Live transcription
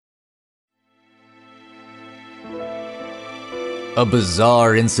A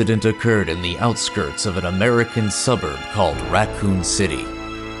bizarre incident occurred in the outskirts of an American suburb called Raccoon City.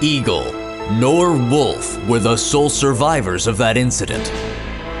 Eagle nor Wolf were the sole survivors of that incident.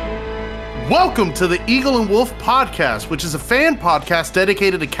 Welcome to the Eagle and Wolf podcast, which is a fan podcast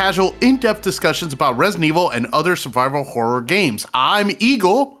dedicated to casual, in-depth discussions about Resident Evil and other survival horror games. I'm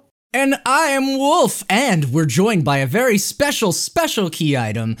Eagle. And I am Wolf, and we're joined by a very special key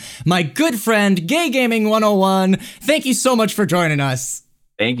item, my good friend, Gay Gaming 101. Thank you so much for joining us.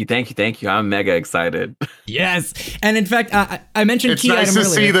 Thank you. I'm mega excited. Yes, and in fact, I mentioned It's key nice item to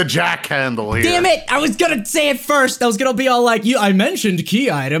earlier. see the jack handle here. Damn it! I was gonna say it first. I was gonna be all like, I mentioned key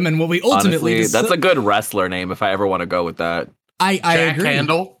item, and what we ultimately... Honestly, that's a good wrestler name if I ever want to go with that. I Jack agree.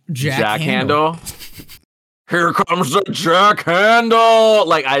 Handle. Jack Handle. Here comes the Jack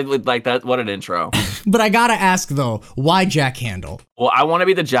Handle. I would like that. What an intro. But I gotta ask though, why Jack Handle? Well, I want to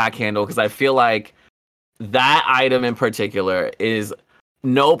be the Jack Handle because I feel like that item in particular is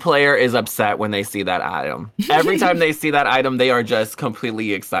no player is upset when they see that item. Every time they see that item, they are just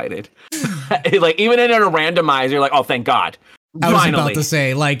completely excited. Even in a randomizer, you're like, oh, thank God. I was Finally. about to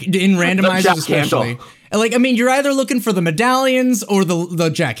say, in randomizers especially. Handle. You're either looking for the medallions or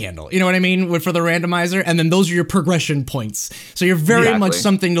the jack handle. You know what I mean? For the randomizer, and then those are your progression points. So you're very much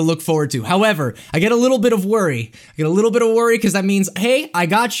something to look forward to. However, I get a little bit of worry. Because that means, hey, I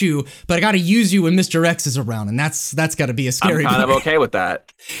got you, but I got to use you when Mr. X is around, and that's got to be a scary. I'm kind of okay with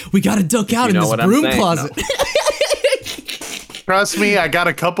that. We got to duck out in this broom closet. No. Trust me, I got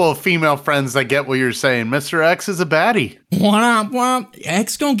a couple of female friends that get what you're saying. Mr. X is a baddie. Womp.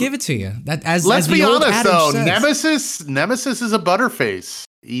 X gonna give it to you. Let's be honest though, says. Nemesis is a butterface.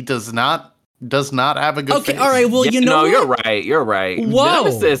 He does not have a good face. All right, well, No, you're right. Whoa.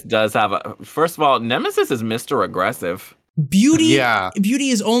 Nemesis does have first of all, Nemesis is Mr. Aggressive. Beauty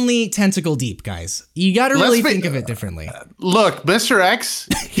is only tentacle deep, guys. You gotta really think of it differently. Look, Mr. X,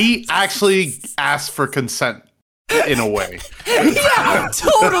 he actually asked for consent. In a way. Yeah,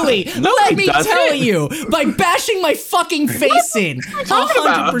 totally. Let me tell you, by bashing my fucking face in,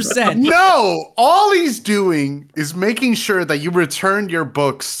 100%. No, all he's doing is making sure that you return your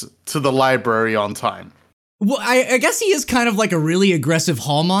books to the library on time. Well, I guess he is kind of like a really aggressive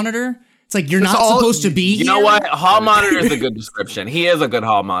hall monitor. It's like you're not supposed to be here. You know what? Hall monitor is a good description. He is a good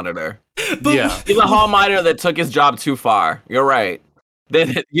hall monitor. He's a hall monitor that took his job too far. You're right.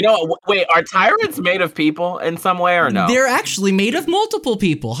 Then wait, are tyrants made of people in some way or no? They're actually made of multiple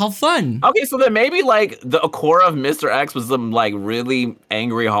people. How fun. Okay, so then maybe the core of Mr. X was some really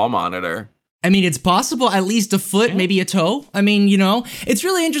angry hall monitor. I mean, it's possible, at least a foot, maybe a toe. I mean, it's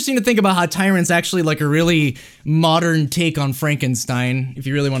really interesting to think about how Tyrant's actually a really modern take on Frankenstein, if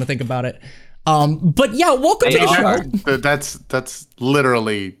you really want to think about it. But yeah, welcome to the show. That's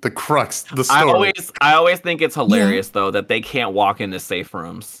literally the crux, the story. I always think it's hilarious though that they can't walk into safe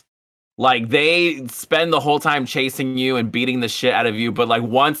rooms. They spend the whole time chasing you and beating the shit out of you, but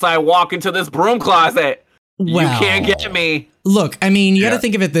once I walk into this broom closet, you can't get me. Look, I mean, you got to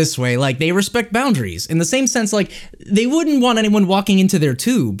think of it this way. They respect boundaries in the same sense, they wouldn't want anyone walking into their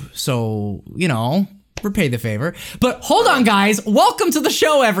tube. So, repay the favor. But hold on, guys. Welcome to the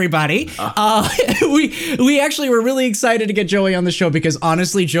show, everybody. We actually were really excited to get Joey on the show because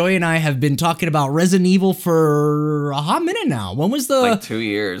honestly, Joey and I have been talking about Resident Evil for a hot minute now. When was the 2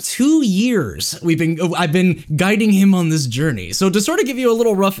 years? 2 years. I've been guiding him on this journey. So to sort of give you a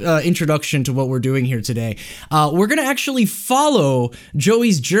little rough introduction to what we're doing here today, we're gonna actually follow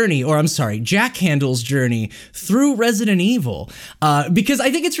Joey's journey, or I'm sorry, Jack Handle's journey through Resident Evil, because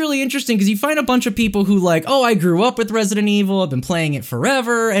I think it's really interesting because you find a bunch of people who I grew up with Resident Evil, I've been playing it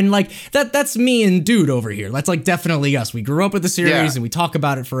forever, and that's me and Dude over here. That's definitely us. We grew up with the series and we talk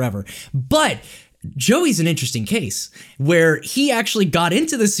about it forever. But Joey's an interesting case where he actually got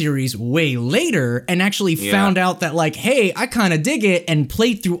into the series way later and actually found out that hey, I kind of dig it and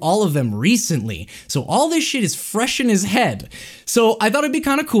played through all of them recently. So all this shit is fresh in his head. So I thought it'd be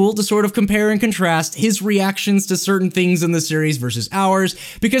kind of cool to sort of compare and contrast his reactions to certain things in the series versus ours,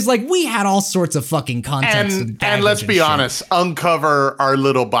 because we had all sorts of fucking context and let's be honest, uncover our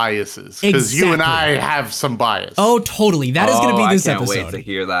little biases, because you and I have some bias. Oh, totally. That is going to be this episode. I can't wait to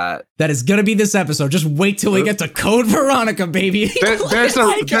hear that. That is going to be this episode. Just wait till we get to Code Veronica, baby. There's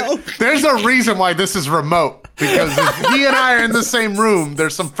a reason why this is remote. Because if he and I are in the same room,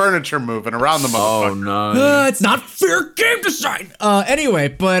 there's some furniture moving around the motherfucker. Oh, no. It's not fair game design. Anyway,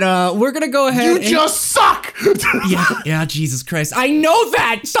 but we're going to go ahead. You just suck. Yeah, Jesus Christ. I know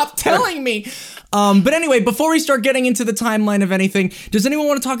that. Stop telling me. But anyway, before we start getting into the timeline of anything, does anyone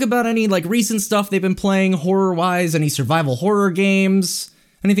want to talk about any recent stuff they've been playing horror-wise? Any survival horror games?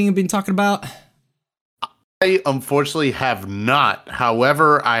 Anything you've been talking about? unfortunately have not.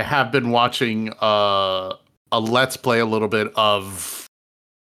 However, I have been watching a Let's Play a little bit of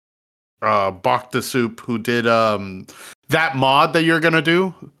Bach the Soup, who did that mod that you're gonna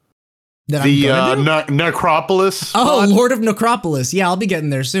do. Necropolis. Oh, mod. Lord of Necropolis. Yeah, I'll be getting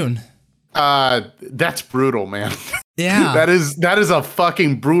there soon. That's brutal, man. Yeah. that is a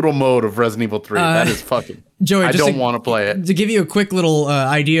fucking brutal mode of Resident Evil 3. That is fucking. Joey, I don't want to play it. To give you a quick little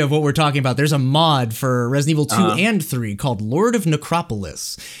idea of what we're talking about, there's a mod for Resident Evil 2 and 3 called Lord of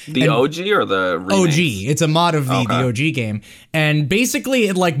Necropolis. The OG or the remakes? OG. It's a mod of the OG game. And basically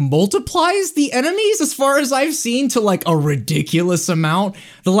it like multiplies the enemies as far as I've seen to like a ridiculous amount.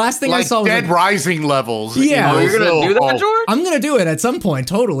 The last thing I saw was Dead Rising levels. Yeah. You're going to do that, George? I'm going to do it at some point,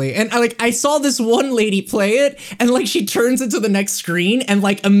 totally. And I saw this one lady play it and like she turns into the next screen and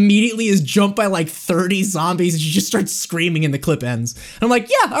like immediately is jumped by like 30 zombies and she just starts screaming and the clip ends. And I'm like,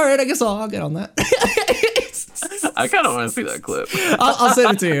 yeah, all right, I guess I'll get on that. I kind of want to see that clip. I'll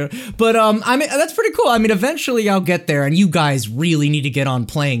send it to you. But I mean, that's pretty cool. I mean, eventually I'll get there, and you guys really need to get on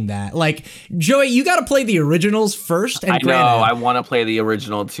playing that. Like, Joey, you got to play the originals first. And I know. I want to play the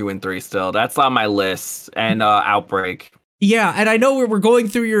original 2 and 3 still. That's on my list. And Outbreak. Yeah, and I know we're going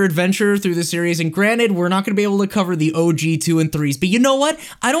through your adventure through the series, and granted, we're not going to be able to cover the OG 2 and 3s, but you know what?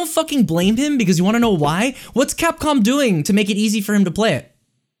 I don't fucking blame him, because you want to know why? What's Capcom doing to make it easy for him to play it?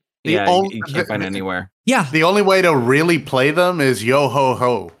 You can't find it anywhere. Yeah. The only way to really play them is yo ho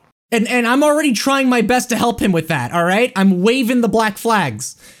ho. And I'm already trying my best to help him with that, all right? I'm waving the black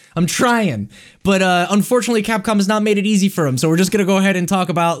flags. I'm trying. But unfortunately, Capcom has not made it easy for him, so we're just going to go ahead and talk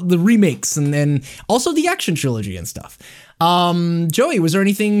about the remakes and also the action trilogy and stuff. Joey, was there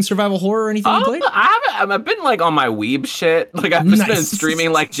anything survival horror or anything you played? I've been like on my weeb shit. Like I've just been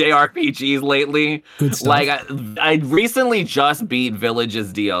streaming like JRPGs lately. Good stuff. Like I recently just beat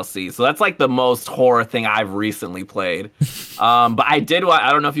Village's DLC, so that's like the most horror thing I've recently played. But I did.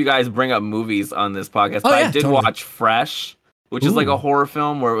 I don't know if you guys bring up movies on this podcast, but I did watch Fresh, which is like a horror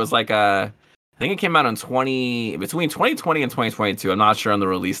film where it was like I think it came out in between 2020 and 2022. I'm not sure on the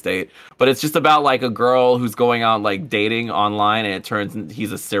release date, but it's just about like a girl who's going out like dating online, and it turns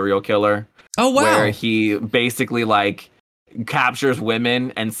he's a serial killer. Oh wow! Where he basically like captures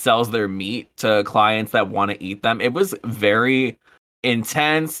women and sells their meat to clients that want to eat them. It was very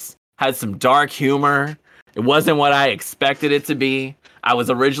intense, had some dark humor. It wasn't what I expected it to be. I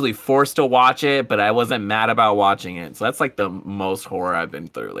was originally forced to watch it, but I wasn't mad about watching it. So that's like the most horror I've been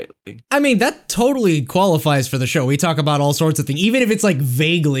through lately. I mean, that totally qualifies for the show. We talk about all sorts of things, even if it's like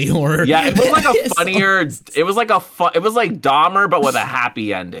vaguely horror. Yeah, it was like a funnier, it was like Dahmer, but with a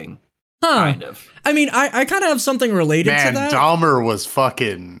happy ending. Kind of. I mean, I kind of have something related to that. Dahmer was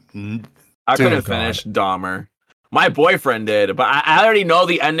fucking... I couldn't finish Dahmer. My boyfriend did, but I already know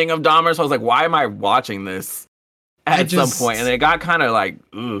the ending of Dahmer, so I was like, why am I watching this? At some point, and it got kind of like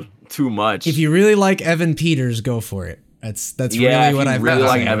too much. If you really like Evan Peters, go for it. That's really what I've really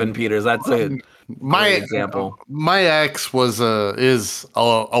like Evan Peters. That's a great example. My ex is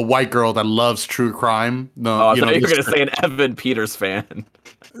a white girl that loves true crime. No, I thought you were gonna say an Evan Peters fan.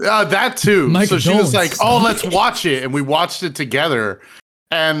 That too. My so condolences. she was like, "Oh, let's watch it," and we watched it together.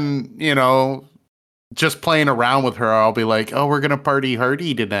 And just playing around with her, I'll be like, "Oh, we're gonna party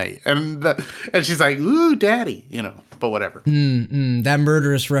hardy tonight," and she's like, "Ooh, daddy," but whatever. That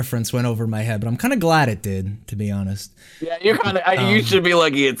murderous reference went over my head, but I'm kind of glad it did, to be honest. Yeah, you're kind of. You should be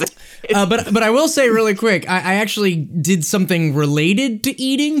lucky. But I will say really quick, I actually did something related to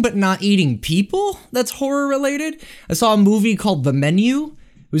eating, but not eating people. That's horror related. I saw a movie called The Menu.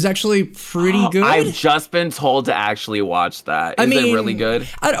 It was actually pretty good. I've just been told to actually watch that. Is it really good?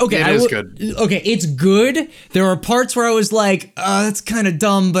 It is good. Okay, it's good. There are parts where I was like, that's kind of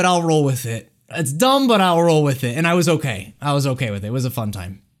dumb, but I'll roll with it. It's dumb, but I'll roll with it. And I was okay. I was okay with it. It was a fun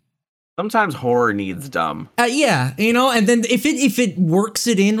time. Sometimes horror needs dumb. Yeah, and then if it works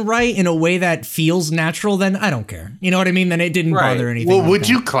it in right in a way that feels natural, then I don't care. You know what I mean? Then it didn't bother anything. Well, would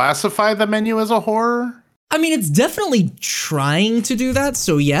you classify The Menu as a horror? I mean, it's definitely trying to do that,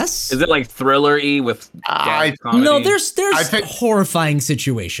 so yes. Is it like thriller-y with comedy? No, there's horrifying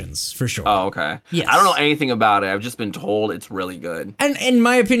situations, for sure. Oh, okay. Yes. I don't know anything about it. I've just been told it's really good. And in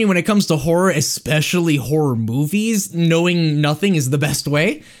my opinion, when it comes to horror, especially horror movies, knowing nothing is the best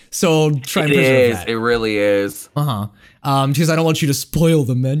way. So try and preserve that. It really is. Because I don't want you to spoil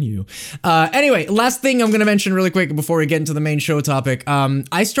The Menu. Anyway, last thing I'm going to mention really quick before we get into the main show topic.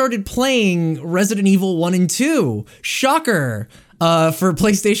 I started playing Resident Evil 1 and 2. Shocker. For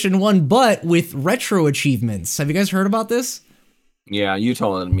PlayStation 1, but with retro achievements. Have you guys heard about this? Yeah, you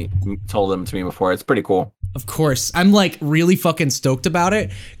told them to me before. It's pretty cool. Of course. I'm like really fucking stoked about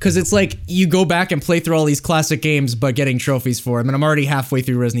it because it's like you go back and play through all these classic games but getting trophies for them. And I'm already halfway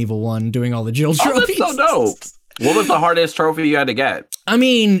through Resident Evil 1 doing all the Jill trophies. That's so dope. What was the hardest trophy you had to get? I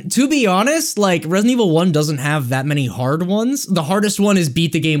mean, to be honest, like Resident Evil 1 doesn't have that many hard ones. The hardest one is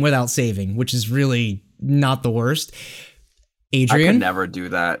beat the game without saving, which is really not the worst. Adrian? I could never do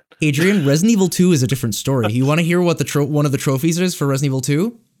that. Adrian, Resident Evil 2 is a different story. You want to hear what the one of the trophies is for Resident Evil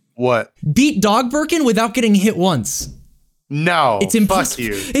 2? What? Beat Dog Birkin without getting hit once. No, it's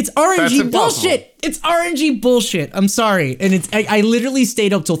impossible. Fuck you. It's RNG bullshit. It's RNG bullshit. I'm sorry. And I literally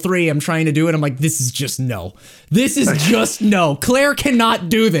stayed up till 3 AM trying to do it. I'm like, this is just no. This is just no. Claire cannot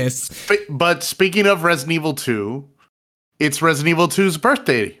do this. But speaking of Resident Evil 2, it's Resident Evil 2's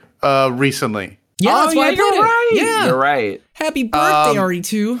birthday recently. Yeah, that's why I you're played it. right. Yeah. You're right. Happy birthday,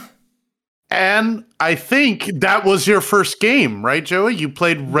 RE2. And I think that was your first game, right, Joey? You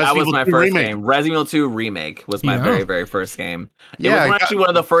played Resident Evil 2 That was my first Remake. game. Resident Evil 2 Remake was my very, very first game. It Yeah, was actually one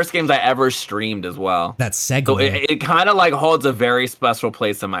of the first games I ever streamed as well. That segue. So it kind of like holds a very special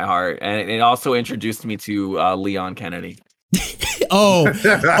place in my heart. And it also introduced me to Leon Kennedy.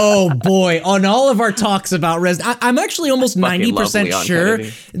 oh boy. On all of our talks about I'm actually almost 90% sure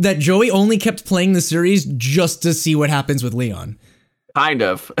Kennedy. that Joey only kept playing the series just to see what happens with Leon. Kind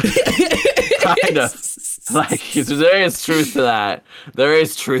of. Kind of. Like, there is truth to that. There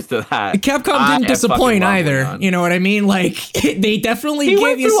is truth to that. Capcom didn't disappoint either. Leon. You know what I mean? Like, they definitely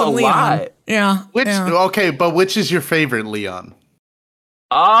gave you some Leon. Lot. Yeah. Okay, but which is your favorite Leon?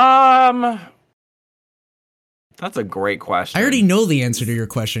 That's a great question. I already know the answer to your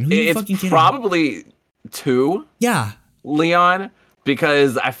question. Who are you fucking kidding? Probably 2. Yeah. Leon,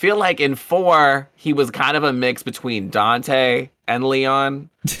 because I feel like in 4 he was kind of a mix between Dante and Leon,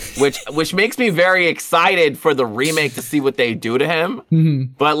 which makes me very excited for the remake to see what they do to him.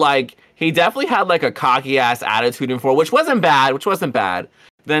 Mm-hmm. But like he definitely had like a cocky ass attitude in 4, which wasn't bad.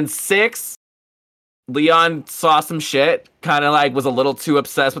 Then 6, Leon saw some shit, kind of like was a little too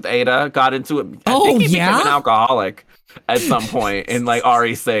obsessed with Ada, got into it. I think he became an alcoholic at some point in like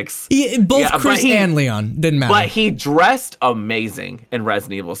RE6. Both Chris and Leon didn't matter. But he dressed amazing in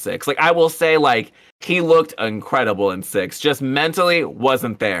Resident Evil 6. Like I will say, like he looked incredible in 6. Just mentally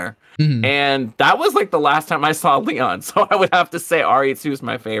wasn't there. Mm-hmm. And that was like the last time I saw Leon. So I would have to say RE2 is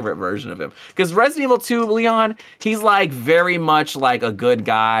my favorite version of him. Because Resident Evil 2 Leon, he's like very much like a good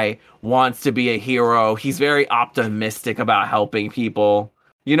guy, wants to be a hero. He's very optimistic about helping people.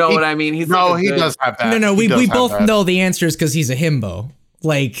 You know what I mean? He does have that. No, we both know the answer is because he's a himbo.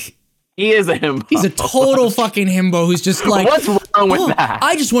 Like, he is a himbo. He's a total fucking himbo who's just like, what's wrong with that?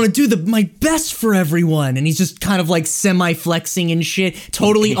 I just want to do my best for everyone. And he's just kind of like semi-flexing and shit,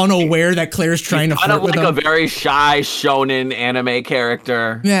 totally unaware that Claire's trying to flirt with him. Kind of like a very shy shonen anime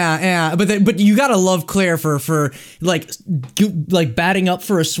character. Yeah. But you gotta love Claire for like batting up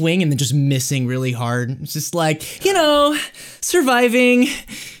for a swing and then just missing really hard. It's just like, surviving.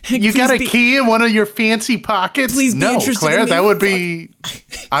 You got a key in one of your fancy pockets? Please be interested Claire, in me. that would be...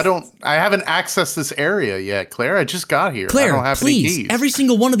 I haven't accessed this area yet, Claire. I just got here. Claire, I don't have please, any keys. Every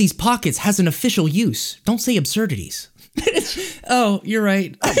single one of these pockets has an official use. Don't say absurdities. Oh, you're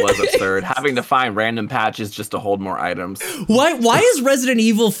right. That was absurd. Having to find random patches just to hold more items. Why is Resident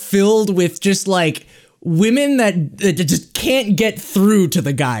Evil filled with just like women that just can't get through to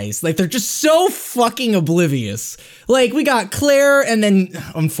the guys? Like they're just so fucking oblivious. Like we got Claire and then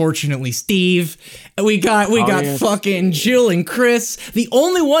unfortunately Steve. We got fucking Jill and Chris. The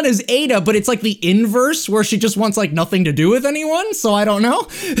only one is Ada, but it's like the inverse where she just wants like nothing to do with anyone. So I don't know.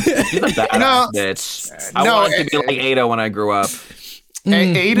 She's a badass bitch. I wanted to be like Ada when I grew up.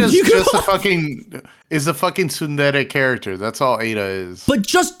 Ada's just a fucking tsundere character. That's all Ada is. But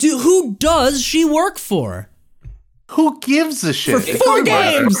who does she work for? Who gives a shit? For 4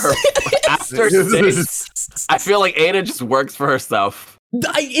 games. After 6, I feel like Ada just works for herself.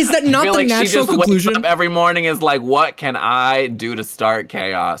 Is that not the natural conclusion? She just wakes up every morning is like, what can I do to start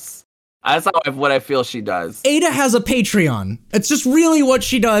chaos? That's what I feel she does. Ada has a Patreon. It's just really what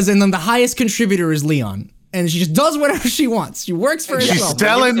she does, and then the highest contributor is Leon. And she just does whatever she wants. She works for herself.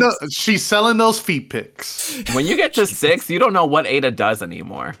 She's selling those feet pics. When you get to 6, you don't know what Ada does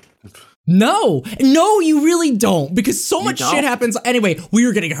anymore. No, you really don't, because so much shit happens. Anyway, we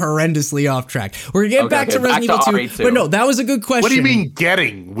were getting horrendously off track. We're gonna get back to Resident Evil 2, but no, that was a good question. What do you mean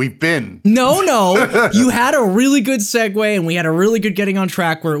getting? We've been. No, you had a really good segue, and we had a really good getting on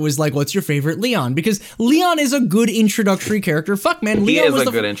track where it was like, what's your favorite Leon? Because Leon is a good introductory character. Fuck, man, Leon is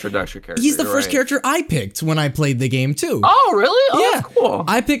a good introductory character. He's the first character I picked when I played the game, too. Oh, really? Oh, yeah, that's cool.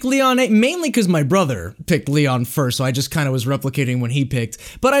 I picked Leon mainly because my brother picked Leon first, so I just kind of was replicating when he picked.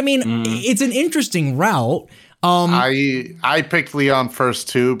 But I mean, it's an interesting route. I picked Leon first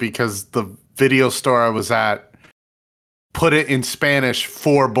too because the video store I was at put it in Spanish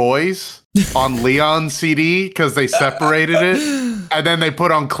for boys on Leon's CD because they separated it, and then they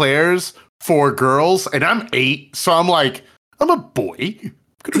put on Claire's for girls, and I'm 8, so I'm like, I'm a boy.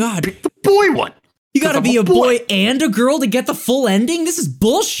 I'm gonna pick the boy one. You gotta be a boy and a girl to get the full ending? This is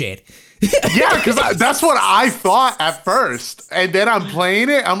bullshit. Yeah, because that's what I thought at first, and then I'm playing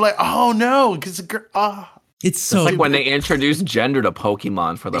it. I'm like, oh no, because it's like when they introduced gender to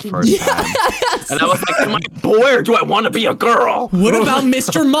Pokemon for the first time, and I was like, am I a boy or do I want to be a girl? What about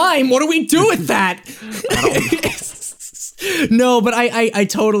Mr. Mime? What do we do with that? No, but I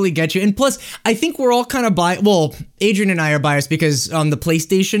totally get you. And plus, I think we're all kind of biased. Well, Adrian and I are biased because on the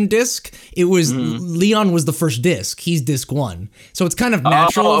PlayStation disc, it was Leon was the first disc. He's disc 1. So it's kind of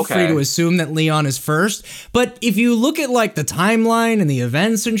natural for you to assume that Leon is first. But if you look at like the timeline and the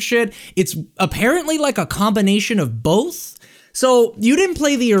events and shit, it's apparently like a combination of both. So you didn't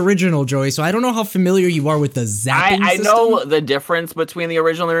play the original, Joey, so I don't know how familiar you are with the zapping I system. know the difference between the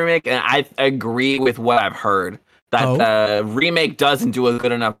original and the remake, and I agree with what I've heard. That the remake doesn't do a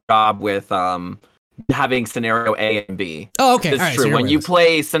good enough job with having scenario A and B. Oh, okay. It's true. So when you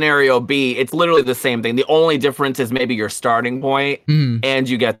play scenario B, it's literally the same thing. The only difference is maybe your starting point and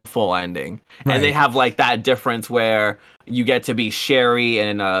you get the full ending. Right. And they have like that difference where you get to be Sherry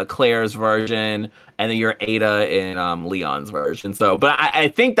in Claire's version, and then you're Ada in Leon's version. So, but I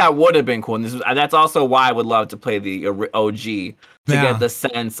think that would have been cool. And that's also why I would love to play the OG to get the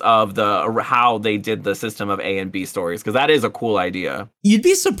sense of how they did the system of A and B stories, because that is a cool idea. You'd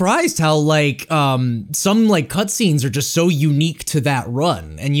be surprised how like some like cutscenes are just so unique to that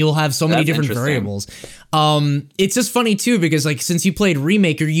run, and you'll have so many different variables. It's just funny too because like since you played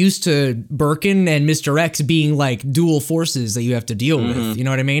remake, you're used to Birkin and Mr. X being like dual forces that you have to deal with. You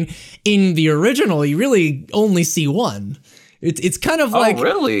know what I mean? In the original, you really only see one. It's kind of like,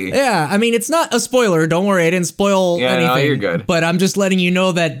 really? Yeah, I mean, it's not a spoiler. Don't worry, I didn't spoil anything. No, you're good. But I'm just letting you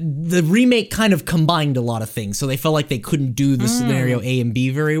know that the remake kind of combined a lot of things, so they felt like they couldn't do the scenario A and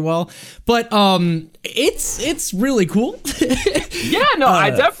B very well. But it's really cool. Yeah, no, I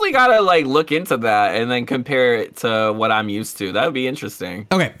definitely gotta like look into that and then compare it to what I'm used to. That would be interesting.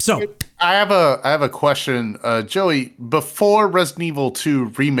 Okay, so I have a question, Joey. Before Resident Evil 2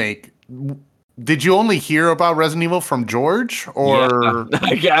 remake, did you only hear about Resident Evil from George, or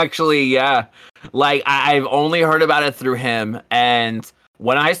actually, yeah, like I've only heard about it through him. And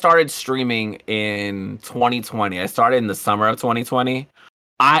when I started streaming in 2020, I started in the summer of 2020.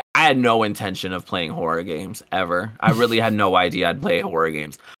 I had no intention of playing horror games ever. I really had no idea I'd play horror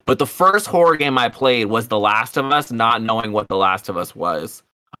games. But the first horror game I played was The Last of Us, not knowing what The Last of Us was.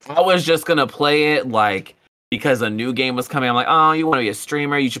 I was just gonna play it like because a new game was coming. I'm like, oh, you want to be a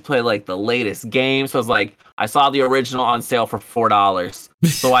streamer? You should play like the latest game. So I was like, I saw the original on sale for $4.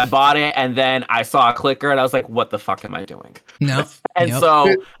 So I bought it, and then I saw a clicker, and I was like, what the fuck am I doing? No. And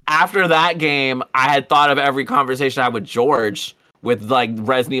so after that game, I had thought of every conversation I had with George with like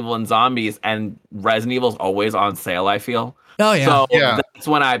Resident Evil and zombies, and Resident Evil's always on sale, I feel. Oh, yeah. So that's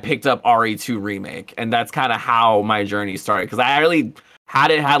when I picked up RE2 Remake, and that's kind of how my journey started, because I really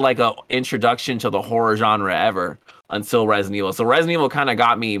hadn't had like a introduction to the horror genre ever until Resident Evil. So Resident Evil kind of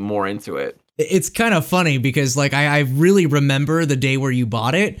got me more into it. It's kind of funny because like I really remember the day where you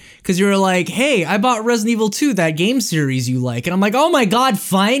bought it, because you were like, hey, I bought Resident Evil 2, that game series you like. And I'm like, oh my God,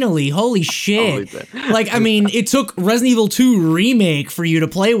 finally. Holy shit. Like, I mean, it took Resident Evil 2 remake for you to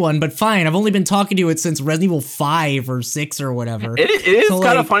play one, but fine. I've only been talking to it since Resident Evil 5 or 6 or whatever. It is so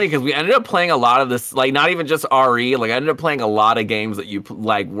kind of funny because we ended up playing a lot of this, like not even just RE, like I ended up playing a lot of games that you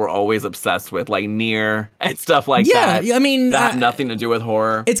like were always obsessed with, like Nier and stuff like that. Yeah, I mean, that had nothing to do with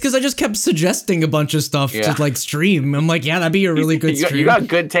horror. It's because I just kept suggesting a bunch of stuff to like stream. I'm like, yeah, that'd be a really good stream. You got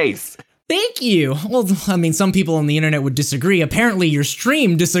good taste. Thank you. Well, I mean, some people on the internet would disagree. Apparently, your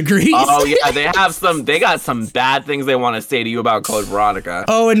stream disagrees. Oh yeah, they got some bad things they want to say to you about Code Veronica.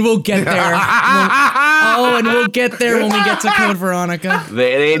 Oh, and we'll get there. We'll get there when we get to Code Veronica.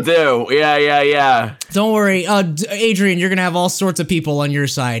 They do. Yeah. Don't worry, Adrian. You're gonna have all sorts of people on your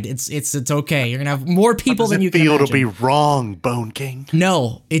side. It's okay. You're gonna have more people than you can imagine. To be wrong, Bone King?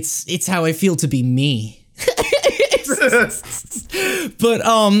 No, it's how I feel to be me. But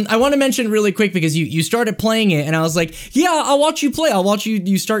I want to mention really quick because you started playing it and I was like, yeah, I'll watch you play. I'll watch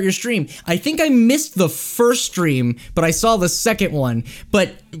you start your stream. I think I missed the first stream, but I saw the second one.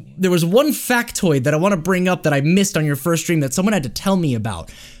 But there was one factoid that I want to bring up that I missed on your first stream that someone had to tell me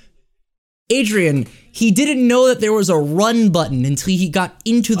about. Adrian, he didn't know that there was a run button until he got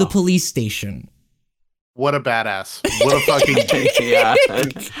into the police station. What a badass. What a fucking yeah.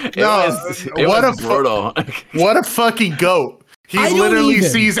 It was brutal. What a fucking goat. He literally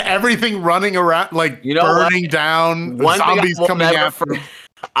sees everything running around, like burning down, zombies coming after him.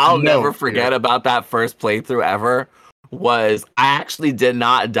 I'll never forget about that first playthrough ever was I actually did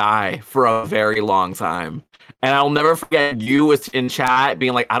not die for a very long time. And I'll never forget you was in chat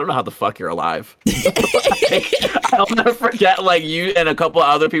being like, I don't know how the fuck you're alive. I'll never forget like you and a couple of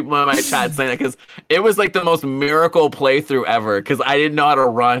other people in my chat saying that because it was like the most miracle playthrough ever because I didn't know how to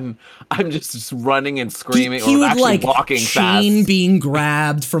run. I'm just running and screaming he or would actually like walking chain fast. being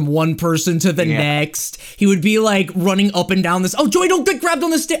grabbed from one person to the next. He would be like running up and down this. Oh, Joey, don't get grabbed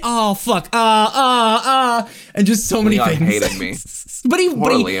on the stick. Oh, fuck. And just so many Leon things. hated me. But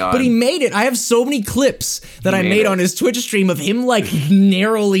he made it. I have so many clips that I made on his Twitch stream of him like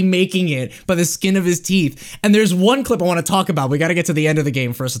narrowly making it by the skin of his teeth. And there's one clip I want to talk about. We got to get to the end of the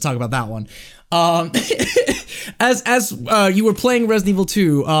game for us to talk about that one. As you were playing Resident Evil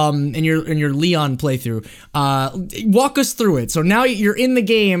 2 in your Leon playthrough, walk us through it. So now you're in the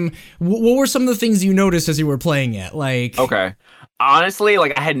game. What were some of the things you noticed as you were playing it? Like, okay, honestly,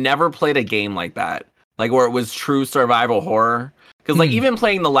 like I had never played a game like that, like where it was true survival horror. Because like even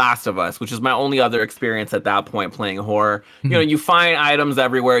playing The Last of Us, which is my only other experience at that point playing horror, you know, you find items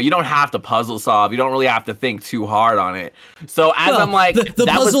everywhere. You don't have to puzzle solve. You don't really have to think too hard on it. So as I'm like, the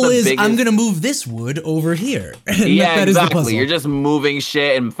puzzle is biggest... I'm gonna move this wood over here. Yeah, that exactly. Is the puzzle. You're just moving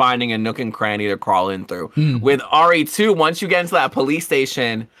shit and finding a nook and cranny to crawl in through. With RE2, once you get into that police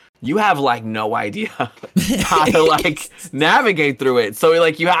station, you have like no idea how to like navigate through it. So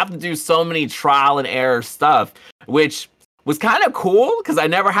like you have to do so many trial and error stuff, which was kind of cool because I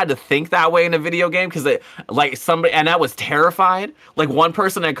never had to think that way in a video game because like somebody, and I was terrified. Like one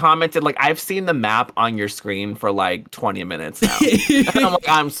person had commented like, I've seen the map on your screen for like 20 minutes now. And I'm like,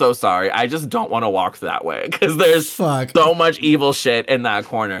 I'm so sorry. I just don't want to walk that way because there's so much evil shit in that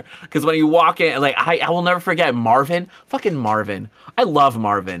corner. Because when you walk in, like I will never forget fucking Marvin. I love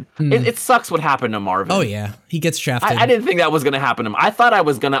Marvin. It sucks what happened to Marvin. Oh yeah, he gets shafted. I didn't think that was going to happen to him. I thought I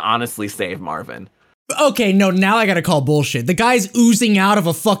was going to honestly save Marvin. Okay, no, now I gotta call bullshit. The guy's oozing out of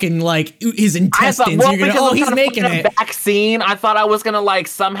a fucking, like, his intestines. He's making it. Vaccine. I thought I was gonna, like,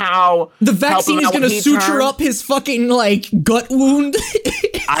 somehow. The vaccine is gonna suture up his fucking, like, gut wound.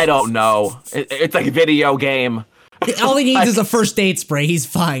 I don't know. It's like a video game. All he needs is a first aid spray. He's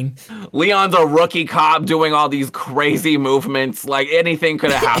fine. Leon's a rookie cop doing all these crazy movements. Like anything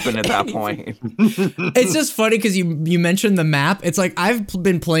could have happened at that point. It's just funny because you mentioned the map. It's like I've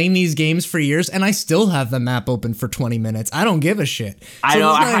been playing these games for years and I still have the map open for 20 minutes. I don't give a shit. I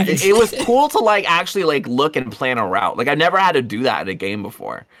know. It was cool to like actually like look and plan a route. Like I never had to do that in a game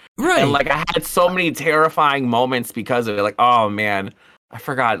before. Right. And like I had so many terrifying moments because of it. Like, oh man. I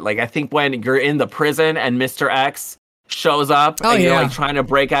forgot. Like, I think when you're in the prison and Mr. X shows up and you're like trying to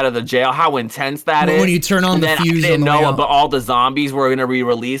break out of the jail, how intense that is. When you turn on the fuse, I didn't know but all the zombies were going to be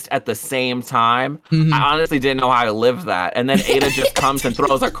released at the same time. I honestly didn't know how to live that. And then Ada just comes and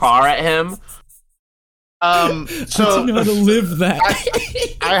throws a car at him. So I don't know how to live that.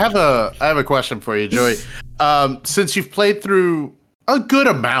 I have a question for you, Joey. Since you've played through a good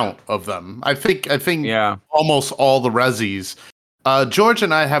amount of them, I think almost all the Resis. George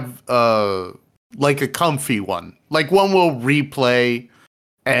and I have like a comfy one, like one we'll replay,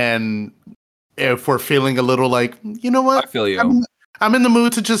 and if we're feeling a little like, you know what, I feel you. I'm in the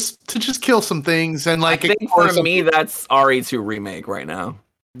mood to just kill some things, and like I think for me that's RE2 remake right now.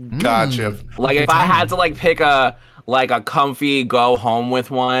 Gotcha. Like if I had to like pick a comfy go home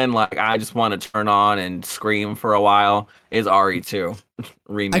with one, like I just want to turn on and scream for a while. is RE2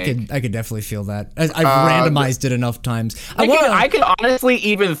 remake. I could definitely feel that. I've randomized it enough times. I could honestly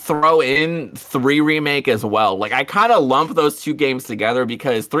even throw in 3 Remake as well. Like, I kind of lump those 2 games together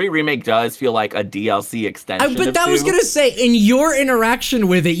because 3 Remake does feel like a DLC extension. But that was gonna say, in your interaction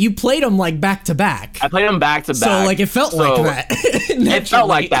with it, you played them like back to back. I played them back to back. So like it felt like that. It felt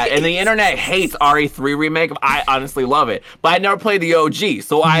like that. And the internet hates RE3 Remake. I honestly love it. But I never played the OG,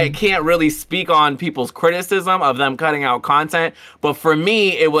 so I can't really speak on people's criticism of them cutting out content. But for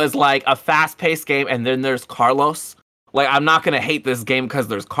me, it was like a fast-paced game, and then there's Carlos. Like, I'm not gonna hate this game because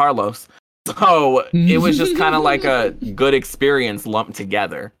there's Carlos. So it was just kind of like a good experience lumped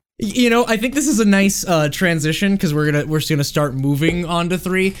together. You know, I think this is a nice transition because we're gonna start moving on to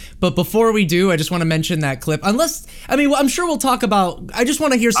 3. But before we do, I just want to mention that clip. I'm sure we'll talk about. I just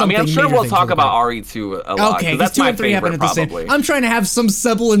want to hear something. I'm sure we'll talk about RE2 a lot. Okay, that's 2 my and 3 happen favorite, at the probably. same. I'm trying to have some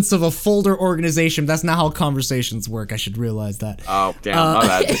semblance of a folder organization. That's not how conversations work. I should realize that. Oh damn! My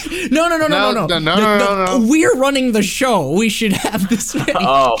bad. No. We're running the show. We should have this ready.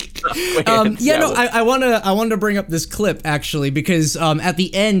 Oh. I wanted to bring up this clip actually because at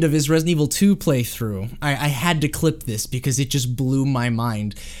the end of his Resident Evil 2 playthrough, I had to clip this because it just blew my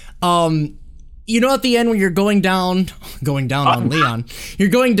mind. You know, at the end when you're going down on Leon, you're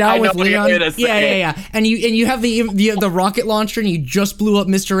going down with Leon. Yeah. And you have the rocket launcher, and you just blew up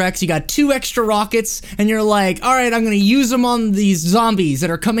Mr. X. You got 2 extra rockets, and you're like, all right, I'm gonna use them on these zombies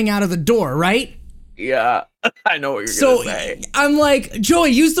that are coming out of the door, right? Yeah, I know what you're gonna say. I'm like,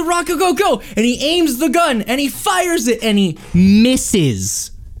 Joey, use the rocket, go, and he aims the gun and he fires it and he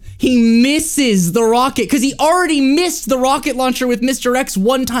misses. He misses the rocket because he already missed the rocket launcher with Mr. X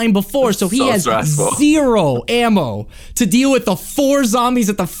one time before, so he has stressful. 0 ammo to deal with the 4 zombies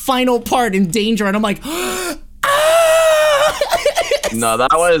at the final part in danger, and I'm like, No, that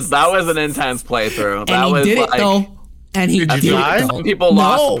was an intense playthrough. And he did it though. And he did it. Some people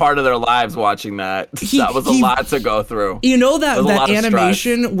lost part of their lives watching that. That was a lot to go through. You know that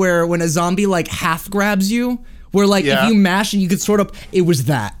animation where when a zombie like half grabs you, where like if you mash and you could sort of, it was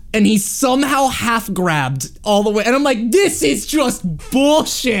that. And he somehow half grabbed all the way. And I'm like, this is just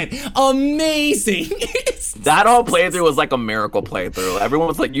bullshit. Amazing. That whole playthrough was like a miracle playthrough. Everyone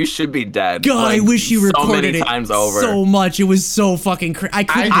was like, you should be dead. God, like, I wish you recorded so many times over. So much. It was so fucking crazy. I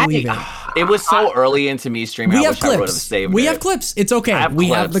couldn't believe it. It was so early into me streaming. I wish I would have saved it. We have clips. It's okay. Have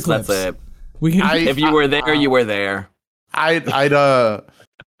the clips. That's it. If you were there, you were there.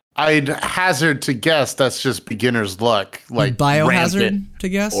 I'd hazard to guess that's just beginner's luck, like biohazard rampant. To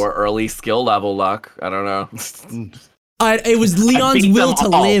guess, or early skill level luck. I don't know. It was Leon's will to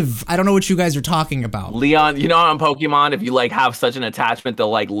live. I don't know what you guys are talking about. Leon, you know, on Pokemon, if you like have such an attachment, they'll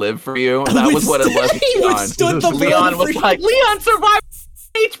like live for you. That was what it was. Leon was like, Leon survived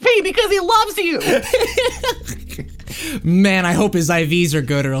HP because he loves you. Man, I hope his IVs are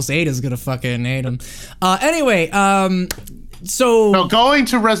good, or else Ada's gonna fucking hate him. Anyway, so going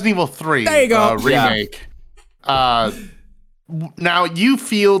to Resident Evil 3 there you go. Remake. Now you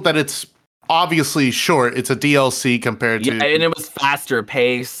feel that it's obviously short. It's a DLC compared to, and it was faster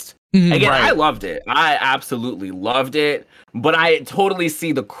paced. Again, I loved it. I absolutely loved it. But I totally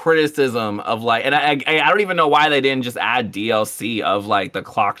see the criticism of like, and I don't even know why they didn't just add DLC of like the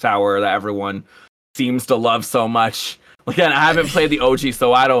clock tower that everyone seems to love so much. Again, I haven't played the OG,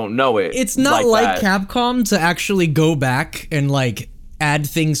 so I don't know it. It's not like Capcom to actually go back and like add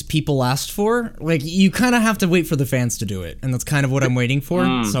things people asked for. Like, you kind of have to wait for the fans to do it, and that's kind of what I'm waiting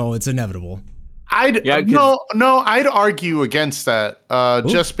for. So it's inevitable. I'd argue against that,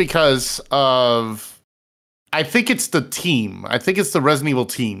 just because of. I think it's the team. I think it's the Resident Evil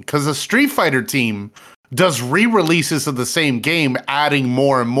team, because the Street Fighter team does re-releases of the same game, adding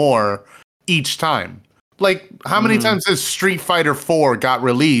more and more each time. Like, how many times has Street Fighter 4 got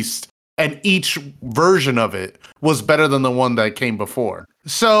released and each version of it was better than the one that came before?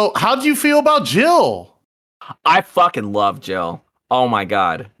 So, how do you feel about Jill? I fucking love Jill. Oh my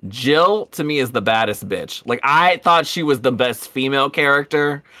god. Jill, to me, is the baddest bitch. Like, I thought she was the best female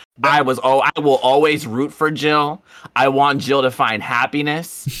character. I will always root for Jill. I want Jill to find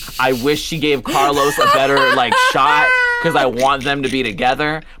happiness. I wish she gave Carlos a better, like, shot, because I want them to be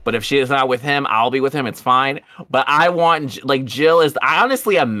together. But if she is not with him, I'll be with him. It's fine. But I want, like, Jill is, I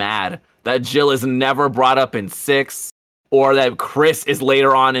honestly am mad that Jill is never brought up in 6. or that Chris is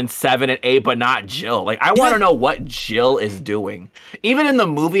later on in 7 and 8, but not Jill. Like, I want to know what Jill is doing. Even in the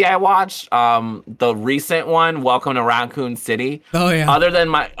movie I watched, the recent one, Welcome to Raccoon City. Oh yeah. Other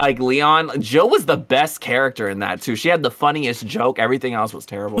than Leon, Jill was the best character in that too. She had the funniest joke. Everything else was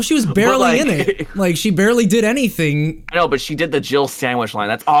terrible. Well, she was barely in it. Like, she barely did anything. I know, but she did the Jill sandwich line.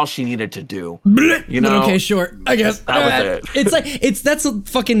 That's all she needed to do. You know? But okay, sure. I guess That was it. It's like that's a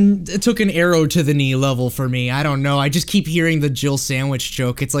fucking it took an arrow to the knee level for me. I don't know. I just keep hearing the Jill sandwich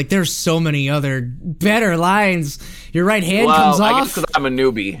joke. It's like there's so many other better lines. Your right hand comes off. I guess because I'm a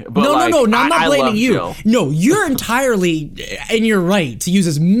newbie. But No, I'm not blaming love you. Jill. No, you're entirely in your right to use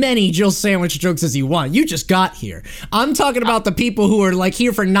as many Jill sandwich jokes as you want. You just got here. I'm talking about the people who are like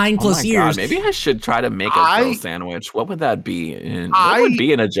here for 9+ years. God, maybe I should try to make a Jill sandwich. What would that be? What would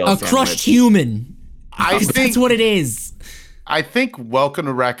be in a Jill sandwich? A crushed human. I think That's what it is. I think Welcome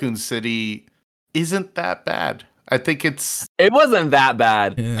to Raccoon City isn't that bad. I think it wasn't that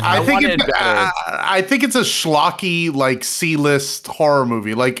bad. Yeah. I think wanted better. I think it's a schlocky, like, C-list horror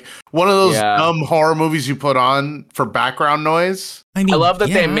movie, like one of those dumb horror movies you put on for background noise. I mean, I love that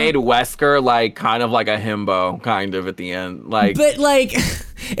they made Wesker like kind of like a himbo, kind of at the end, like. But like,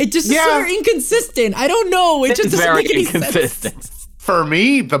 it just is so inconsistent. I don't know. It just doesn't very make any inconsistent. sense. For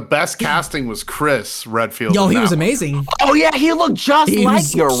me, the best casting was Chris Redfield. Yo, he was one. amazing. Oh yeah, he looked just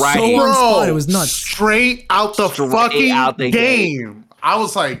like you're right. So on spot, it was nuts. Straight out the fucking game. I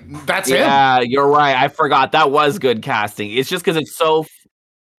was like, that's him. Yeah, you're right. I forgot that was good casting. It's just because it's so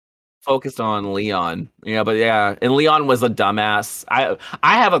focused on Leon. Yeah, but yeah, and Leon was a dumbass. I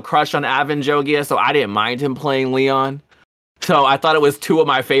have a crush on Avin Jogia, so I didn't mind him playing Leon. So I thought it was two of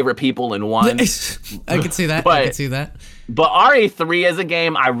my favorite people in one. I could see that. I could see that. But RE3 as a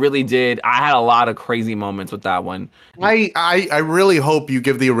game, I really did. I had a lot of crazy moments with that one. I really hope you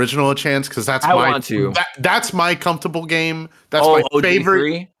give the original a chance, because that's that's my comfortable game. That's my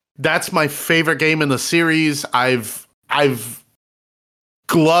favorite. OG3? That's my favorite game in the series. I've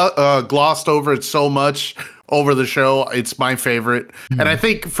glossed over it so much over the show. It's my favorite. And I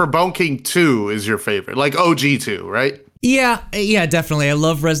think for Bone King 2 is your favorite, like OG2, right? Yeah, definitely. I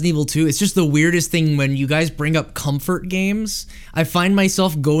love Resident Evil 2. It's just the weirdest thing when you guys bring up comfort games. I find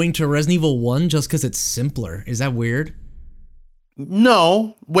myself going to Resident Evil 1 just because it's simpler. Is that weird?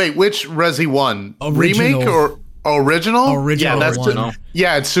 No. Wait, which Resi 1? Original. Remake or original? Original. Yeah, that's one.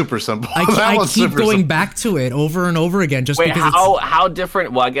 Yeah, it's super simple. I keep going back to it over and over again just because how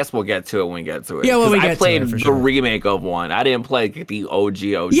different? Well, I guess we'll get to it when we get to it. Yeah, well, I played the remake of 1. I didn't play the OG.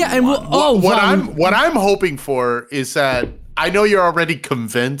 Yeah, and what I'm hoping for is that I know you're already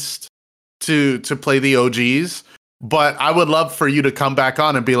convinced to play the OGs, but I would love for you to come back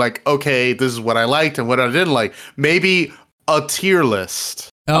on and be like, okay, this is what I liked and what I didn't like. Maybe a tier list.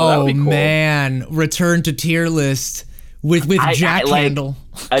 Oh, cool. Man, return to tier list with Jack Handle.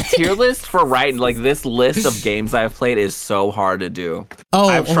 A tier list for like this list of games I've played is so hard to do.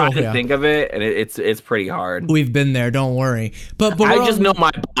 I've tried to think of it, and it's pretty hard. We've been there, don't worry. But I just know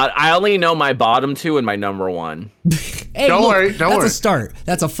I only know my bottom 2 and my number 1. Hey, don't worry. That's a start.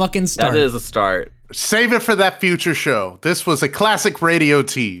 That's a fucking start. That is a start. Save it for that future show. This was a classic radio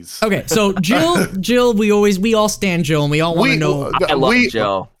tease. Okay, so Jill, we all stand Jill, and we all want to know. I love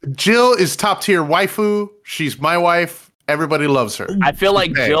Jill. Jill is top tier waifu. She's my wife. Everybody loves her. I feel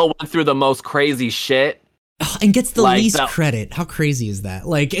like Jill went through the most crazy shit. And gets the least credit. How crazy is that?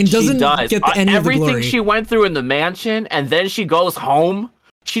 Like, and doesn't get any of the glory. Everything she went through in the mansion, and then she goes home.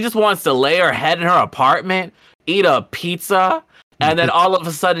 She just wants to lay her head in her apartment, eat a pizza, and then all of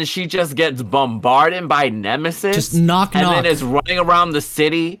a sudden she just gets bombarded by Nemesis. Just knock. And then is running around the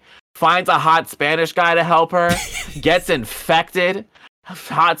city, finds a hot Spanish guy to help her, gets infected.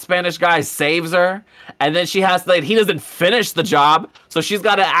 Hot Spanish guy saves her, and then she has to, he doesn't finish the job, so she's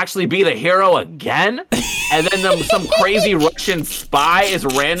got to actually be the hero again. And then some crazy Russian spy is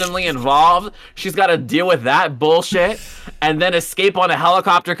randomly involved. She's got to deal with that bullshit, and then escape on a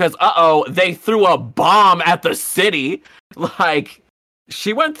helicopter because they threw a bomb at the city. Like,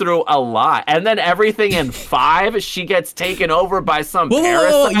 she went through a lot, and then everything in 5, she gets taken over by some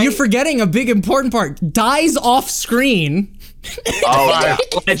parasite. Whoa, you're forgetting a big important part. Dies off screen. Oh,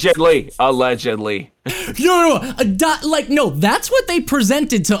 allegedly. No, that's what they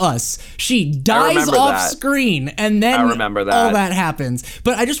presented to us. She dies off screen, and then I remember that. All that happens.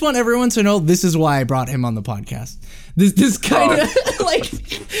 But I just want everyone to know this is why I brought him on the podcast. This kind of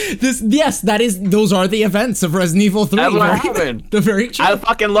this. Yes, those are the events of Resident Evil 3. That's what happened. I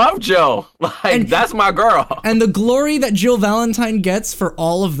fucking love Jill. That's my girl. And the glory that Jill Valentine gets for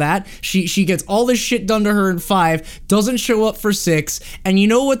all of that, she gets all this shit done to her in 5, doesn't show up for 6, and you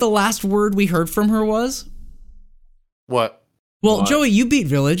know what the last word we heard from her was? What? Well, What? Joey, you beat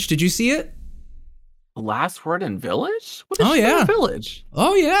Village. Did you see it? Last Word in Village? What is Oh, yeah. Village?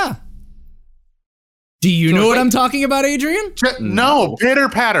 Oh yeah. Do you know what I'm talking about, Adrian? No, pitter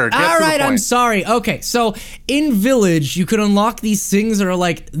patter. Get All to the right, I'm point. sorry. Okay, so in Village, you could unlock these things that are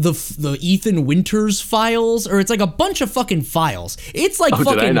like the Ethan Winters files, or it's like a bunch of fucking files. It's like Oh, did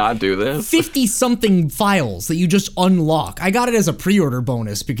I fucking not do this? 50 something files that you just unlock. I got it as a pre-order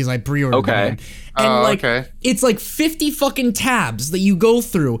bonus because I pre-ordered Okay. them. And Oh, like okay. it's like 50 fucking tabs that you go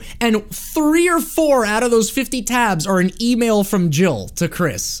through, and 3 or 4 out of those 50 tabs are an email from Jill to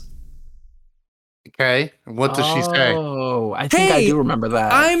Chris. Okay. What does she say? Oh, I think I Hey, do remember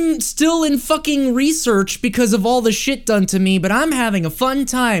that. I'm still in fucking research because of all the shit done to me, but I'm having a fun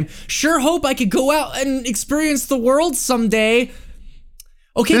time. Sure hope I could go out and experience the world someday.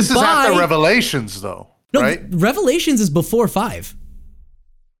 Okay, This is bye. after Revelations, though, No, right? Revelations is before 5.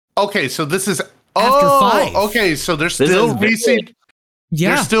 Okay, so this is After 5. Okay, so they're This still is researching.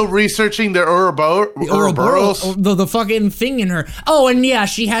 Yeah. They're still researching the Ouroboros, Ouroboros. the fucking thing in her. Oh, and yeah,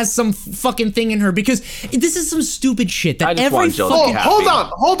 she has some fucking thing in her because this is some stupid shit that I just every want Jill to fucking be Hold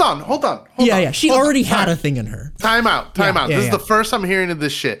happy. on. yeah, she Hold on. already had a thing in her. Time out. Yeah, This yeah. is the first I'm hearing of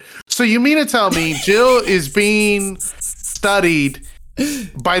this shit. So you mean to tell me Jill is being studied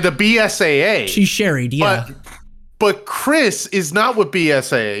by the BSAA? She's sherried, yeah. But Chris is not with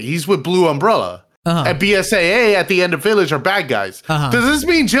BSAA. He's with Blue Umbrella. Uh-huh. And BSAA at the end of Village are bad guys. Uh-huh. Does this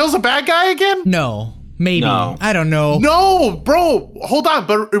mean Jill's a bad guy again? No, maybe. No. I don't know. No, bro. Hold on.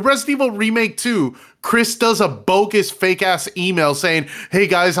 But Resident Evil Remake 2, Chris does a bogus fake ass email saying, "Hey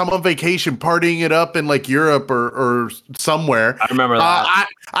guys, I'm on vacation partying it up in like Europe or somewhere. I remember that.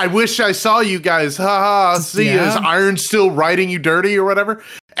 I wish I saw you guys. Haha. See, Yeah. is Iron still writing you dirty or whatever?"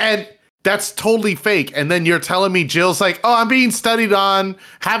 And that's totally fake. And then you're telling me Jill's like, "Oh, I'm being studied on,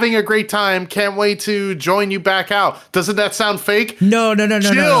 having a great time. Can't wait to join you back out." Doesn't that sound fake? No.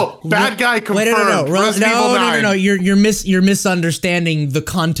 Jill, bad guy Wait, confirmed. Resident Evil 9. no. You're misunderstanding the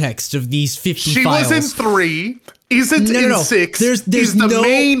context of these 50 She files. was in 3, isn't in 6. There's He's the no-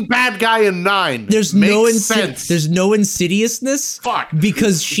 main bad guy in 9. There's Makes sense. there's no insidiousness. Fuck.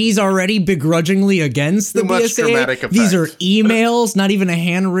 Because she's already begrudgingly against the Too much BSA. dramatic These are effects. emails, not even a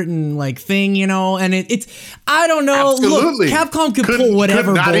handwritten like thing, you know. And it's I don't know. Absolutely. Look, Capcom could Could- pull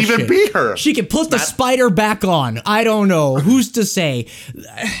whatever could not bullshit. even be her. She could put the spider back on. I don't know. Who's to say?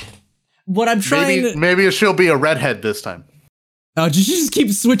 What I'm trying to Maybe she'll be a redhead this time. oh, did she just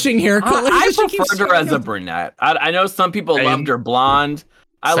keep switching hair colors? I She keeps preferred her as a switching- brunette. I know some people Same. loved her blonde.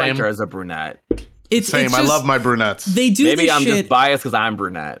 I liked Same. her as a brunette. It's Same. it's I just- love my brunettes. They do Maybe this I'm shit. just biased because I'm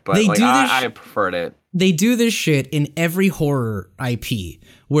brunette, but They like do this I preferred it. They do this shit in every horror IP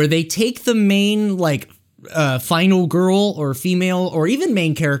where they take the main like final girl or female or even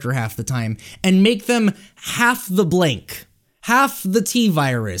main character half the time and make them half the blank, half the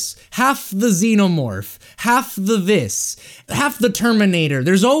T-virus, half the xenomorph, half the this, half the Terminator.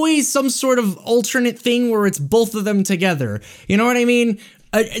 There's always some sort of alternate thing where it's both of them together. You know what I mean?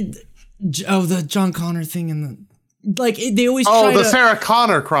 The John Connor thing and the like. They always Oh, try the to, Sarah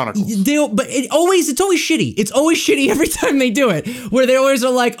Connor Chronicles. but it's always shitty. It's always shitty every time they do it. Where they always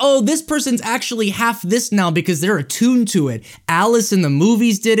are like, oh, this person's actually half this now because they're attuned to it. Alice in the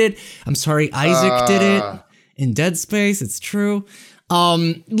movies did it. I'm sorry, Isaac did it in Dead Space. It's true.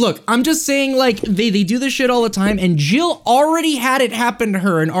 Look, I'm just saying, like, they do this shit all the time, and Jill already had it happen to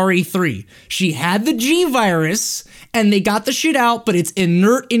her in RE3. She had the G virus, and they got the shit out, but it's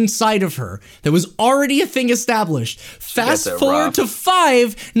inert inside of her. There was already a thing established. Fast it forward rough. to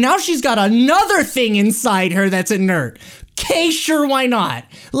 5, now she's got another thing inside her that's inert. Okay, sure, why not?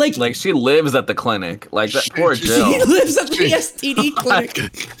 Like she lives at the clinic. Like that poor she Jill. lives at the STD clinic.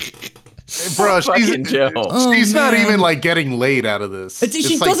 Bro, Fucking Jill. she's not man. even like getting laid out of this. She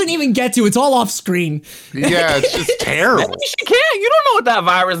It's like- doesn't even get to. It's all off screen. Yeah, it's just terrible. She can't. You don't know what that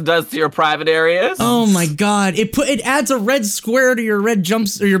virus does to your private areas. Oh my god! It adds a red square to your red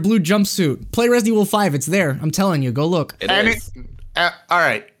jumps or your blue jumpsuit. Play Resident Evil 5. It's there. I'm telling you. Go look. It And is. all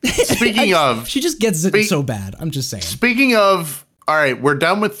right. Speaking of, She just gets it so bad. I'm just saying. Speaking of, all right, we're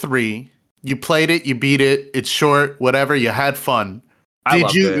done with 3. You played it, you beat it. It's short, whatever. You had fun. I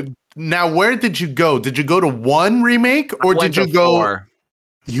loved it. Now, where did you go? Did you go to 1 remake or Went did you to go? 4.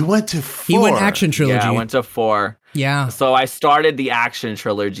 You went to 4. He went action trilogy. Yeah, I went to 4. Yeah. So I started the action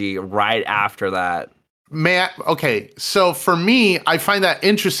trilogy right after that. Okay, so for me, I find that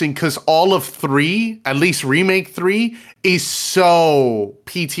interesting because all of 3, at least remake 3, is so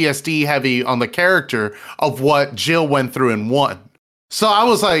PTSD heavy on the character of what Jill went through in 1. So I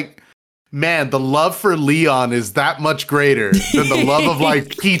was like, man, the love for Leon is that much greater than the love of like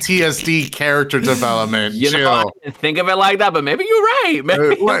PTSD character development. You know, I didn't think of it like that, but maybe you're right.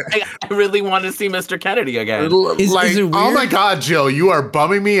 Maybe I really want to see Mr. Kennedy again. Is it weird? Oh my God, Jill, you are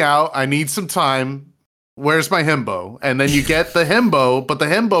bumming me out. I need some time. Where's my himbo? And then you get the himbo, but the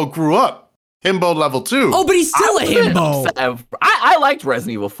himbo grew up. Himbo level 2. Oh, but he's still a himbo. I liked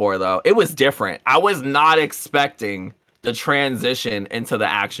Resident Evil 4 though. It was different. I was not expecting the transition into the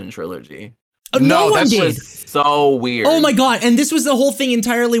action trilogy. No one did. Was so weird. Oh my God. And this was the whole thing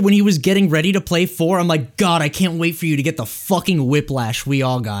entirely when he was getting ready to play 4. I'm like, God, I can't wait for you to get the fucking whiplash we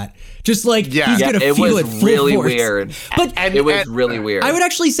all got. Just like, he's going to feel it full really force. Weird. But it was really weird. I would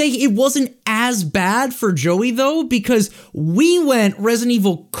actually say it wasn't as bad for Joey though, because we went Resident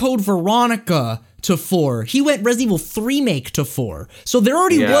Evil Code Veronica to 4. He went Resident Evil 3 to 4. So there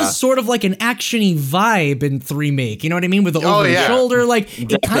already was sort of like an action-y vibe in 3. You know what I mean? With the over the shoulder, like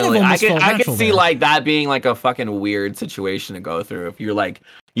it kind of almost felt natural. I could see like that being like a fucking weird situation to go through. If you're like,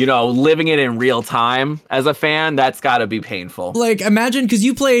 you know, living it in real time as a fan, that's got to be painful. Like imagine, because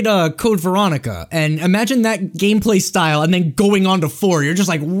you played Code Veronica, and imagine that gameplay style and then going on to 4. You're just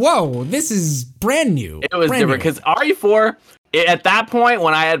like, whoa, this is brand new. It was different because RE4, at that point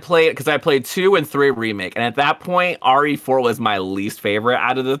when I had played, because I played 2 and 3 remake, and at that point RE4 was my least favorite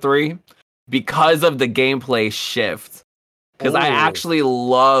out of the 3 because of the gameplay shift. Because I actually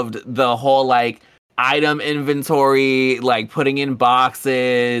loved the whole like item inventory, like putting in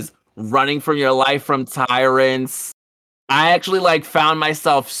boxes, running from your life from tyrants. I actually like found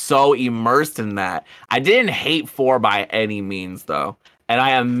myself so immersed in that. I didn't hate 4 by any means though, and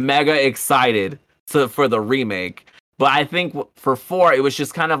I am mega excited for the remake. But I think for 4, it was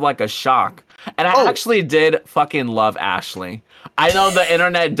just kind of like a shock. And I actually did fucking love Ashley. I know the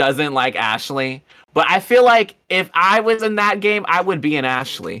internet doesn't like Ashley, but I feel like if I was in that game, I would be an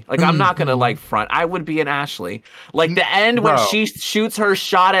Ashley. Like, I'm not going to like front. I would be an Ashley. Like the end when she shoots her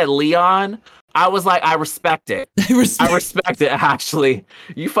shot at Leon, I was like, I respect it. I respect it, Ashley.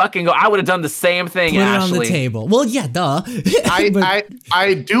 You fucking go. I would have done the same thing, Put Ashley. it on the table. Well, yeah, duh.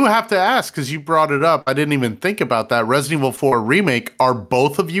 I do have to ask, because you brought it up. I didn't even think about that. Resident Evil 4 Remake, are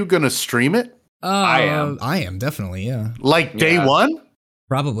both of you going to stream it? I am. I am, definitely, yeah. Like day one?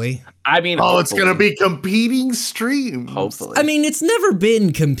 Probably. I mean, it's going to be competing streams. Hopefully. I mean, it's never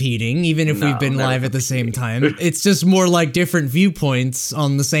been competing, even if we've been live at the same time. It's just more like different viewpoints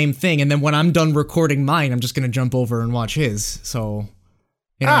on the same thing. And then when I'm done recording mine, I'm just going to jump over and watch his. So,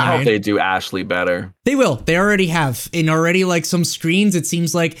 you know I hope they do Ashley better. They will. They already have. In already like some screens, it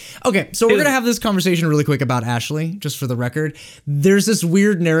seems like. Okay, so we're going to have this conversation really quick about Ashley, just for the record. There's this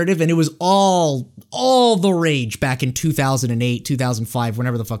weird narrative, and it was all the rage back in 2008, 2005,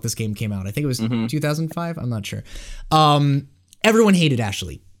 whenever the fuck this game came out. I think it was 2005. I'm not sure. Everyone hated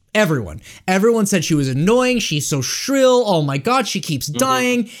Ashley. Everyone said she was annoying. She's so shrill. Oh my God, she keeps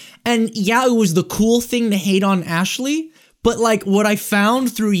dying. And yeah, it was the cool thing to hate on Ashley. But like what I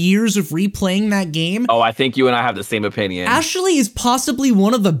found through years of replaying that game. Oh, I think you and I have the same opinion. Ashley is possibly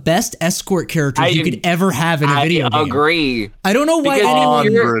one of the best escort characters you could ever have in a video game. I agree. I don't know why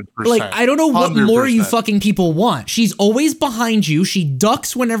anyone, like, I don't know what 100%. more you fucking people want. She's always behind you. She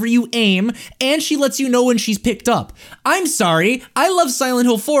ducks whenever you aim, and she lets you know when she's picked up. I'm sorry. I love Silent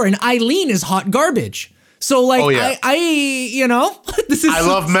Hill 4, and Eileen is hot garbage. So like, I you know, this is. I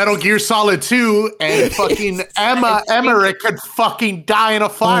love Metal Gear Solid 2, and fucking Emma Emmerich could fucking die in a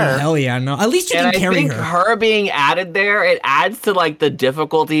fire. Oh, hell yeah, no. At least you can carry her. And I think her being added there, it adds to like the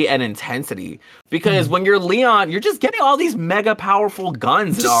difficulty and intensity. Because when you're Leon, you're just getting all these mega powerful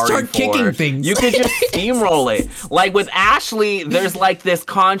guns. Just start kicking things. You could just steamroll it. Like with Ashley, there's like this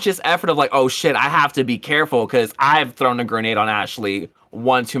conscious effort of like, oh shit, I have to be careful because I've thrown a grenade on Ashley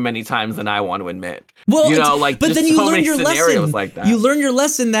one too many times than I want to admit. Well, you know, like, but then you so learn many your scenarios lesson. like that. You learn your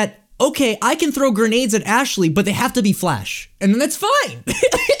lesson that, okay, I can throw grenades at Ashley, but they have to be flash, and then that's fine.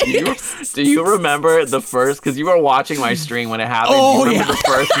 Do you remember the first, because you were watching my stream when it happened, Oh, do you remember the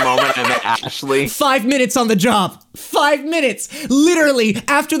first moment I met Ashley? 5 minutes on the job. 5 minutes. Literally,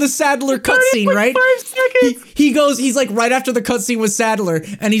 after the Sadler cutscene, right? 5 seconds. He goes, he's like right after the cutscene with Sadler,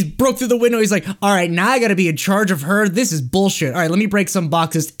 and he's broke through the window. He's like, all right, now I gotta be in charge of her. This is bullshit. All right, let me break some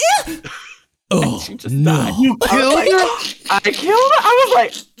boxes. Oh, She just no. died. You killed her? I killed her? I was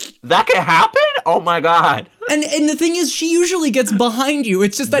like, that could happen? Oh my God. And the thing is, she usually gets behind you.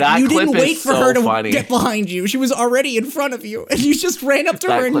 It's just that That you didn't clip is wait for so her to funny. get behind you. She was already in front of you, and you just ran up to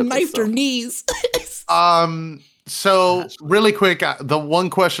That her and clip is knifed so her knees. So really quick, the one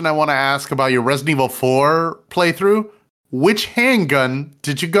question I want to ask about your Resident Evil 4 playthrough, which handgun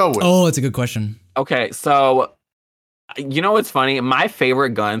did you go with? Oh, it's a good question. Okay, so You know what's funny? My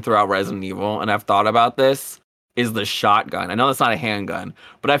favorite gun throughout Resident Evil, and I've thought about this, is the shotgun. I know that's not a handgun,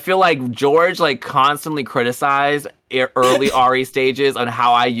 but I feel like George like constantly criticized early RE stages on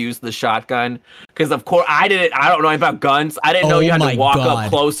how I used the shotgun. Because of course I don't know anything about guns. I didn't know you had to walk up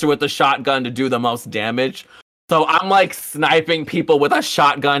closer with the shotgun to do the most damage. So I'm like sniping people with a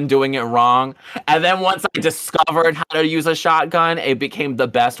shotgun, doing it wrong. And then once I discovered how to use a shotgun, it became the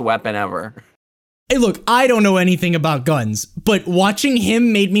best weapon ever. Hey, look, I don't know anything about guns, but watching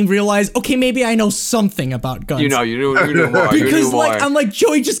him made me realize, okay, maybe I know something about guns. You knew more. Because I'm like,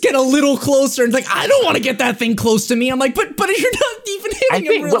 Joey, just get a little closer. And like, I don't want to get that thing close to me. I'm like, but you're not even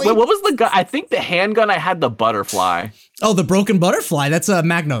hitting him, really. What was the gun? I think the handgun I had the butterfly. Oh, the broken butterfly. That's a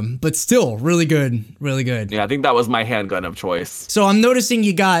Magnum, but still really good. Really good. Yeah, I think that was my handgun of choice. So I'm noticing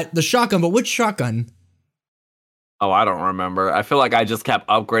you got the shotgun, but which shotgun? Oh, I don't remember. I feel like I just kept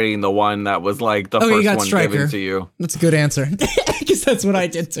upgrading the one that was like the first one Striker. given to you. That's a good answer. I guess that's what I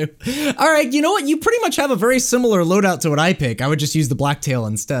did too. All right, you know what? You pretty much have a very similar loadout to what I pick. I would just use the Blacktail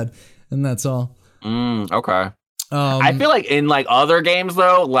instead, and that's all. Okay. I feel like in like other games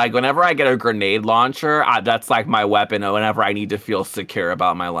though, like whenever I get a grenade launcher, that's like my weapon whenever I need to feel secure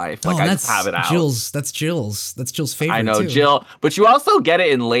about my life. Like I just have it out. That's Jill's favorite. I know, too. Jill, but you also get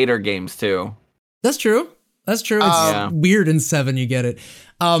it in later games too. That's true. It's weird in 7 you get it.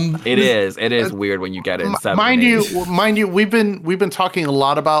 It is weird when you get it in 7. Mind you, we've been talking a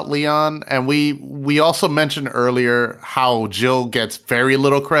lot about Leon, and we also mentioned earlier how Jill gets very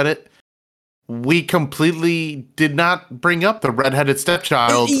little credit. We completely did not bring up the redheaded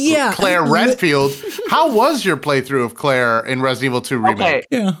stepchild, Claire Redfield. How was your playthrough of Claire in Resident Evil 2 Remake? Okay,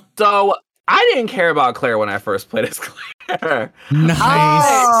 yeah. So I didn't care about Claire when I first played as Claire. Nice.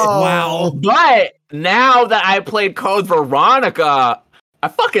 Wow. But now that I played Code Veronica, I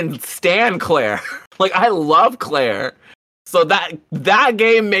fucking stan Claire. Like, I love Claire. So that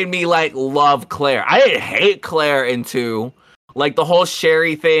game made me, like, love Claire. I didn't hate Claire in 2. Like, the whole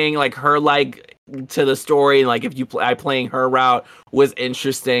Sherry thing, like, her, like, to the story, like, if you playing her route was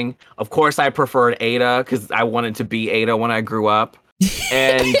interesting. Of course, I preferred Ada, because I wanted to be Ada when I grew up.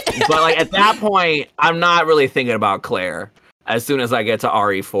 But like at that point, I'm not really thinking about Claire. As soon as I get to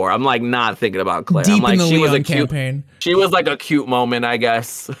RE4, I'm like not thinking about Claire. Deep I'm like in the she Leon was a campaign. She was like a cute moment, I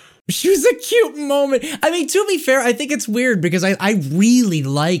guess. She was a cute moment. I mean, to be fair, I think it's weird because I really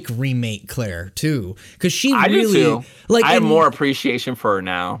like remake Claire too, because I really do too. Like I have more appreciation for her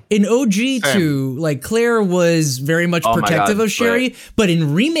now. In OG 2, like Claire was very much protective of Sherry, but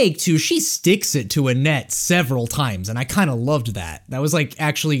in remake 2, she sticks it to Annette several times, and I kind of loved that. That was like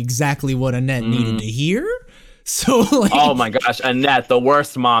actually exactly what Annette needed to hear. So like, oh my gosh, Annette, the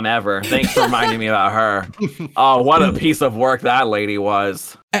worst mom ever. Thanks for reminding me about her. Oh, what a piece of work that lady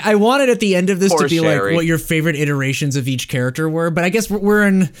was. I wanted at the end of this Poor to be Sherry. like what your favorite iterations of each character were, but I guess we're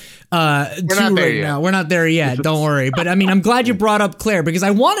in 2 right now. We're not there yet. Don't worry. But I mean, I'm glad you brought up Claire because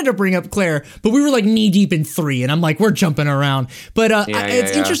I wanted to bring up Claire, but we were like knee deep in 3, and I'm like, we're jumping around. But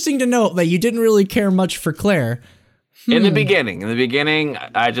it's interesting to note that you didn't really care much for Claire. In the beginning,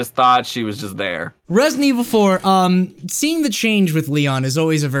 I just thought she was just there. Resident Evil 4, seeing the change with Leon is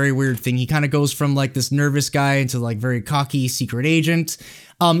always a very weird thing. He kind of goes from like this nervous guy into like very cocky secret agent.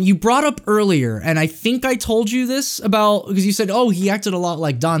 You brought up earlier, and I think I told you this about, because you said, oh, he acted a lot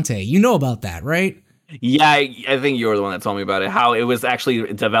like Dante. You know about that, right? Yeah, I think you were the one that told me about it. How it was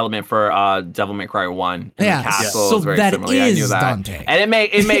actually development for Devil May Cry 1. Yeah, so very that similar. is I knew that. Dante. And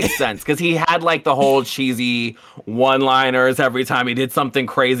it makes sense because he had like the whole cheesy one-liners every time he did something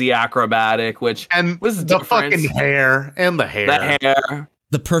crazy acrobatic, which was the different. fucking hair and the hair.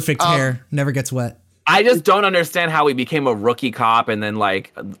 The perfect hair never gets wet. I just don't understand how he became a rookie cop and then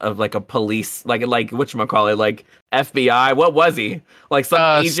like a police like whatchamacallit, like FBI. What was he? Like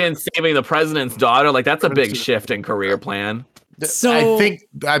some agent saving the president's daughter? Like that's a big shift in career plan. So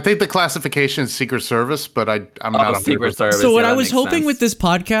I think the classification is Secret Service, but I'm not Secret Service. So what I was hoping with this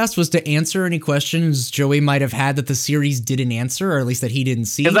podcast was to answer any questions Joey might have had that the series didn't answer, or at least that he didn't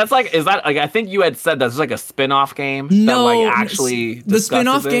see. Is that like I think you had said that's like a spin-off game no, that like actually the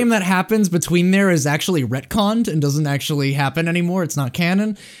spin-off game that happens between there is actually retconned and doesn't actually happen anymore. It's not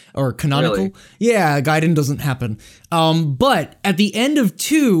canon or canonical. Really? Yeah, Gaiden doesn't happen. But at the end of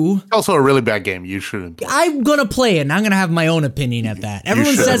 2, also a really bad game. You shouldn't play. I'm gonna play it, and I'm gonna have my own opinion at that.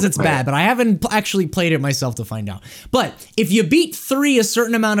 Everyone says it's bad, but I haven't actually played it myself to find out. But if you beat 3 a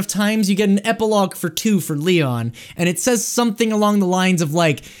certain amount of times, you get an epilogue for 2 for Leon, and it says something along the lines of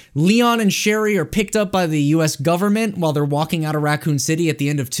like, Leon and Sherry are picked up by the US government while they're walking out of Raccoon City at the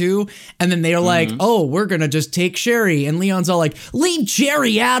end of 2, and then they're like, oh, we're gonna just take Sherry, and Leon's all like, leave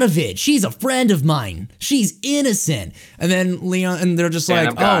Jerry out out of it. She's a friend of mine. She's innocent. And then Leon, and they're just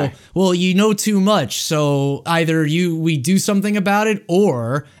Stand-up like, guy. oh, well, you know too much. So either we do something about it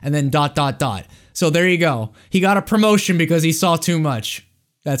or, and then ... So there you go. He got a promotion because he saw too much.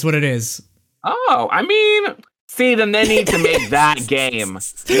 That's what it is. Oh, I mean, see, then they need to make that game.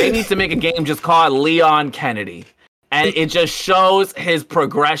 They need to make a game just called Leon Kennedy. And it just shows his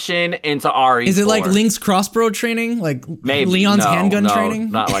progression into RE4. Is it like Link's crossbow training? Like Maybe. Leon's handgun no,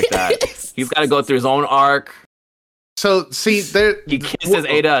 training? Not like that. He's got to go through his own arc. So see, there He kisses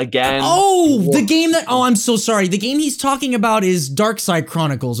Ada again. Oh, the game that. Oh, I'm so sorry. The game he's talking about is Darkside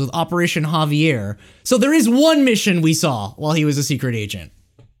Chronicles with Operation Javier. So there is one mission we saw while he was a secret agent.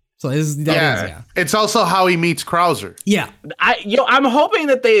 So that is, yeah. It's also how he meets Krauser. Yeah. I'm hoping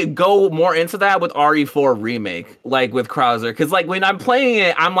that they go more into that with RE4 remake, like with Krauser, because like when I'm playing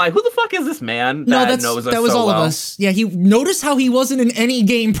it, I'm like, who the fuck is this man that knows us that was so all well? of us. Yeah, he notice how he wasn't in any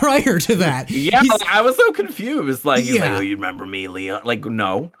game prior to that. Yeah, like, I was so confused. Like, he's Yeah. like, oh, you remember me, Leon? Like,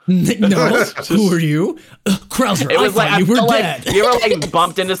 no. No, who are you? Krauser, It was I thought you were felt dead. like you ever like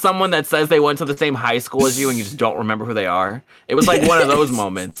bumped into someone that says they went to the same high school as you and you just don't remember who they are. It was like one of those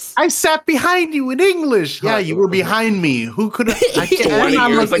moments. I sat behind you in English. Yeah, you were behind me. Who could have? 20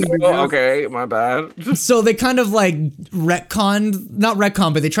 years ago. Okay, my bad. So they kind of like not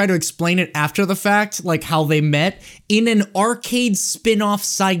retcon, but they try to explain it after the fact, like how they met in an arcade spin-off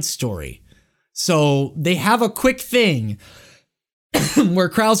side story. So they have a quick thing where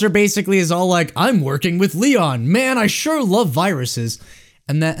Krauser basically is all like, I'm working with Leon. Man, I sure love viruses.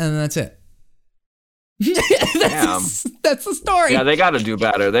 And that's it. That's the story. Yeah, they got to do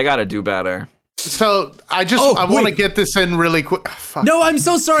better. They got to do better. So I want to get this in really quick. Fuck. No, I'm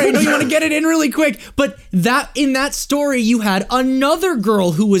so sorry. I know you want to get it in really quick, but in that story, you had another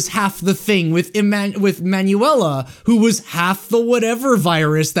girl who was half the thing with Manuela, who was half the whatever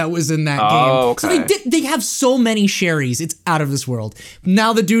virus that was in that game. Okay. So they have so many Sherrys. It's out of this world.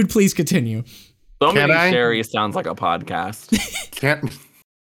 Now the dude, please continue. So Can many I? Sherry sounds like a podcast. Can't.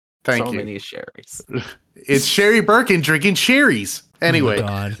 Thank so you. many Sherrys. It's Sherry Birkin drinking sherries. Anyway, Oh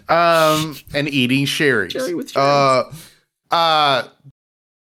God. and eating sherries. Sherry with cherries.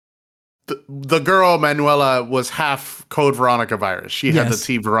 The girl Manuela was half Code Veronica virus. She had the Yes.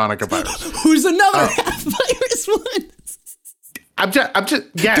 T Veronica virus. Who's another half virus one? I'm just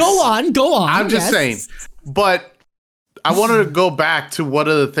yes. Go on. I'm just yes. saying. But I wanted to go back to one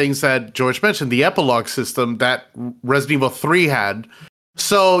of the things that George mentioned, the epilogue system that Resident Evil 3 had.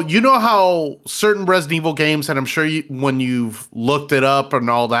 So you know how certain Resident Evil games, and I'm sure when you've looked it up and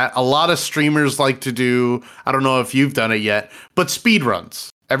all that, a lot of streamers like to do, I don't know if you've done it yet, but speed runs.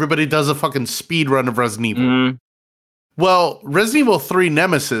 Everybody does a fucking speed run of Resident Evil. Mm. Well, Resident Evil 3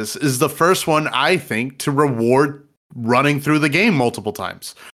 Nemesis is the first one, I think, to reward running through the game multiple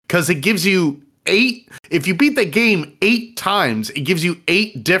times. Because it gives you if you beat the game 8 times, it gives you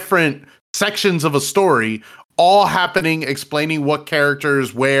 8 different sections of a story, all happening, explaining what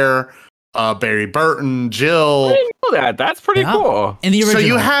characters where, Barry Burton, Jill. I didn't know that. That's pretty cool. In the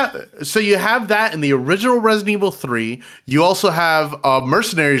original. So you have that in the original Resident Evil 3. You also have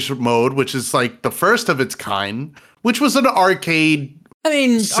Mercenaries mode, which is like the first of its kind, which was an arcade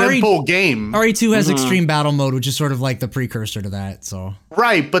simple game. RE2 has Extreme Battle Mode, which is sort of like the precursor to that. So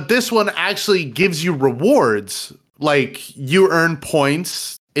Right, but this one actually gives you rewards. Like you earn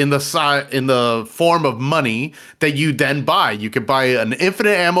points in the form of money that you then buy. You could buy an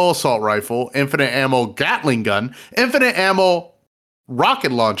infinite ammo assault rifle, infinite ammo Gatling gun, infinite ammo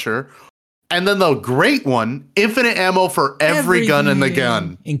rocket launcher, and then the great one, infinite ammo for every gun in the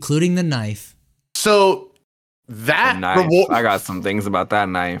gun, including the knife. So that Knife. reward. I got some things about that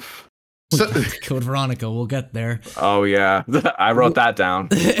knife. So, Code Veronica, we'll get there. Oh yeah, I wrote that down.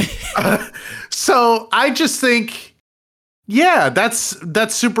 so I just think. Yeah, that's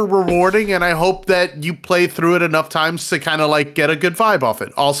super rewarding, and I hope that you play through it enough times to kind of like get a good vibe off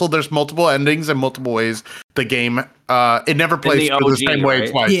it. Also, there's multiple endings and multiple ways the game it never plays the through the OG, same way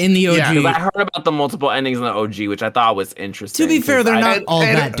right? twice. Yeah, in the OG. Yeah. 'Cause I heard about the multiple endings in the OG, which I thought was interesting. To be fair, they're not all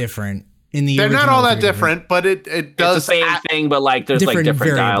and- that different. In the They're not original all that version. different, but it It's does the same thing, but like there's like different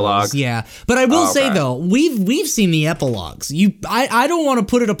variables, dialogue. Yeah, but I will say okay. though, we've seen the epilogues. I don't want to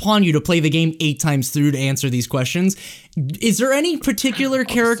put it upon you to play the game 8 times through to answer these questions. Is there any particular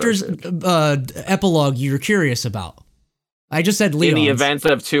character's epilogue you're curious about? I just said Leon's. In the events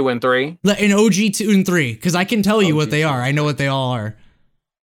of 2 and 3. In OG 2 and 3, because I can tell you what they are. I know what they all are.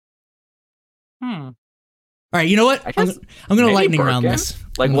 All right, you know what? I I'm guess going to maybe lightning round Birkin? this.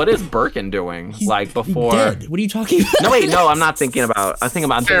 Like, what is Birkin doing? Like before? Dead. What are you talking about? No, wait, no, I'm not thinking about. I'm thinking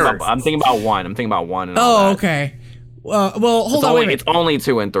about one. I'm thinking about one. And all Oh, that. okay. Well, hold on. Wait a minute. It's only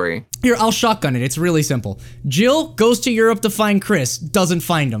 2 and 3. Here, I'll shotgun it. It's really simple. Jill goes to Europe to find Chris. Doesn't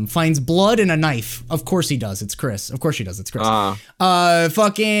find him. Finds blood and a knife. Of course he does. It's Chris. Of course she does. It's Chris.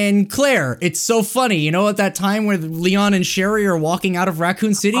 Fucking Claire. It's so funny. You know, at that time where Leon and Sherry are walking out of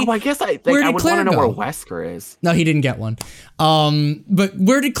Raccoon City? Oh, I guess I would want to know where Wesker is. No, he didn't get one. But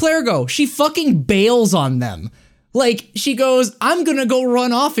where did Claire go? She fucking bails on them. Like, she goes, I'm gonna go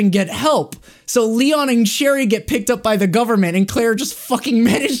run off and get help. So Leon and Sherry get picked up by the government, and Claire just fucking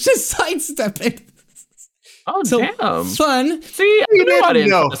managed to sidestep it. Oh, so damn. Fun. See, I didn't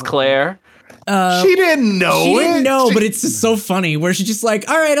know this, Claire. She didn't know She didn't know, but it's just so funny, where she's just like,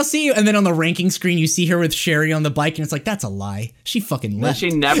 all right, I'll see you. And then on the ranking screen, you see her with Sherry on the bike, and it's like, that's a lie. She fucking left. She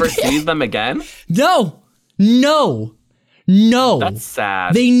never sees them again? No. That's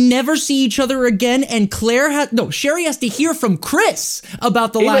sad. They never see each other again, and Sherry has to hear from Chris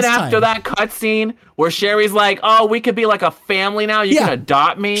about the last time. Even after that cutscene where Sherry's like, oh, we could be like a family now, you can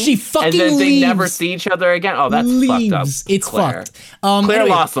adopt me. She fucking And then they leaves. never see each other again. Oh, that's fucked up. It's Claire. fucked. Claire Anyway,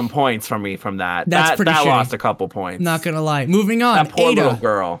 lost some points from me from that. That's pretty That shitty. lost a couple points. Not gonna lie. Moving on. That poor Ada. little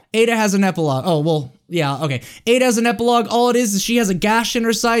girl. Ada has an epilogue. Oh, well, yeah, okay. Ada has an epilogue. All it is she has a gash in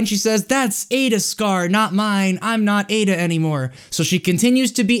her side, and she says, that's Ada's scar, not mine. I'm not Ada anymore. So she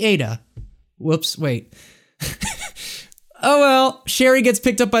continues to be Ada. Whoops, wait. Oh, well. Sherry gets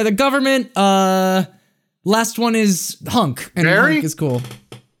picked up by the government. Last one is Hunk. And Barry? Hunk is cool.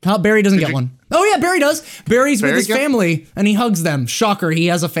 Barry doesn't get one. Oh, yeah, Barry does. Barry's with his family, and he hugs them. Shocker, he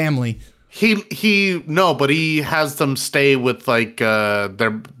has a family. But he has them stay with like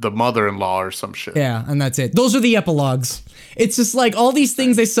the mother-in-law or some shit. Yeah, and that's it. Those are the epilogues. It's just like all these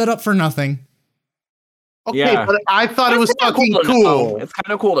things they set up for nothing. Okay, Yeah. but I thought it was fucking to cool. know. It's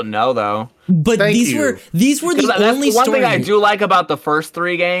kind of cool to know, though. But Thank these you. were the That's only one story. thing I do like about the first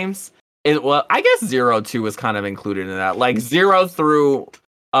 3 games is, well, I guess 0-2 is kind of included in that. Like 0 through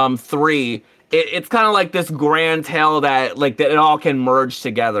 3, it's kind of like this grand tale that it all can merge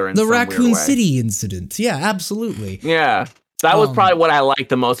together in The some weird Raccoon way. City incident. Yeah, absolutely. Yeah, that was probably what I liked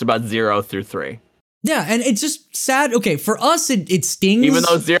the most about 0 through 3. Yeah, and it's just sad. Okay, for us, it stings. Even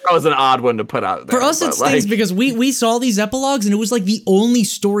though 0 is an odd one to put out there. For us, it stings because we saw these epilogues, and it was like the only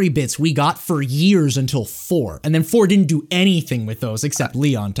story bits we got for years until 4. And then 4 didn't do anything with those, except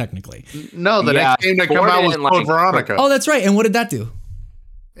Leon, technically. No, the next game that came out was Code Veronica. Oh, that's right. And what did that do?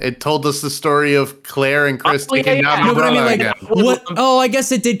 It told us the story of Claire and Chris taking down No, but I mean, Umbrella like, again. what? Oh, I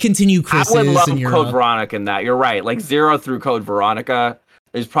guess it did continue Chris's I would love in Code Europe. Veronica in that. You're right. Like 0 through Code Veronica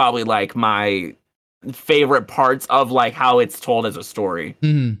is probably like my favorite parts of like how it's told as a story.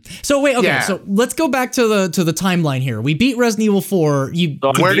 So wait, okay, Yeah. so let's go back to the timeline here. We beat Resident Evil 4.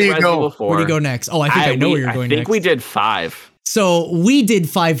 Where do you go? Where do you go next? Oh, I think I know where you're going next. I think we did 5. So we did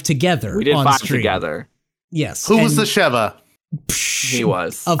 5 together. We did on 5 stream. together. Yes. Who was and the Sheva? He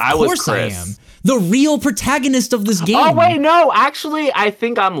was. Of I course was I Chris. am. The real protagonist of this game. Oh wait, no. Actually, I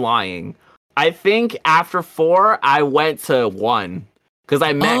think I'm lying. I think after 4, I went to 1 because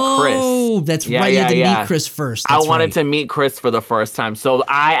I met Chris. Oh, that's right. You had to meet Chris first. I That's wanted right. to meet Chris for the first time. So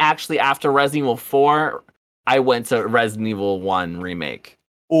I actually, after Resident Evil 4, I went to Resident Evil 1 remake.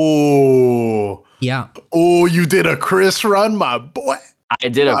 Oh, Yeah. oh, you did a Chris run, my boy. I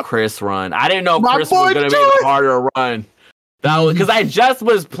did a Chris run. I didn't know My Chris boy was going to make a harder run. That was because I just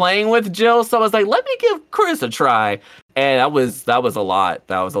was playing with Jill, so I was like, let me give Chris a try. And that was a lot.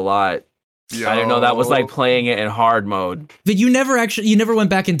 That was a lot. I didn't know that was like playing it in hard mode. But you never went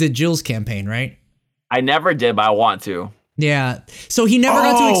back and did Jill's campaign, right? I never did, but I want to. Yeah. So he never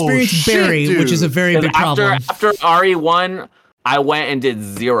got to experience shit, Barry, dude. which is a very big problem. After RE1, I went and did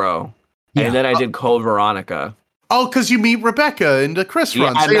 0. Yeah. And then I did Code Veronica. Oh, because you meet Rebecca in the Chris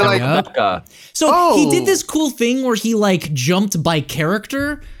run. I So you're met like, Rebecca. So he did this cool thing where he like jumped by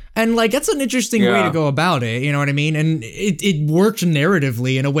character. And like that's an interesting way to go about it, you know what I mean? And it worked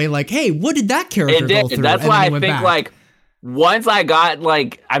narratively in a way like, hey, what did that character go through? That's And why then I he think went back. like once I got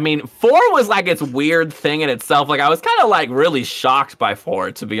like, I mean, 4 was like its weird thing in itself. Like I was kind of like really shocked by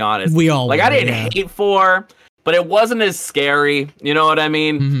 4, to be honest. We all like were, I didn't hate 4, but it wasn't as scary. You know what I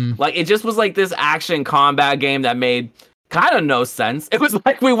mean? Mm-hmm. Like it just was like this action combat game that made kind of no sense. It was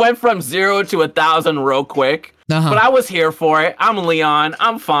like we went from 0 to 1,000 real quick. Uh-huh. But I was here for it. I'm Leon.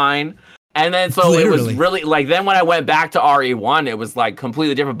 I'm fine. And then so it was really like then when I went back to RE1, it was like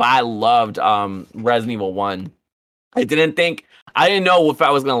completely different. But I loved Resident Evil 1. I didn't know if I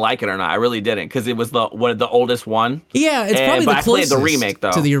was gonna like it or not. I really didn't because it was the oldest one. Yeah, it's probably but the I played closest the remake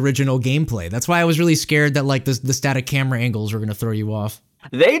though to the original gameplay. That's why I was really scared that like the static camera angles were gonna throw you off.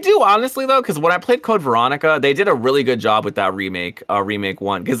 They do, honestly, though, because when I played Code Veronica, they did a really good job with that remake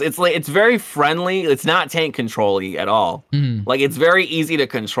 1, because it's very friendly. It's not tank control-y at all. Like, it's very easy to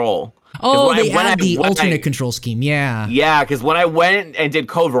control. Oh, they add the alternate control scheme. Yeah. Yeah, because when I went and did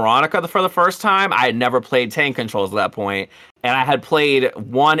Code Veronica for the first time, I had never played tank controls at that point. And I had played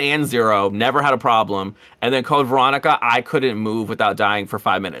 1 and 0, never had a problem. And then Code Veronica, I couldn't move without dying for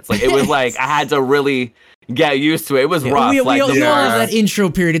 5 minutes. Like, it was like, I had to really get used to it. It was rough. We all have that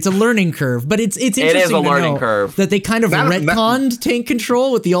intro period. It's a learning curve, but it's interesting it is a learning curve that they kind of retconned tank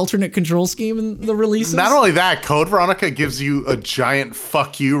control with the alternate control scheme in the releases. Not only that, Code Veronica gives you a giant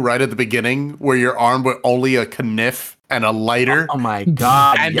fuck you right at the beginning, where you're armed with only a kniff and a lighter. Oh my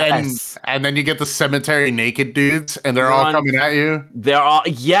god! And then you get the cemetery naked dudes, and they're all coming at you. They're all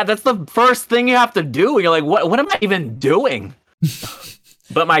that's the first thing you have to do. You're like, what am I even doing?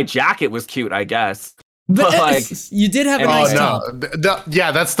 But my jacket was cute, I guess. But like, you did have a nice top.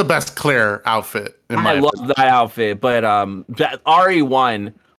 Yeah, that's the best Claire outfit. I love that outfit, but that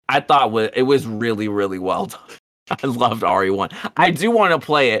RE1, I thought it was really, really well done. I loved RE1. I do want to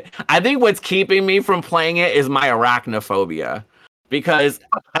play it. I think what's keeping me from playing it is my arachnophobia, because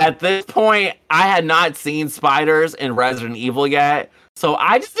at this point I had not seen spiders in Resident Evil yet, so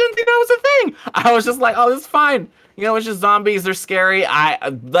I just didn't think that was a thing. I was just like, oh, this is fine. You know, it's just zombies. They're scary.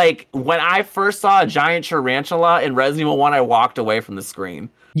 When I first saw a giant tarantula in Resident Evil 1, I walked away from the screen.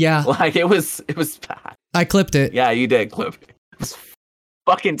 Yeah. Like, it was bad. I clipped it. Yeah, you did clip it. It was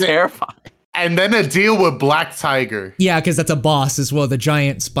fucking terrifying. And then a deal with Black Tiger. Yeah, because that's a boss as well, the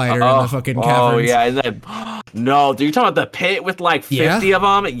giant spider in the fucking caverns. Oh, yeah. And then, no, dude, you talking about the pit with like 50 of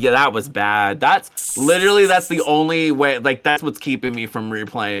them? Yeah, that was bad. That's the only way, like, that's what's keeping me from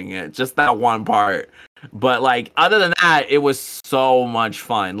replaying it. Just that one part. But like, other than that, it was so much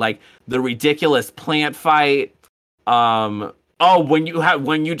fun. Like the ridiculous plant fight. When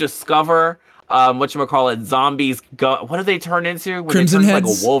you discover whatchamacallit, zombies what do they turn into? When Crimson they turn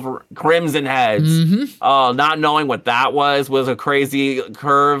Heads. Like a wolver, Crimson Heads. Mm-hmm. Not knowing what that was a crazy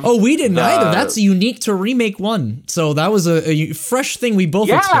curve. Oh, we didn't either. That's unique to Remake 1. So that was a fresh thing we both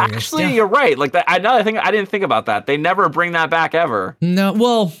experienced. Actually, you're right. Like that, I didn't think about that. They never bring that back ever. No,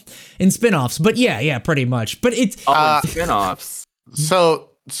 well, in spin-offs, but yeah, pretty much. But it's in spin-offs. So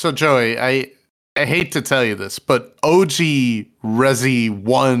Joey, I hate to tell you this, but OG Resi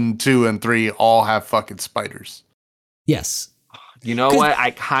 1, 2, and 3 all have fucking spiders. Yes. You know what?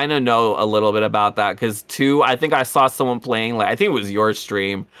 I kind of know a little bit about that, because 2, I think I saw someone playing, like, I think it was your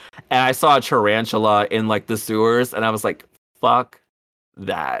stream, and I saw a tarantula in like the sewers, and I was like, fuck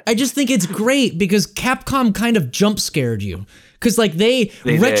that. I just think it's great because Capcom kind of jump scared you. Because like they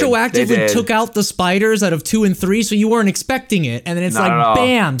retroactively took out the spiders out of 2 and 3, so you weren't expecting it, and then it's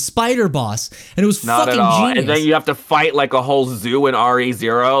bam, spider boss, and it was fucking genius. And then you have to fight like a whole zoo in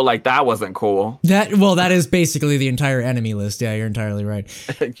RE0, like that wasn't cool. That is basically the entire enemy list. Yeah, you're entirely right.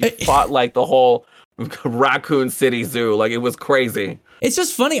 You fought like the whole Raccoon City Zoo, like it was crazy. It's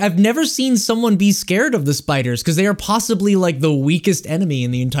just funny. I've never seen someone be scared of the spiders because they are possibly like the weakest enemy in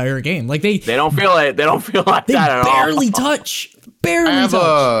the entire game. Like they don't feel it. They don't feel like that at all. Barely touch.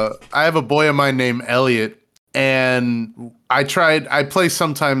 I have a boy of mine named Elliot, and I play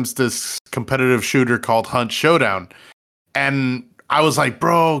sometimes this competitive shooter called Hunt Showdown, and I was like,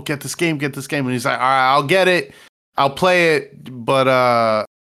 bro, get this game, and he's like, all right, I'll get it, I'll play it, but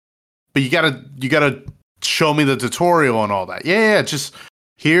you gotta show me the tutorial and all that. Yeah, just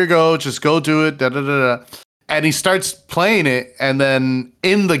here you go, just go do it, And he starts playing it, and then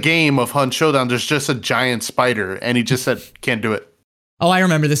in the game of Hunt Showdown, there's just a giant spider, and he just said, can't do it. Oh, I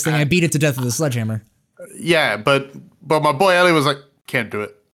remember this thing. I beat it to death with a sledgehammer. Yeah, but my boy Ellie was like, can't do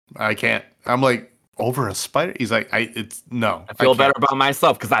it. I can't. I'm like, over a spider? He's like, I feel better about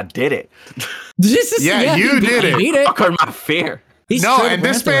myself because I did it. You did it. Beat it. I conquered my fear. And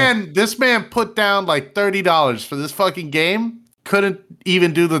this man put down like $30 for this fucking game. Couldn't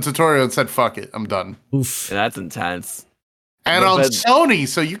even do the tutorial and said, fuck it, I'm done. Oof. Yeah, that's intense. And on Sony,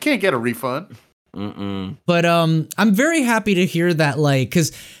 so you can't get a refund. But I'm very happy to hear that, like,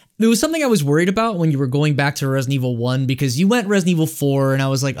 because there was something I was worried about when you were going back to Resident Evil 1, because you went Resident Evil 4 and I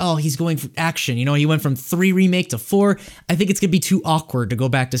was like, oh, he's going for action. You know, he went from 3 remake to 4. I think it's going to be too awkward to go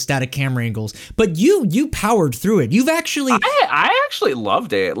back to static camera angles. But you powered through it. You've actually... I actually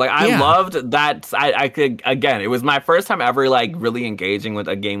loved it. Like, I loved that. I could, again, it was my first time ever, like, really engaging with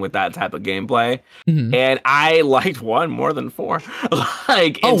a game with that type of gameplay. Mm-hmm. And I liked 1 more than 4.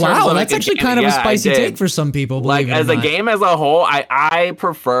 Like, oh, wow. That's actually kind of a spicy take for some people. Like, as a game as a whole, I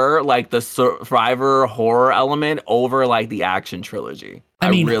prefer prefer like the survivor horror element over like the action trilogy. I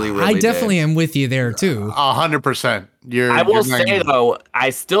mean, really I definitely did. am with you there too. 100%. I will say though,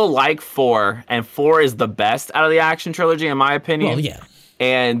 I still like 4, and 4 is the best out of the action trilogy in my opinion. Well, yeah.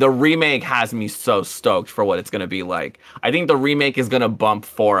 And the remake has me so stoked for what it's going to be like. I think the remake is going to bump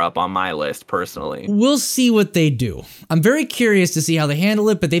 4 up on my list personally. We'll see what they do. I'm very curious to see how they handle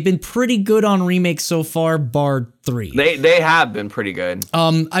it, but they've been pretty good on remakes so far, bar 3. They have been pretty good.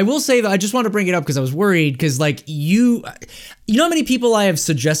 I will say that I just want to bring it up because I was worried because like you know how many people I have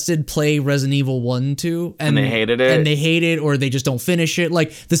suggested play Resident Evil 1 to And they hated it? and they hate it or they just don't finish it.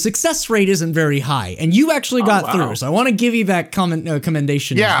 Like the success rate isn't very high, and you actually got through. So I want to give you that commendation.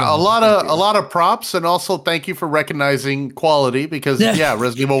 Yeah, as well. a lot of props, and also thank you for recognizing quality because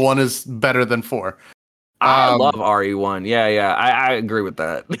Resident Evil 1 is better than 4. I love RE1. Yeah, I agree with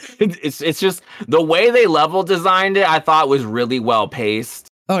that. It's just the way they level designed it, I thought was really well paced.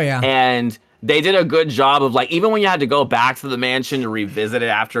 Oh yeah. And they did a good job of like, even when you had to go back to the mansion to revisit it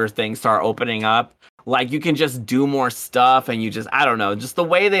after things start opening up, like you can just do more stuff and you just, I don't know, just the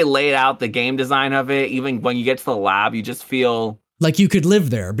way they laid out the game design of it, even when you get to the lab, you just feel like you could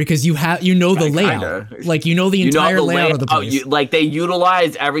live there because you know the layout. Kinda. Like you know the entire layout of the place. Like they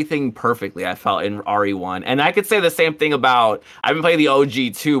utilized everything perfectly, I felt, in RE1. And I could say the same thing about, I've been playing the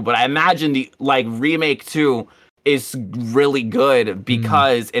OG 2, but I imagine the like remake 2 is really good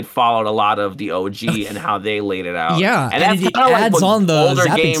because it followed a lot of the OG and how they laid it out. Yeah, and that's it kind of like adds what on the older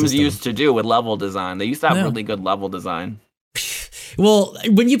zapping games system. used to do with level design. They used to have really good level design. Well,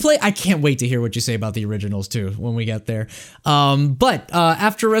 when you play, I can't wait to hear what you say about the originals too when we get there. But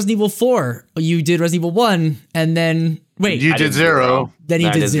after Resident Evil 4, you did Resident Evil 1, and then wait, You did 0. then you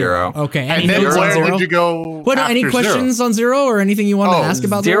I did did 0. 0. Okay, And any then notes on where 0? did you go? What? Any after questions 0? on 0 or anything you want to ask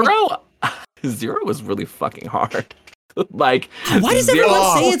about 0? 0 was really fucking hard. Like, Why does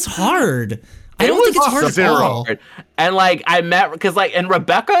everyone say it's hard? I don't think it's hard at all. And like I met because like and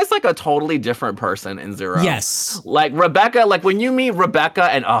Rebecca is like a totally different person in 0. Yes. Like Rebecca, like when you meet Rebecca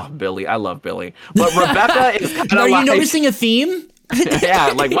and Billy, I love Billy. But Rebecca is kind of Are you like, noticing a theme?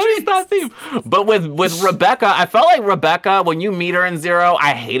 yeah, like what is that theme? But with Rebecca, I felt like Rebecca, when you meet her in 0,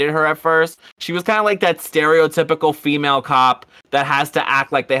 I hated her at first. She was kind of like that stereotypical female cop that has to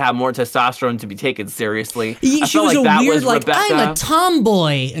act like they have more testosterone to be taken seriously. She was a weird, like, I'm a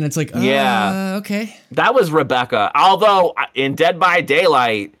tomboy. And it's like, okay. That was Rebecca. Although in Dead by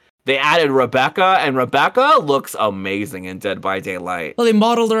Daylight, they added Rebecca, and Rebecca looks amazing in Dead by Daylight. Well, they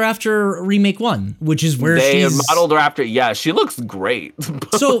modeled her after Remake 1, which is where they she's... modeled her after, yeah, she looks great.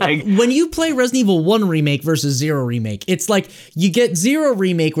 So when you play Resident Evil 1 Remake versus 0 Remake, it's like you get 0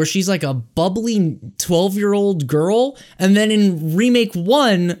 Remake where she's like a bubbly 12-year-old girl, and then in Remake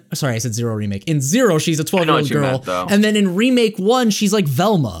 1, sorry, I said 0 Remake. In 0, she's a 12-year-old girl, and then in Remake 1, she's like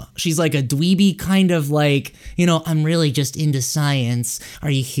Velma. She's like a dweeby kind of like, I'm really just into science.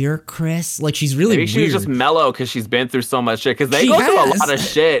 Are you here, Chris? Like, she's really Maybe she was just mellow because she's been through so much shit, because they She go through a has. lot of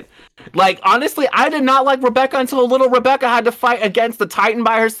shit. Like, honestly, I did not like Rebecca until little Rebecca had to fight against the Titan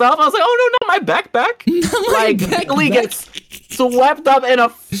by herself. I was like, oh no, not my Beck. Like, Billy gets swept up in a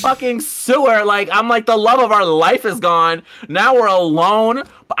fucking sewer. Like, I'm like, the love of our life is gone. Now we're alone.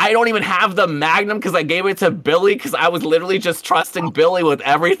 I don't even have the Magnum because I gave it to Billy because I was literally just trusting Billy with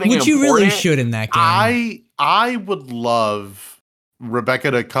everything Which important. you really should in that game. I would love Rebecca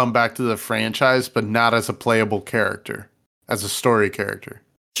to come back to the franchise, but not as a playable character, as a story character.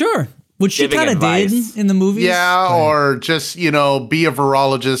 Sure. Which she Giving kind of did advice. in the movies. Yeah, but- or just, be a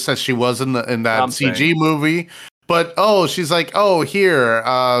virologist as she was in that Something. CG movie. But she's like, here,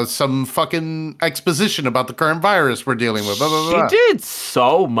 some fucking exposition about the current virus we're dealing with. Blah, blah, blah. She did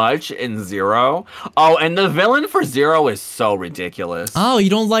so much in 0. Oh, and the villain for 0 is so ridiculous. Oh, you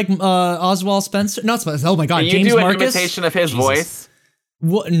don't like Oswald Spencer? Not Spencer. Oh my God, Can you James do an Marcus? imitation of his voice?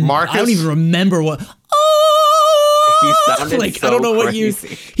 What? Marcus? I don't even remember what. He sounded Like, so I don't know what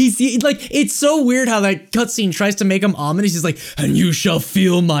crazy. he's like. It's so weird how that cutscene tries to make him ominous. He's like, and you shall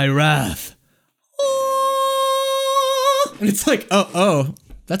feel my wrath. And it's like, oh,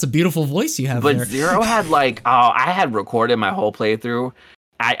 that's a beautiful voice you have But there. 0 had like, I had recorded my whole playthrough.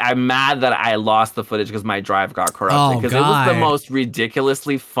 I'm mad that I lost the footage because my drive got corrupted. Because it was the God. most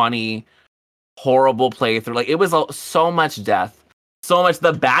ridiculously funny, horrible playthrough. Like, it was so much death. So much.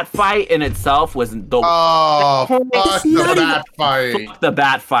 The bat fight in itself was the Oh, fuck the not bat fight. fuck the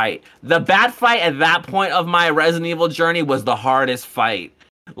bat fight. The bat fight at that point of my Resident Evil journey was the hardest fight.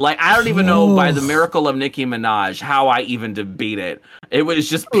 Like, I don't even know by the miracle of Nicki Minaj how I even beat it. It was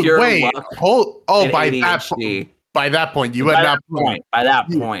just pure Wait, luck by and that ADHD. By that point, you By had that not point. By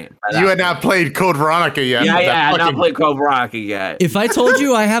that point. you had not played Code Veronica yet. Yeah, That I had not fucking- played Code Veronica yet. If I told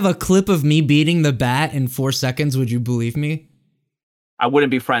you I have a clip of me beating the bat in 4 seconds, would you believe me? I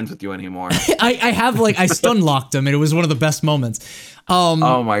wouldn't be friends with you anymore. I have like I stun locked him, and it was one of the best moments. Oh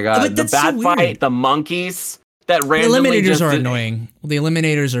my god, but the that's so bat weird. fight, the monkeys that The randomly eliminators just are did- annoying. The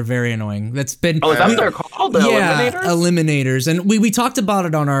eliminators are very annoying. That's been Oh, is that what they're called? The eliminators? eliminators. And we talked about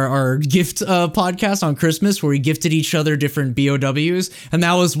it on our gift podcast on Christmas, where we gifted each other different BOWs, and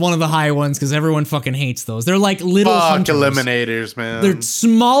that was one of the high ones because everyone fucking hates those. They're like little Fuck hunters. eliminators, man. They're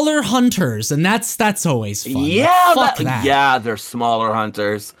smaller hunters, and that's always fun. Yeah, Like, fuck that. yeah, they're smaller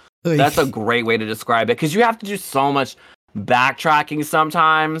hunters. Like, That's a great way to describe it because you have to do so much backtracking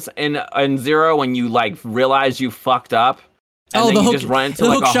sometimes in Zero when you like realize you fucked up. And then the you hook, just run into the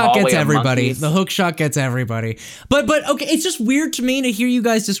like hook a shot hallway gets of everybody. monkeys. The hook shot gets everybody. But okay, it's just weird to me to hear you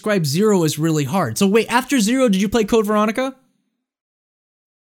guys describe Zero as really hard. So wait, after Zero, did you play Code Veronica?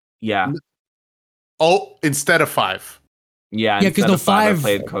 Yeah, Oh, instead of 5. Yeah, 'cause instead no, of 5 I 5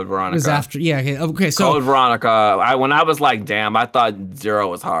 played Code Veronica. Was after? Yeah. Okay. So Code Veronica. When I was like, damn, I thought Zero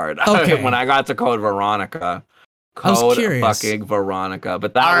was hard. Okay. When I got to Code Veronica, I was Code curious. fucking Veronica.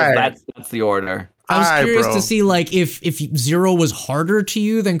 But All right. that's the order. I was Alright, curious bro. to see like if Zero was harder to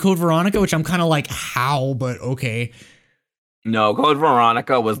you than Code Veronica, which I'm kind of like how, but okay. No, Code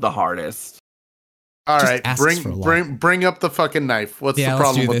Veronica was the hardest. All Just right, asks for a lot. bring up the fucking knife. What's Yeah, the let's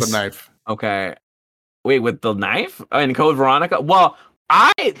problem do with this. the knife? Okay. Wait, with the knife in Code Veronica? Well,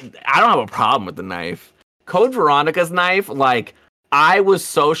 I don't have a problem with the knife. Code Veronica's knife, like, I was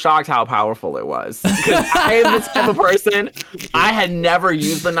so shocked how powerful it was. Because I am the type of person, I had never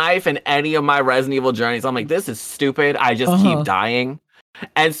used the knife in any of my Resident Evil journeys. I'm like, this is stupid. I just keep dying.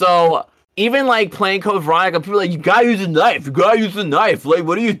 And so, even like playing Code Veronica, people are like, you gotta use a knife. You gotta use the knife. Like,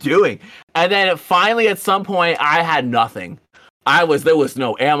 what are you doing? And then finally, at some point, I had nothing. There was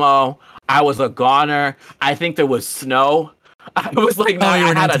no ammo. I was a goner. I think there was snow. I was like, no, I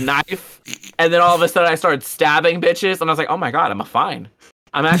had a knife. And then all of a sudden I started stabbing bitches. And I was like, oh my God, I'm fine.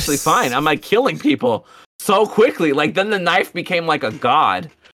 I'm actually fine. I'm like killing people so quickly. Like then the knife became like a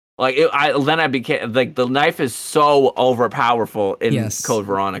god. Like then I became like the knife is so overpowerful in Code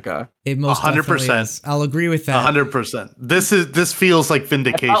Veronica. It most 100%. is. I'll agree with that. 100%. This feels like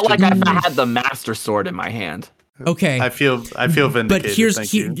vindication. I felt like I had the Master Sword in my hand. Okay. I feel vindicated. But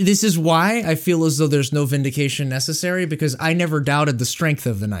Thank you. this is why I feel as though there's no vindication necessary, because I never doubted the strength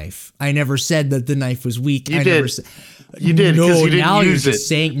of the knife. I never said that the knife was weak. You I did. Never You did, No, 'cause you didn't now use you're it. just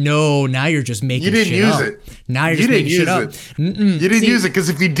saying no. Now you're just making You didn't shit use up. it. Now you're You just didn't making shit use up. it. You didn't use it because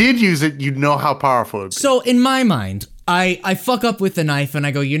if you did use it, you'd know how powerful it would be. So in my mind, I fuck up with the knife and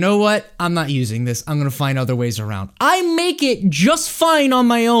I go, you know what? I'm not using this. I'm gonna find other ways around. I make it just fine on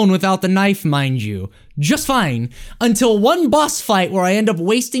my own without the knife, mind you. Just fine. Until one boss fight where I end up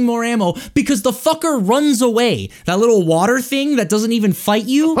wasting more ammo because the fucker runs away. That little water thing that doesn't even fight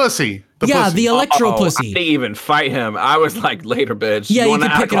you. Pussy. The electro pussy. I didn't even fight him. I was like, later, bitch. Yeah, you wanna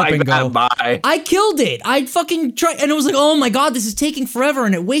can pick act it up like and that? go. Bye. I killed it. I fucking tried, and it was like, oh my god, this is taking forever,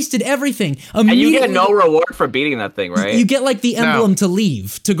 and it wasted everything. And you get Immediately- no reward for beating that thing, right? You get like the emblem to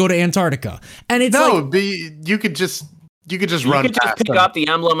leave to go to Antarctica, and it's like, you could just You run could just past pick them. up the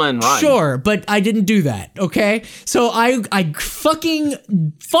emblem and run. sure, but I didn't do that. Okay, so I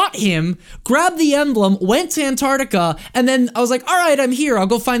fucking fought him, grabbed the emblem, went to Antarctica, and then I was like, all right, I'm here. I'll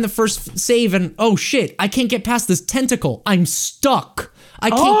go find the first save, and oh shit, I can't get past this tentacle. I'm stuck. I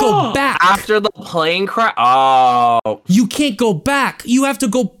can't go back. After the plane crash. Oh. You can't go back. You have to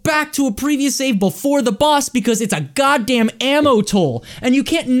go back to a previous save before the boss because it's a goddamn ammo toll. And you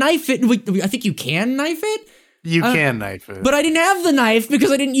can't knife it. I think you can knife it? You can knife it. But I didn't have the knife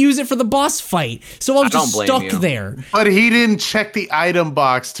because I didn't use it for the boss fight. So I was don't just blame stuck you. there. But he didn't check the item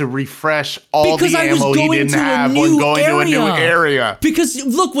box to refresh all Because the I was ammo he going didn't to a have new when going to a new area. area. Because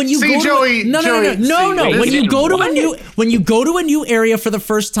look, when you See, go to Joey, no. Joey, When you did go to what? when you go to a new area for the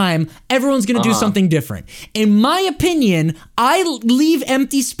first time, everyone's gonna do something different. In my opinion, I leave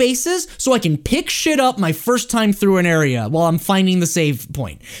empty spaces so I can pick shit up my first time through an area while I'm finding the save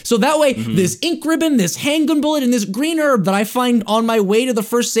point. So that way, this ink ribbon, this handgun bullet, and this green herb that I find on my way to the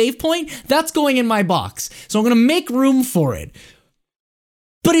first save point, that's going in my box. So I'm gonna make room for it.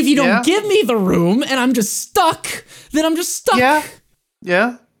 But if you don't Yeah. give me the room and I'm just stuck, then I'm just stuck.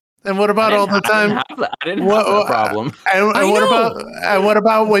 Yeah. And what about all the time? I didn't have that problem. And I know. what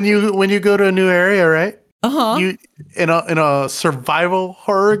about when you go to a new area, right? Uh-huh. You in a survival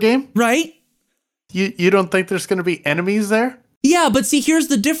horror game, Right? you don't think there's going to be enemies there? Yeah, but see, here's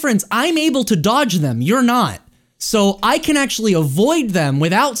the difference. I'm able to dodge them. You're not. So I can actually avoid them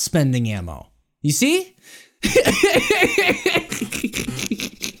without spending ammo. You see?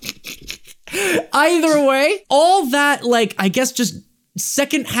 Either way, all that, like, I guess just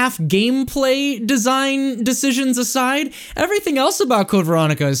second half gameplay design decisions aside, everything else about Code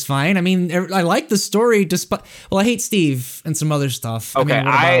Veronica is fine. I mean, I like the story despite, well, I hate Steve and some other stuff. Okay,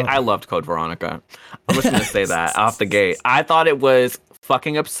 I mean, I loved Code Veronica. I'm just gonna say that off the gate. I thought it was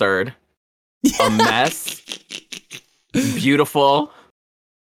fucking absurd, a mess, beautiful.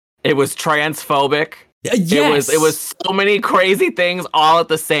 It was transphobic. yes. It was so many crazy things all at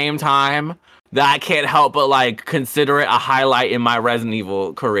the same time that I can't help but like consider it a highlight in my Resident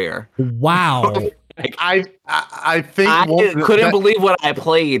Evil career. Wow. I think I couldn't believe what I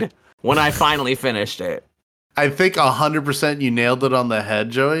played when I finally finished it. I think 100% you nailed it on the head,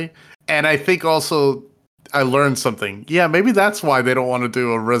 Joey. And I think also I learned something. Yeah, maybe that's why they don't want to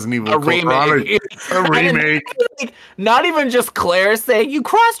do a Resident Evil remake. A remake. Like, not even just Claire saying, "You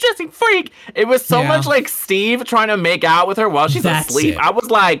cross-dressing freak." It was so much like Steve trying to make out with her while she's asleep. I was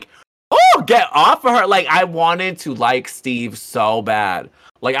like, "Oh, get off of her!" Like, I wanted to like Steve so bad.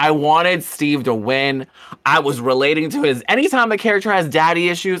 Like, I wanted Steve to win. I was relating to his. Anytime a character has daddy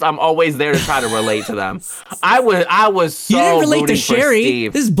issues, I'm always there to try to relate to them. I was so. You didn't relate to rooting for Sherry.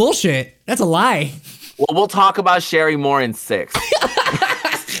 Steve. This is bullshit. That's a lie. Well, we'll talk about Sherry more in 6.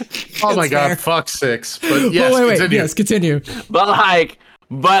 Oh my god, fuck 6. But yes, wait, continue. yes, continue. But like,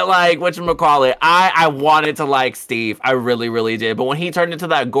 whatchamacallit, I wanted to like Steve. I really, really did. But when he turned into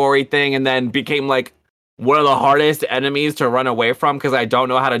that gory thing and then became like one of the hardest enemies to run away from because I don't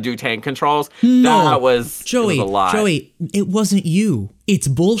know how to do tank controls, that was Joey, it was a lot. Joey, it wasn't you. It's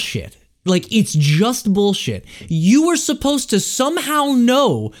bullshit. Like, it's just bullshit. You were supposed to somehow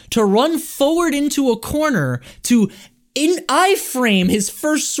know to run forward into a corner to iframe his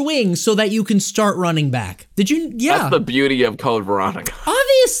first swing so that you can start running back. Did you? Yeah. That's the beauty of Code Veronica.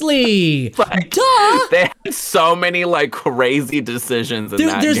 Obviously. Like, duh. They had so many like crazy decisions in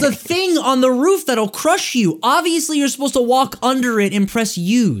that There's game. a thing on the roof that'll crush you. Obviously, you're supposed to walk under it and press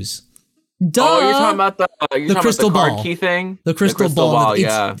use. Duh. Oh, you're talking about the crystal card ball. key thing? The crystal ball.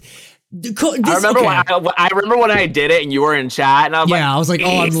 Yeah. I I remember when I did it and you were in chat and I was like,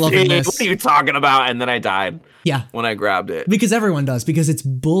 oh, I'm loving this. What are you talking about? And then I died. Yeah. When I grabbed it. Because everyone does, because it's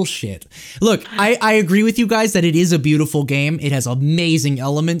bullshit. Look, I agree with you guys that it is a beautiful game. It has amazing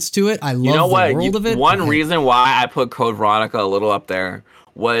elements to it. I love the world of it. One reason why I put Code Veronica a little up there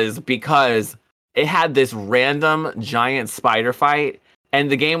was because it had this random giant spider fight. And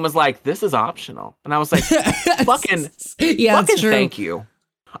the game was like, this is optional. And I was like, fucking thank you.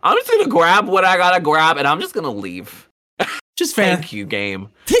 I'm just going to grab what I got to grab and I'm just going to leave. Just fair. Thank you, game.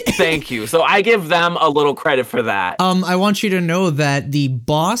 Thank you. So I give them a little credit for that. I want you to know that the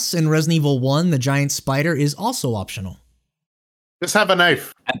boss in Resident Evil 1, the giant spider, is also optional. Just have a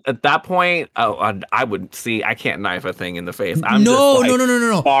knife. At that point, I would see. I can't knife a thing in the face. I'm no.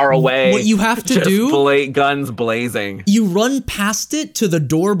 Far away. What you have to do, guns blazing. You run past it to the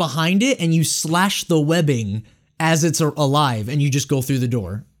door behind it, and you slash the webbing as it's alive, and you just go through the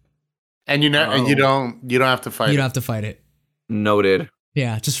door. And you don't have to fight. You don't have to fight it. Noted.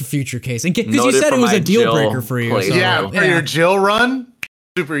 Yeah, just for future case, and because you said it was a deal breaker for you. So, yeah, for your Jill run,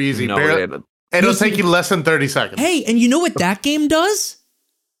 super easy. It'll take you less than 30 seconds. Hey, and you know what that game does?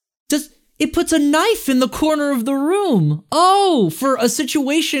 It puts a knife in the corner of the room. Oh, for a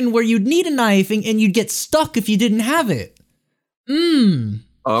situation where you'd need a knife and you'd get stuck if you didn't have it.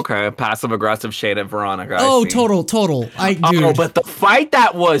 Okay, passive aggressive shade at Veronica. Total. Dude. Oh, but the fight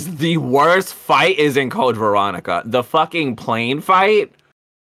that was the worst fight is in Code Veronica. The fucking plane fight.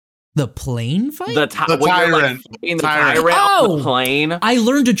 The plane fight? The tyrant. The tyrant on the plane. I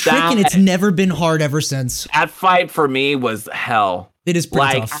learned a trick and it's never been hard ever since. That fight for me was hell. It is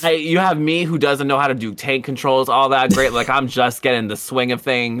pretty tough. You have me who doesn't know how to do tank controls all that great. Like, I'm just getting the swing of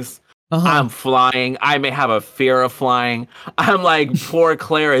things. I'm flying. I may have a fear of flying. I'm like, poor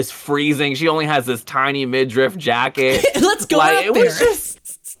Claire is freezing. She only has this tiny midriff jacket. Let's go out it there. Was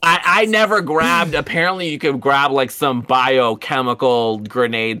just, I never grabbed. Apparently, you could grab like some biochemical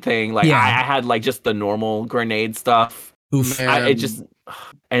grenade thing. Like I had like just the normal grenade stuff. Oof.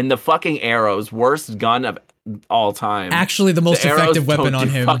 And the fucking arrows, worst gun of all time. Actually, the most effective weapon on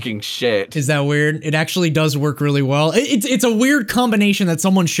him. Fucking shit. Is that weird? It actually does work really well. It's a weird combination that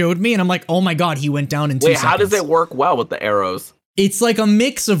someone showed me, and I'm like, oh my god, he went down in 2 seconds. Wait, how does it work well with the arrows? It's like a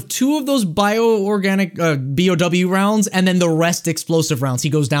mix of 2 of those bioorganic BOW rounds, and then the rest explosive rounds.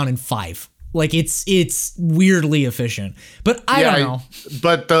 He goes down in 5. Like, it's weirdly efficient. But I don't know.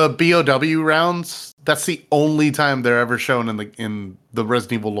 But the BOW rounds, That's the only time they're ever shown in the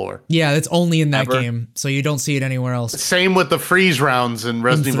Resident Evil lore. Yeah, it's only in that Ever? game, so you don't see it anywhere else. Same with the freeze rounds in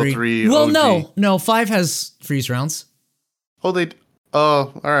Resident Evil 3. Well, OG. no, 5 has freeze rounds. Oh,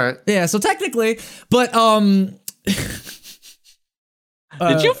 all right. Yeah, so technically, but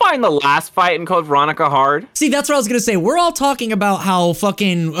Did you find the last fight in Code Veronica hard? see, that's what I was gonna say. We're all talking about how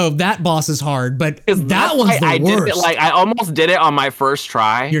fucking that boss is hard, but 'Cause that one's the I worst. did it, like I almost did it on my first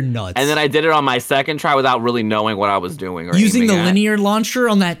try. You're nuts. And then I did it on my second try without really knowing what I was doing or Using the aiming at. linear launcher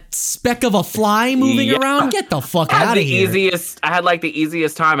on that speck of a fly moving Yeah. around. Get the fuck I had out of the here. I had like the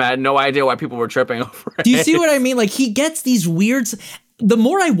easiest time. I had no idea why people were tripping over it. Do you see what I mean? Like he gets these weird. The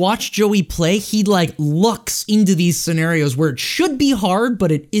more I watch Joey play, he like lucks into these scenarios where it should be hard,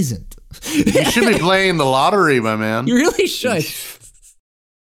 but it isn't. You should be playing the lottery, my man. You really should.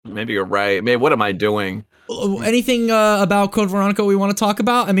 Maybe you're right. Maybe what am I doing? Anything about Code Veronica we want to talk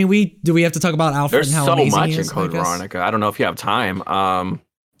about? I mean, do we have to talk about Alfred There's and how so amazing much he in is, I Code guess? Veronica. I don't know if you have time.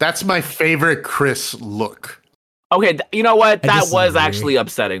 That's my favorite Chris look. Okay, you know what? I That disagree. was actually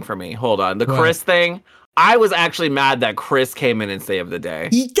upsetting for me. Hold on. The What? Chris thing, I was actually mad that Chris came in and saved the day.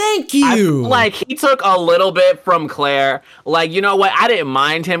 Thank I you. feel like he took a little bit from Claire. Like, you know what? I didn't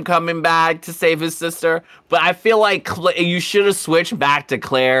mind him coming back to save his sister, but I feel like you should have switched back to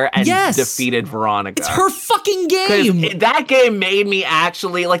Claire and Yes. defeated Veronica. It's her fucking 'Cause game. that game made me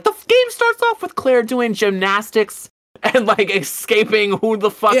actually like the game starts off with Claire doing gymnastics and like escaping who the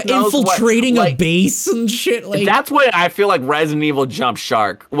fuck Yeah, knows infiltrating what. a base and shit. Like That's when I feel like Resident Evil jumped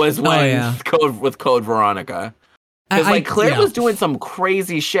shark was when yeah. Code Veronica. Because like Claire yeah. was doing some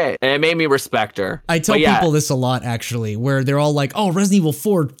crazy shit, and it made me respect her. I tell But yeah, people this a lot, actually, where they're all like, "Oh, Resident Evil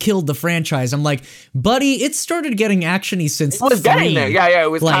 4 killed the franchise." I'm like, "Buddy, it started getting actiony since it was 3. getting there. Yeah, it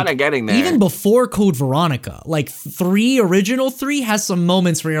was Like, kind of getting there. Even before Code Veronica, like original 3 has some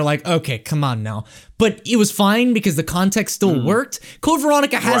moments where you're like, okay, come on now. But it was fine because the context still worked. Code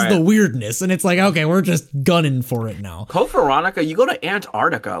Veronica has Right. the weirdness, and it's like, okay, we're just gunning for it now. Code Veronica, you go to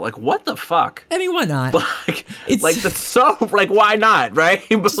Antarctica. Like, what the fuck? I mean, why not? Like, It's- like that's so like, why not, right?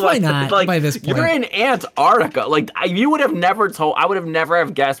 But Why not, Like, by this point? you're in Antarctica. Like, you would have never told. I would have never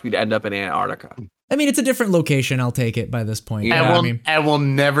have guessed we'd end up in Antarctica. I mean, it's a different location. I'll take it by this point. Yeah. You know what I mean? And we'll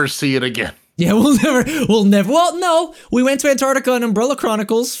never see it again. Yeah, we'll never. Well, no, we went to Antarctica and Umbrella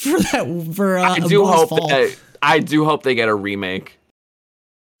Chronicles for that. For I do Umbrella's hope Fall. that. I do hope they get a remake.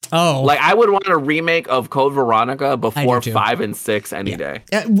 Oh, Like, I would want a remake of Code Veronica before too. 5 and 6 any day.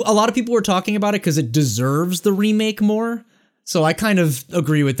 a lot of people were talking about it because it deserves the remake more. So I kind of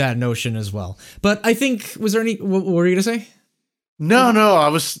agree with that notion as well. But I think, was there any? What were you gonna say? No,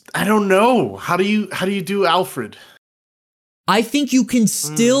 I don't know. How do you do Alfred? I think you can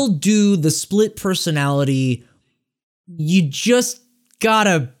still do the split personality. You just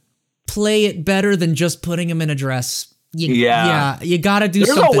gotta play it better than just putting him in a dress. Yeah. You gotta do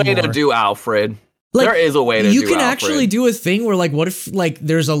There's something a way more. to do Alfred. Like, there is a way to do you can Alfred. actually do a thing where, like, what if, like,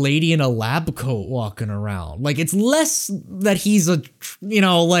 there's a lady in a lab coat walking around? Like, it's less that he's a,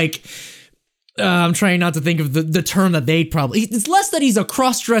 like, I'm trying not to think of the term that they'd probably. It's less that he's a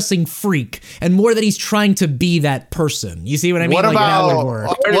cross-dressing freak and more that he's trying to be that person. You see what I mean? What Like, that would about work.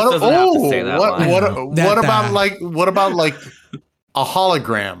 Artist doesn't have to say that line. That- what about like a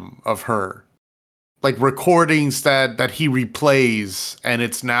hologram of her? Like recordings that he replays, and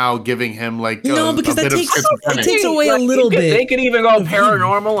it's now giving him like No, because that bit of takes- schizophrenia. it takes away a Like, little bit They could even go of him.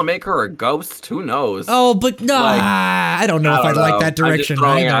 paranormal and make her a ghost. Who knows? Oh, but no, Like, I don't know if I'd like that direction I'm just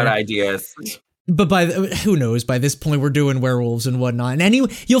throwing out either. ideas. But who knows? By this point, we're doing werewolves and whatnot. And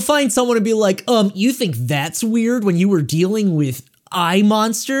anyway, you'll find someone to be like, you think that's weird when you were dealing with eye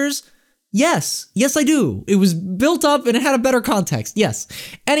monsters? Yes, I do. It was built up and it had a better context. Yes.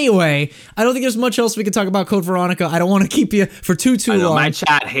 Anyway, I don't think there's much else we can talk about Code Veronica. I don't want to keep you for too I know, long. my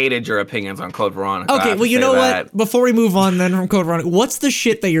chat hated your opinions on Code Veronica. I Okay, have well, to you say know that. what? Before we move on then from Code Veronica, what's the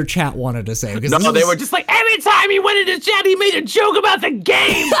shit that your chat wanted to say? Because No, this they is- were just like, every time he went into chat, he made a joke about the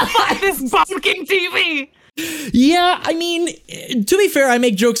game. Fuck this fucking TV. Yeah, I mean, to be fair, I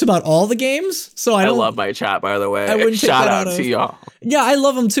make jokes about all the games, so I I don't. love my chat, by the way. I wouldn't take Shout that out out to of- y'all. Yeah, I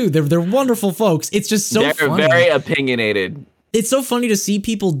love them too. They're wonderful folks. It's just so They're funny. very opinionated. It's so funny to see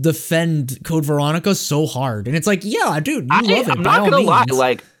people defend Code Veronica so hard, and it's like, yeah, dude, you love it. I'm by not all gonna lie. means.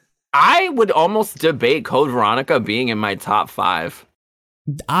 Like, I would almost debate Code Veronica being in my top 5.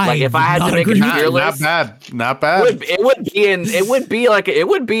 like, if I had to not make a agree. tier Not list. not bad. It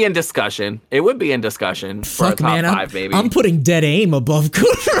would be in discussion. It would be in discussion for Fuck, a top man, 5, maybe. I'm putting Dead Aim above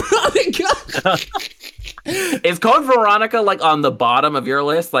Code Veronica. Is Code Veronica like on the bottom of your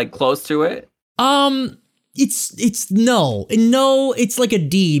list, like close to it? It's no, it's like a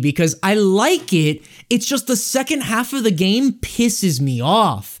D because I like it. It's just the second half of the game pisses me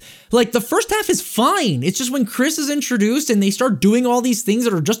off. Like the first half is fine. It's just when Chris is introduced and they start doing all these things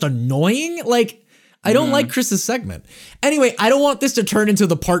that are just annoying. Like I don't like Chris's segment. Anyway, I don't want this to turn into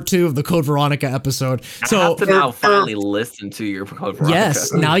the part 2 of the Code Veronica episode. So I have to now finally listen to your Code Veronica.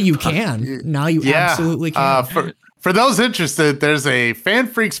 Yes, now you can. Now you absolutely can. For those interested, there's a Fan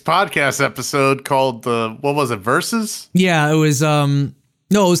Freaks podcast episode called what was it, Versus? Yeah, it was no,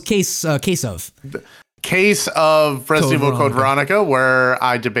 it was Case of Case of Resident Evil Code Veronica, where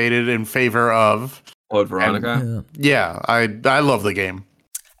I debated in favor of Code Veronica. I love the game.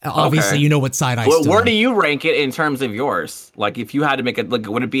 Obviously, you know what side I Well, stood where on. do you rank it in terms of yours? Like, if you had to make it, like,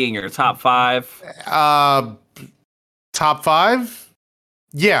 would it be in your top 5? Top 5?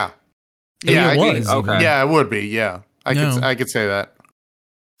 Yeah. Yeah, it was. Okay. Yeah, it would be. Yeah, I could say that.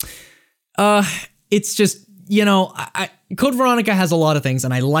 It's just, you know, Code Veronica has a lot of things,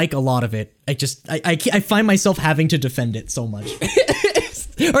 and I like a lot of it. I find myself having to defend it so much,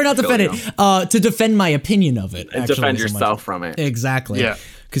 or not defend it, to defend my opinion of it. And defend yourself from it. Exactly. Yeah.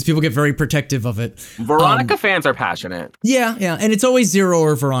 Because people get very protective of it. Veronica fans are passionate. Yeah, and it's always Zero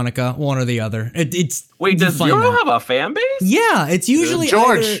or Veronica, one or the other. Wait, does Zero have a fan base? Yeah, it's usually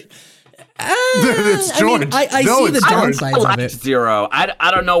George. It's George. I see the downsides of it. Zero.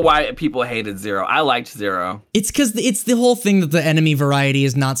 I don't know why people hated Zero. I liked Zero. It's because it's the whole thing that the enemy variety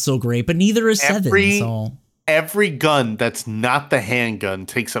is not so great, but neither is Seven. So every gun that's not the handgun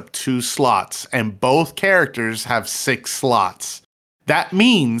takes up 2 slots, and both characters have 6 slots. That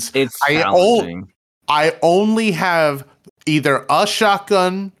means it's challenging. I only have either a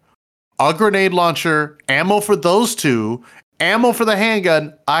shotgun, a grenade launcher, ammo for those 2, ammo for the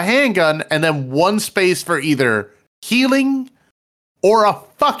handgun, a handgun, and then 1 space for either healing or a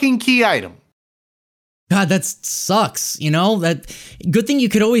fucking key item. God, that sucks. You know, that good thing you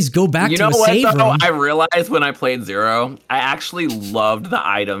could always go back to a save room. I realized when I played Zero, I actually loved the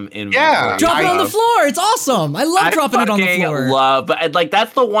item inventory. Yeah, drop it on the floor. It's awesome. I love dropping it on the floor. But like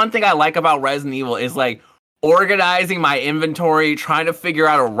that's the one thing I like about Resident Evil is like organizing my inventory, trying to figure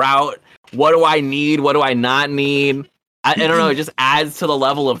out a route. What do I need? What do I not need? I don't know. It just adds to the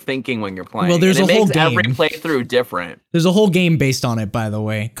level of thinking when you're playing. Well, there's and a whole makes game. Every playthrough different. There's a whole game based on it, by the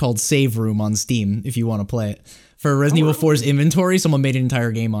way, called Save Room on Steam. If you want to play it for Resident Evil 4's inventory, someone made an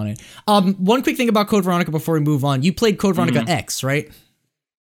entire game on it. One quick thing about Code Veronica before we move on: you played Code Veronica X, right?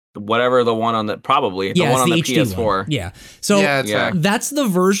 Whatever the one on the the one on the PS4. One. Yeah. So that's the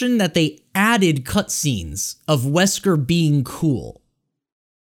version that they added cutscenes of Wesker being cool.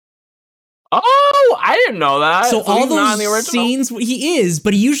 Oh, I didn't know that. So all those scenes, he is,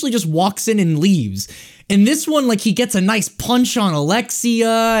 but he usually just walks in and leaves. In this one, like he gets a nice punch on Alexia,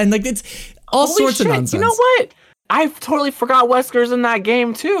 and like it's all sorts of nonsense. You know what? I totally forgot Wesker's in that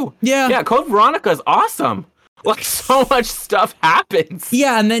game too. Yeah, Code Veronica is awesome. Like so much stuff happens.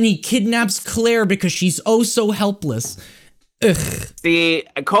 Yeah, and then he kidnaps Claire because she's oh so helpless. Ugh. See,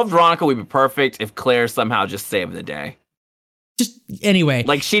 Code Veronica would be perfect if Claire somehow just saved the day. Just anyway,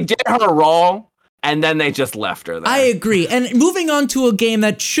 like she did her role, and then they just left her there. I agree. And moving on to a game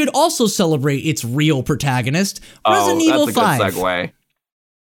that should also celebrate its real protagonist, Resident Evil 5. That's a good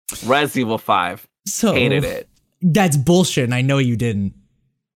segue. Resident Evil 5. So hated it. That's bullshit, and I know you didn't.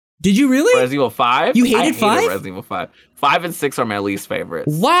 Did you really? Resident Evil 5? You hated 5? Resident Evil 5. 5 and 6 are my least favorites.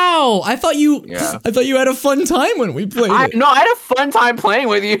 Wow, I thought you had a fun time when we played it. No, I had a fun time playing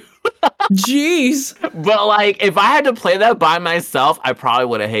with you. Jeez. But like, if I had to play that by myself, I probably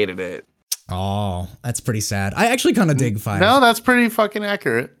would have hated it. Oh, that's pretty sad. I actually kind of dig 5. No, that's pretty fucking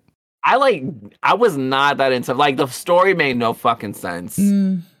accurate. I was not that into, like, the story made no fucking sense.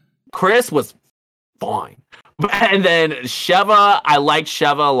 Chris was fine. And then Sheva, I liked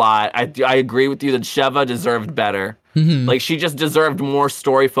Sheva a lot. I agree with you that Sheva deserved better. Like, she just deserved more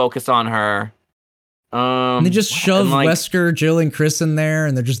story focus on her. And they just shoved Wesker, Jill, and Chris in there,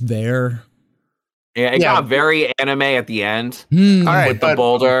 and they're just there. Yeah, it got very anime at the end. All right, with the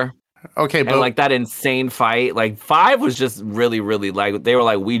boulder. Okay, but and like that insane fight. Like 5 was just really, really like they were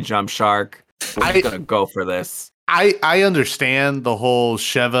like, we jump shark. We're just gonna go for this. I understand the whole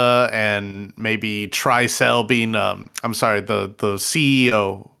Sheva and maybe Tricell being I'm sorry, the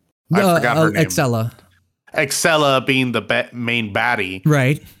CEO. I forgot her name. Excella. Excella being the main baddie.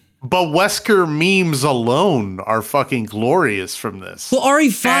 Right. But Wesker memes alone are fucking glorious from this. Well,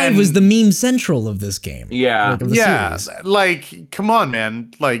 RE5 was the meme central of this game. Yeah. Like, of the Yeah, series. like come on,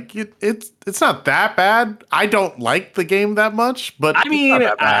 man. Like it's not that bad. I don't like the game that much, but I it's mean, not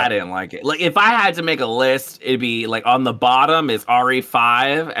that I bad. didn't like it. Like, if I had to make a list, it'd be like on the bottom is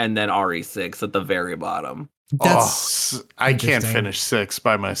RE5 and then RE6 at the very bottom. That's I can't interesting. finish 6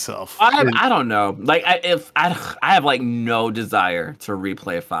 by myself. I don't know. Like, I have like no desire to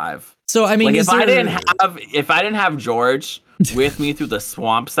replay 5. so. I mean, Like, is if I there- didn't have George with me through the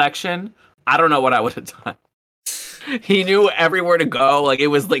swamp section, I don't know what I would have done. He knew everywhere to go. Like, it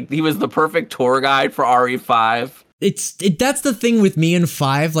was like he was the perfect tour guide for RE5. that's the thing with me and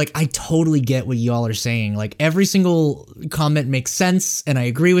 5. Like, I totally get what y'all are saying. Like, every single comment makes sense, and I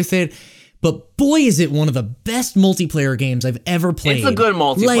agree with it. But boy, is it one of the best multiplayer games I've ever played. It's a good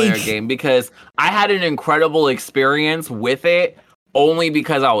multiplayer Like, game because I had an incredible experience with it only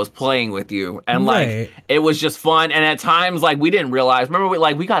because I was playing with you. And Right. like it was just fun. And at times like we didn't realize. Remember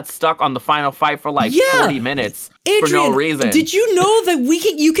we got stuck on the final fight for like Yeah. 40 minutes Adrian, for no reason. Did you know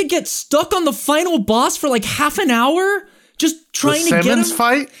that you could get stuck on the final boss for like half an hour just The trying to get him? Simmons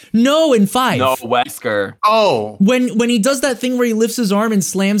fight? No, in 5. No, Wesker. Oh, When he does that thing where he lifts his arm and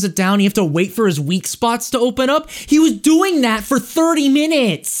slams it down, you have to wait for his weak spots to open up. He was doing that for 30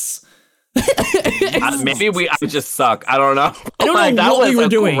 minutes. Maybe I just suck. I don't know. I don't Like, know that what we was were a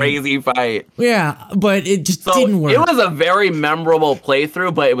doing. crazy fight. Yeah, but it just So didn't work. it was a very memorable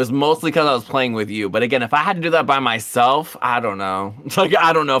playthrough, but it was mostly because I was playing with you. But again, if I had to do that by myself, I don't know. Like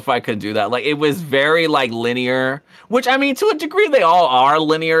I don't know if I could do that. Like it was very like linear, which I mean, to a degree, they all are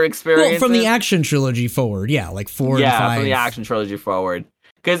linear experiences. well, from the action trilogy forward, yeah, like 4 and 5. from the action trilogy forward,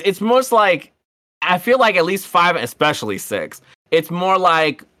 because it's most like I feel like at least 5, especially 6. It's more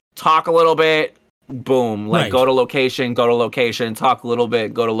like talk a little bit. Boom, like Right. go to location, talk a little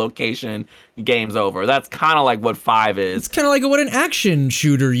bit, go to location, game's over. That's kind of like what 5 is. It's kind of like what an action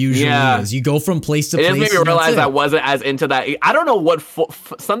shooter usually Yeah. is. You go from place to It place. just made me and that's realize it. I wasn't as into that. I don't know what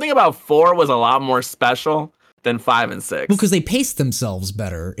something about 4 was a lot more special than 5 and 6. Well, because they paced themselves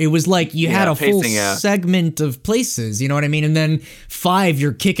better. It was like you had Yeah, a full pacing, yeah. segment of places, you know what I mean? And then 5,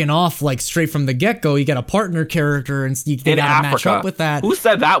 you're kicking off like straight from the get-go. You got a partner character and you in gotta match Africa, up with that. who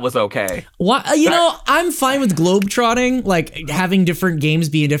said that was okay? Why, you know, I'm fine with globetrotting, like having different games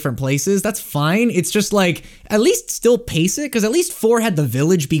be in different places. That's fine. It's just like, at least still pace it, because at least 4 had the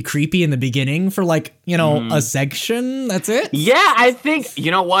village be creepy in the beginning for like, you know, a section. That's it. Yeah, I think you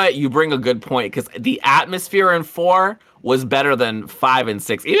know what, you bring a good point because the atmosphere in 4 was better than 5 and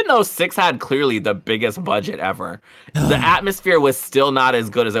 6, even though 6 had clearly the biggest budget ever. The atmosphere was still not as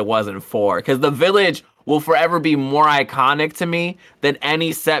good as it was in 4 because the village will forever be more iconic to me than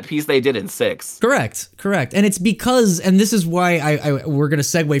any set piece they did in 6. Correct. And it's because, and this is why we're going to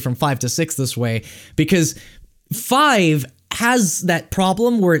segue from 5 to 6 this way, because 5 has that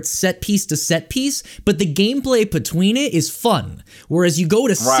problem where it's set piece to set piece, but the gameplay between it is fun. Whereas you go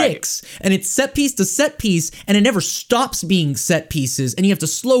to 6 and it's set piece to set piece and it never stops being set pieces and you have to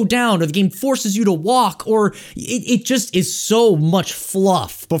slow down or the game forces you to walk or it just is so much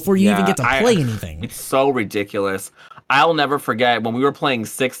fluff before you even get to play anything. It's so ridiculous. I'll never forget when we were playing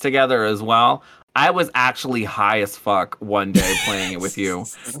 6 together as well. I was actually high as fuck one day playing it with you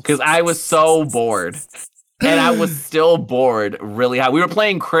because I was so bored. And I was still bored really high. We were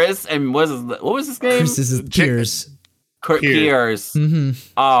playing Chris and what was his name? Chris is Piers. Piers.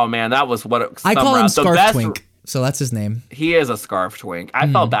 Oh man, that was what I call him the Scarf best- Twink, so that's his name. He is a scarf twink.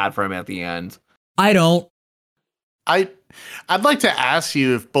 I felt bad for him at the end. I don't. I'd like to ask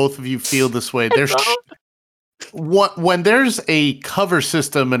you if both of you feel this way. There's when there's a cover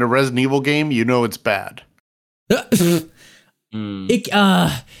system in a Resident Evil game, you know it's bad.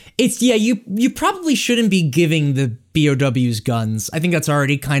 It's you probably shouldn't be giving the BOWs guns. I think that's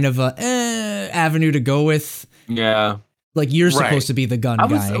already kind of a avenue to go with. Yeah. Like you're Right. supposed to be the gun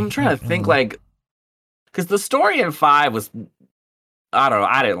guy. I'm trying to think like because the story in 5 was I don't know,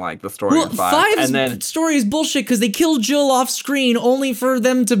 I didn't like the story Well, in 5. 5's And then story is bullshit because they killed Jill off screen only for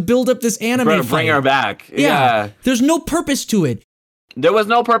them to build up this anime bring fight. her back. Yeah. There's no purpose to it. There was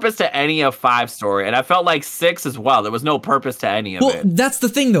no purpose to any of 5's story, and I felt like 6 as well. There was no purpose to any of Well, it. that's the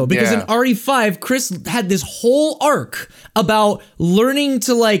thing though, because in Yeah. RE5, Chris had this whole arc about learning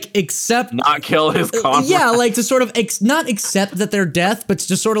to like accept Not kill his comrade. yeah, like to sort of not accept that they're death, but to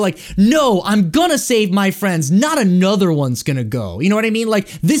just sort of like, no, I'm gonna save my friends. Not another one's gonna go. You know what I mean? Like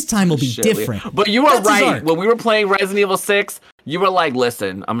this time will be Shit, different. But you were That's his right. arc. When we were playing Resident Evil 6, you were like,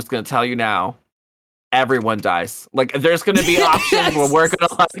 listen, I'm just going to tell you now, everyone dies. Like, there's going to be options where we're going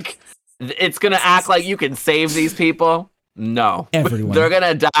to, like, it's going to act like you can save these people. No. Everyone. They're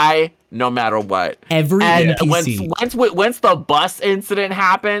gonna die no matter what. Every And NPC. once the bus incident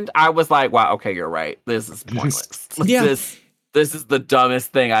happened, I was like, wow, okay, you're right. This is pointless. Yeah. This is the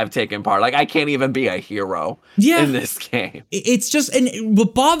dumbest thing I've taken part. Like, I can't even be a hero in this game. It's just, and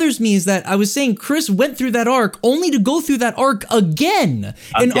what bothers me is that I was saying Chris went through that arc only to go through that arc again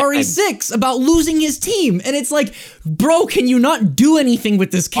in RE6 about losing his team. And it's like, bro, can you not do anything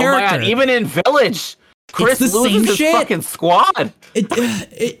with this character? Oh my God, even in Village, Chris the same loses his shit. fucking squad.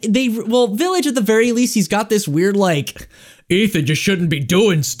 Village at the very least, he's got this weird, like, Ethan just shouldn't be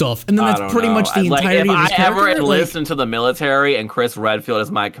doing stuff. And then I that's don't pretty know. much the entirety if of his I ever character. enlist into the military and Chris Redfield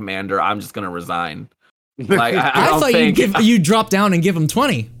is my commander, I'm just gonna resign. Like, I don't thought think you'd drop down and give him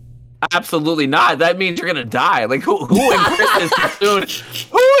 20. Absolutely not. That means you're gonna die. Like, who in Chris's platoon?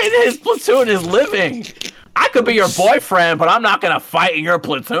 Who in his platoon is living? I could be your boyfriend, but I'm not gonna fight in your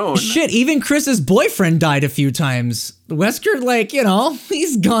platoon. Shit, even Chris's boyfriend died a few times. Wesker, like, you know,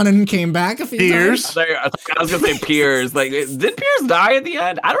 he's gone and came back a few times. I was gonna say Piers. Like, did Piers die at the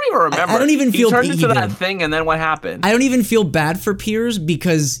end? I don't even remember. I don't even feel he turned into either. that thing, and then what happened? I don't even feel bad for Piers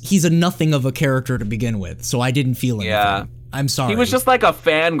because he's a nothing of a character to begin with, so I didn't feel anything. Yeah. I'm sorry. He was just like a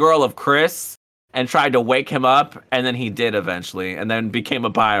fangirl of Chris and tried to wake him up, and then he did eventually, and then became a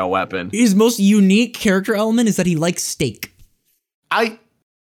bioweapon. His most unique character element is that he likes steak.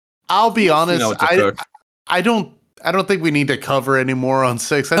 I'll be honest. know what to cook. I don't think we need to cover any more on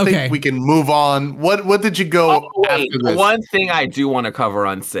 6. I Okay. think we can move on. What did you go after this? One thing I do want to cover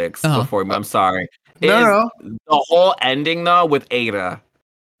on 6 before I'm sorry. No. The whole ending though with Ada.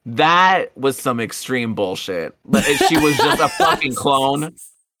 That was some extreme bullshit. She was just a fucking clone.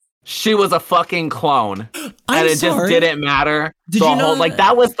 She was a fucking clone. And it just didn't matter. Did you know that?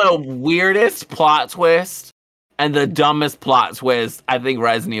 That was the weirdest plot twist and the dumbest plot twist I think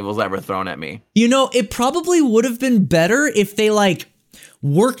Resident Evil's ever thrown at me. You know, it probably would have been better if they, like,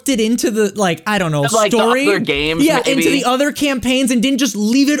 worked it into the, like, I don't know, Like story. the other games, yeah, maybe. into the other campaigns and didn't just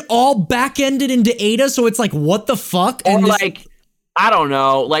leave it all back-ended into Ada, so it's like, what the fuck? Or And this- like, I don't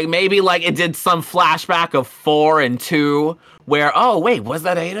know, like maybe like it did some flashback of 4 and 2 where, oh wait, was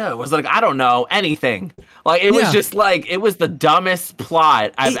that Ada? Was it like, I don't know, anything. Like it was just like, it was the dumbest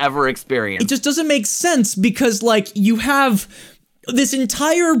plot I've ever experienced. It just doesn't make sense because, like, you have this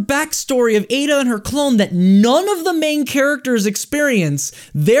entire backstory of Ada and her clone that none of the main characters experience.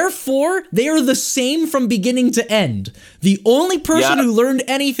 Therefore, they are the same from beginning to end. The only person who learned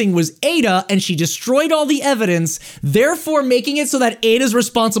anything was Ada, and she destroyed all the evidence, therefore making it so that Ada's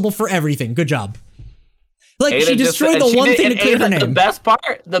responsible for everything. Good job. Like, Ada she destroyed the one thing to clear her name. The best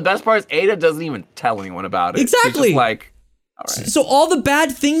part is Ada doesn't even tell anyone about it. Exactly. She's just like, all right. So all the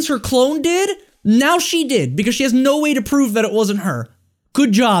bad things her clone did, now she did, because she has no way to prove that it wasn't her.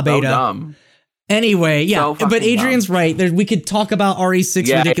 Good job, So Ada. dumb. Anyway, yeah, So but fucking Adrian's right. We could talk about RE6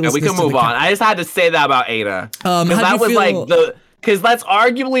 Yeah, ridiculousness. we can move on. I just had to say that about Ada. How'd Because that you was feel- like because that's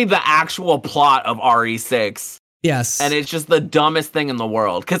arguably the actual plot of RE6. Yes. And it's just the dumbest thing in the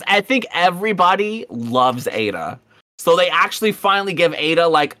world. Because I think everybody loves Ada. So they actually finally give Ada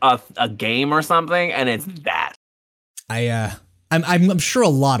like a game or something, and it's that. I'm sure a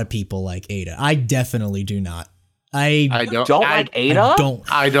lot of people like Ada. I definitely do not. I don't like Ada.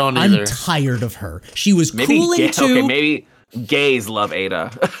 I don't either. I'm tired of her. She was Maybe cool in 2. okay, maybe gays love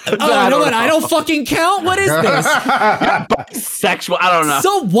Ada. Oh, you know what? I don't fucking count. What is this? Sexual. I don't know.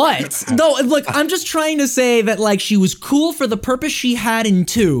 So what? No, look, I'm just trying to say that, like, she was cool for the purpose she had in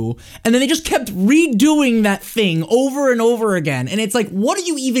 2, and then they just kept redoing that thing over and over again. And it's like, what are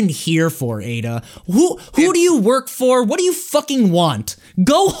you even here for, Ada? Who do you work for? What do you fucking want?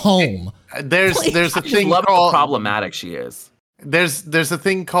 Go home. There's a I just thing love how called problematic she is. there's a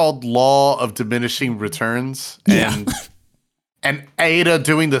thing called law of diminishing returns, Yeah. and Ada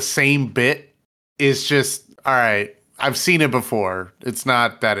doing the same bit is just all right. I've seen it before. It's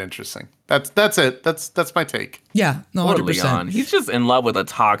not that interesting. That's it. That's my take. Yeah, no, Poor 100%. Leon. He's just in love with a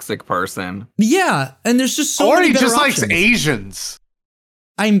toxic person. Yeah, and there's just so Or many he better just likes options. Asians.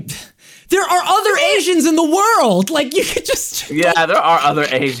 There are other Asians in the world. Like, you could just. Yeah, there are other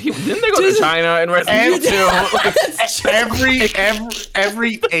Asians. Didn't they go to China and Resident Evil 2?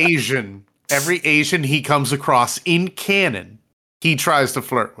 Every Asian he comes across in canon, he tries to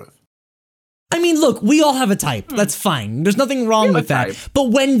flirt with. I mean, look, we all have a type. That's fine. There's nothing wrong with that. type.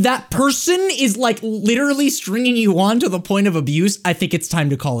 But when that person is, like, literally stringing you on to the point of abuse, I think it's time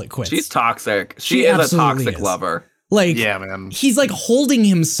to call it quits. She's toxic. She She is a absolutely toxic is. lover. Like, Yeah, man. he's, like, holding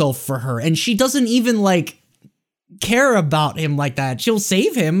himself for her, and she doesn't even, like, care about him like that. She'll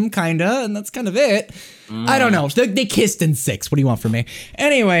save him, kinda, and that's kind of it. I don't know. They kissed in 6. What do you want from me?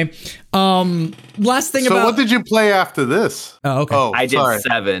 Anyway, last thing So about. what did you play after this? Oh, okay. Oh, I did sorry.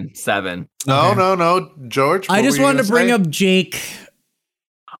 7. No, Okay. no, George. I what just were you wanted to gonna bring say? up Jake.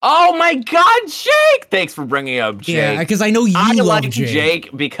 Oh my God, Jake! Thanks for bringing up Jake. Yeah, because I know you I love like Jake. Jake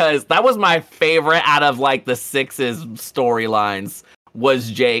because that was my favorite out of like the 6's storylines was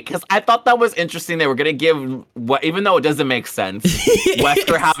Jake, because I thought that was interesting. They were gonna give what, even though it doesn't make sense,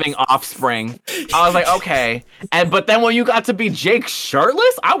 Wesker having offspring. I was like, okay, but then when you got to be Jake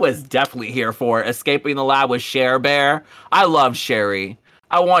shirtless, I was definitely here for it. Escaping the lab with Cher Bear. I love Sherry.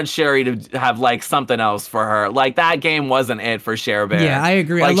 I want Sherry to have like something else for her. Like that game wasn't it for Cher Bear. Yeah, I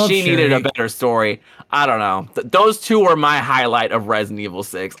agree. I Like love she needed Sherry. a better story. I don't know. Those two were my highlight of Resident Evil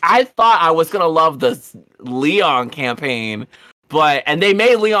 6. I thought I was gonna love the Leon campaign, and they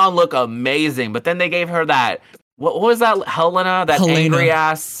made Leon look amazing. But then they gave her that. What was that? Helena, that angry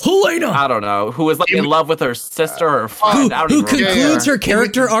ass. Helena. I don't know. Who was like in love with her sister or friend. I don't Who even remember. concludes her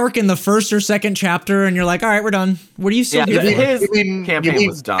character arc in the first or second chapter, and you're like, all right, we're done. What are you still Yeah, here for? his You mean campaign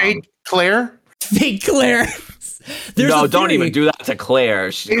was dumb. fake Claire? Fake Claire. There's No, a don't theory. even do that to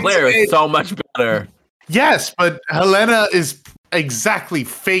Claire. Claire is so much better. Yes, but Helena is exactly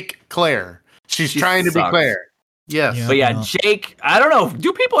fake Claire. She's She trying to be sucks. Claire. Yes. Yeah. But yeah, no. Jake, I don't know.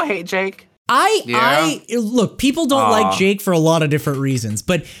 Do people hate Jake? I look, people don't like Jake for a lot of different reasons,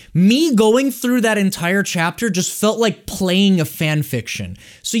 but me going through that entire chapter just felt like playing a fan fiction.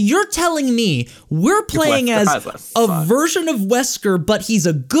 So you're telling me we're playing Wesker as has a a son. version of Wesker, but he's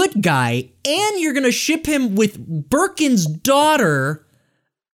a good guy, and you're gonna ship him with Birkin's daughter,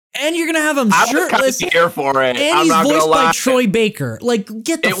 and you're gonna have him I was shirtless, kind of here for it. and I'm he's not gonna voiced lie. by Troy Baker. Like,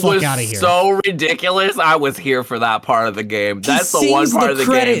 get the It fuck was out of here. so ridiculous. I was here for that part of the game. That's the one part of the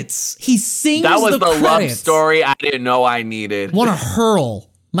game. credits. He sings That was the the love credits. story I didn't know I needed. Want to hurl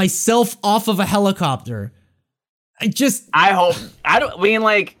myself off of a helicopter. I hope. I don't mean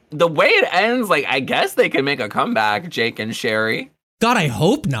like the way it ends. Like I guess they can make a comeback, Jake and Sherry. God, I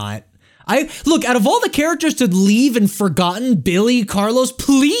hope not. Look, out of all the characters to leave in forgotten, Billy, Carlos,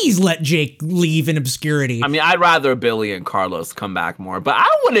 please let Jake leave in obscurity. I mean, I'd rather Billy and Carlos come back more, but I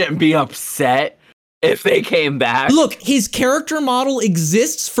wouldn't be upset if they came back. Look, his character model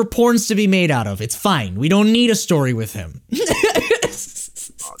exists for porns to be made out of. It's fine. We don't need a story with him.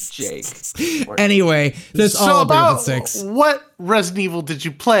 Jake. Anyway, that's all I'll bring up at 6. What Resident Evil did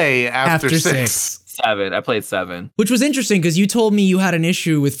you play after 6? 7. I played 7. Which was interesting because you told me you had an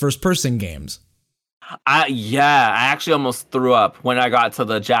issue with first-person games. Yeah, I actually almost threw up when I got to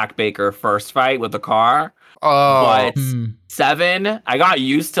the Jack Baker first fight with the car. Oh, But 7, I got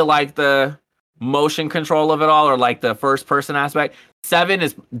used to like the motion control of it all, or like the first person aspect. 7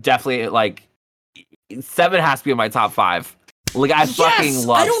 is definitely like 7 has to be in my top 5. Like I fucking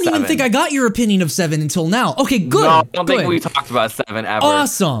love. I don't 7. even think I got your opinion of 7 until now. Okay, good. No, I don't good. think we talked about 7 ever.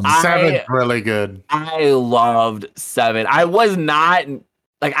 Awesome. 7's really good. I loved 7. I was not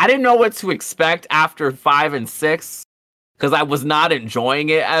like I didn't know what to expect after 5 and 6 because I was not enjoying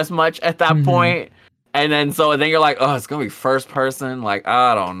it as much at that point. And then you're like, oh, it's gonna be first person. Like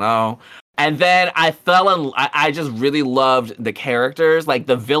I don't know. And then I just really loved the characters. Like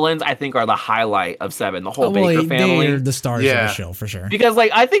the villains, I think are the highlight of 7. The whole Baker family. They're the stars of the show for sure. Because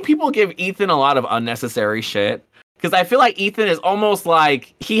like I think people give Ethan a lot of unnecessary shit. Because I feel like Ethan is almost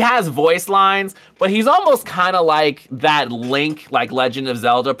like he has voice lines, but he's almost kind of like that Link, like Legend of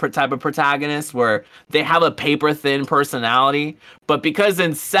Zelda type of protagonist, where they have a paper thin personality. But because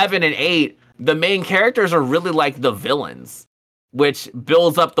in 7 and 8, the main characters are really like the villains, which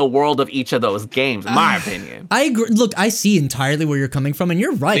builds up the world of each of those games, in my opinion. I agree. Look, I see entirely where you're coming from, and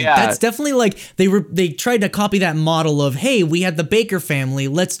you're right. Yeah. That's definitely like they tried to copy that model of, hey, we had the Baker family,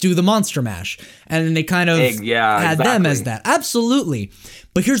 let's do the Monster Mash, and then they kind of had them as that. Absolutely.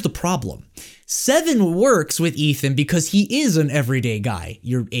 But here's the problem. 7 works with Ethan because he is an everyday guy.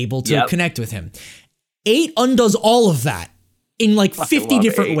 You're able to connect with him. 8 undoes all of that in like 50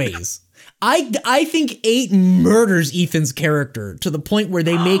 different ways. I think 8 murders Ethan's character to the point where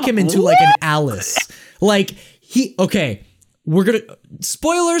they make him into like an Alice. Like we're gonna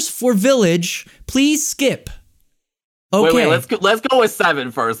spoilers for Village. Please skip. Okay, Wait, let's go with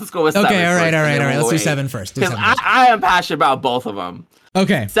 7 first. Let's go with 7 Okay, all right. first, Let's do 7 first. Because I am passionate about both of them.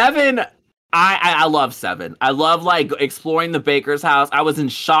 Okay. 7, I love 7. I love like exploring the Baker's house. I was in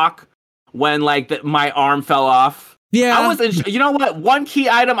shock when like my arm fell off. Yeah. I was you know what? One key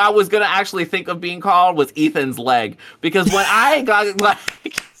item I was gonna actually think of being called was Ethan's leg, because when I got like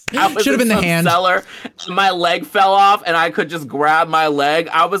I was Should have been the hand. cellar, my leg fell off and I could just grab my leg.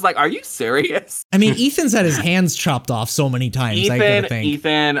 I was like, "Are you serious?" I mean, Ethan's had his hands chopped off so many times. I gotta think.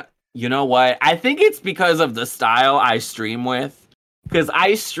 Ethan, You know what? I think it's because of the style I stream with. Because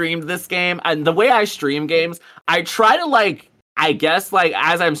I streamed this game, and the way I stream games, I try to like, I guess like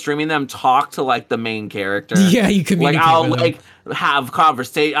as I'm streaming them, talk to like the main character. Yeah, you communicate like I'll with like have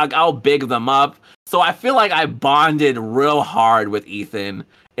conversation. I'll big them up. So I feel like I bonded real hard with Ethan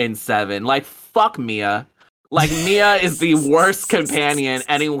in 7. Like fuck Mia. Like Mia is the worst companion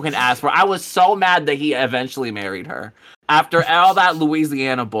anyone can ask for. I was so mad that he eventually married her after all that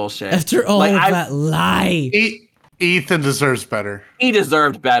Louisiana bullshit. After all like, of that lie. Ethan deserves better. He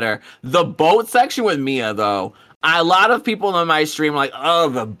deserved better. The boat section with Mia, though, a lot of people on my stream are like, oh,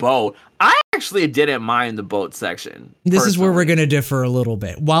 the boat. I actually didn't mind the boat section. This is where we're gonna differ a little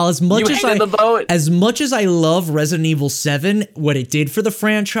bit. While as much as I love Resident Evil 7, what it did for the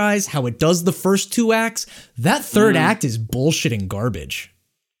franchise, how it does the first 2 acts, that third act is bullshit and garbage.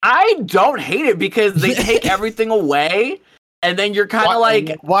 I don't hate it because they take everything away, and then you're kind of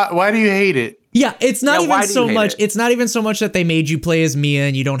like, why do you hate it? Yeah, it's not even so much. It's not even so much that they made you play as Mia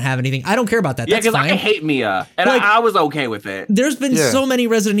and you don't have anything. I don't care about that. Yeah, that's because fine. I hate Mia, and like, I was okay with it. There's been so many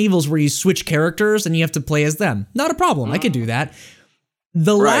Resident Evils where you switch characters and you have to play as them. Not a problem. I could do that.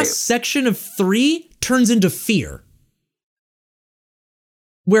 The last section of 3 turns into Fear,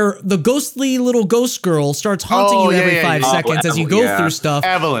 where the ghostly little ghost girl starts haunting you every 5 seconds as you go through stuff.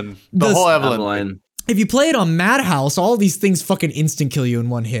 Evelyn, the whole Evelyn. If you play it on Madhouse, all these things fucking instant kill you in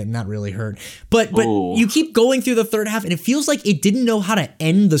one hit, and that really hurt. But you keep going through the third half, and it feels like it didn't know how to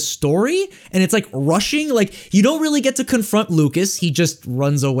end the story, and it's like rushing. Like you don't really get to confront Lucas; he just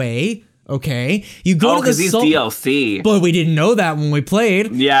runs away. Okay, you go to the he's DLC, but we didn't know that when we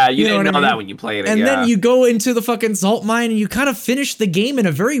played. Yeah, you didn't know that when you played it. And then you go into the fucking salt mine, and you kind of finish the game in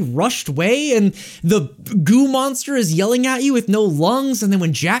a very rushed way. And the goo monster is yelling at you with no lungs. And then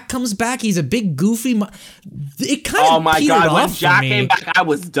when Jack comes back, he's a big goofy. It kind of petered off when Jack came back, I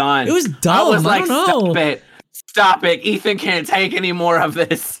was done. It was dumb. I was like, I don't know. Stop it. Ethan can't take any more of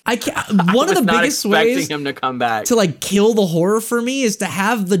this. I can't. One of the biggest ways him to come back to like kill the horror for me is to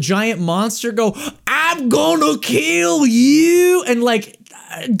have the giant monster go, I'm gonna kill you, and like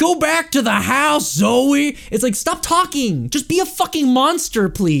go back to the house, Zoe. It's like, stop talking. Just be a fucking monster,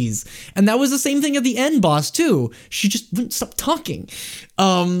 please. And that was the same thing at the end boss too. She just wouldn't stop talking.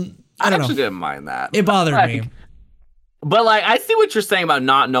 I don't know. Didn't mind that. It bothered me. But like, I see what you're saying about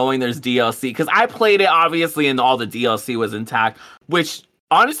not knowing there's DLC, because I played it obviously and all the DLC was intact, which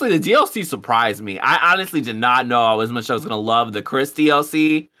honestly the DLC surprised me. I honestly did not know as much I was gonna love the Chris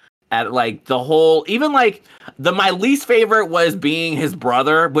DLC. At like the whole, even like my least favorite was being his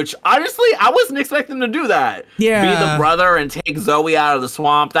brother, which honestly I wasn't expecting to do that. Yeah, be the brother and take Zoe out of the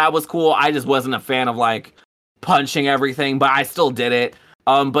swamp. That was cool. I just wasn't a fan of like punching everything, but I still did it.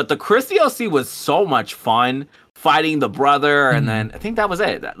 But the Chris DLC was so much fun. Fighting the brother, and then I think that was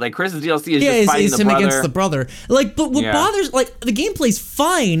it. Like Chris's DLC is just fighting the brother. Him against the brother. Like, but what bothers, like, the gameplay's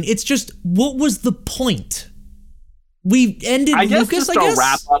fine. It's just, what was the point? We ended Lucas, I guess? To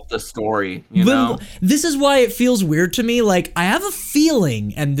wrap up the story, you know? This is why it feels weird to me. Like, I have a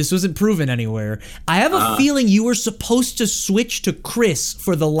feeling, and this wasn't proven anywhere, I have a feeling you were supposed to switch to Chris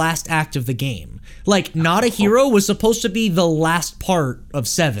for the last act of the game. Like, Not a Hero was supposed to be the last part of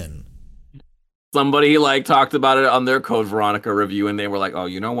 7. Somebody like talked about it on their Code Veronica review, and they were like, "Oh,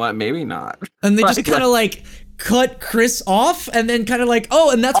 you know what? Maybe not." And they just kind of like cut Chris off, and then kind of like,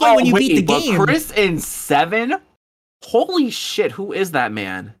 "Oh, and that's why when you beat the game." But Chris in 7, holy shit! Who is that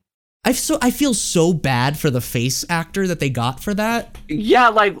man? I feel so bad for the face actor that they got for that. Yeah,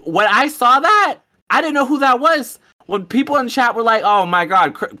 like when I saw that, I didn't know who that was. When people in chat were like, "Oh my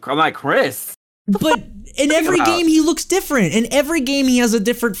god," I'm like, Chris. But in every game he looks different. In every game he has a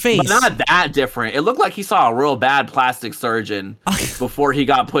different face. But not that different. It looked like he saw a real bad plastic surgeon before he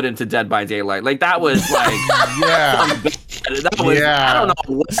got put into Dead by Daylight. Like that was like I don't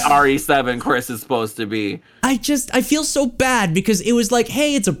know what RE7 Chris is supposed to be. I feel so bad because it was like,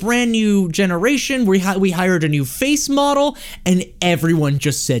 hey, it's a brand new generation. We hired a new face model, and everyone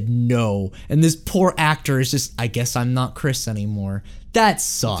just said no. And this poor actor is just, I guess I'm not Chris anymore. That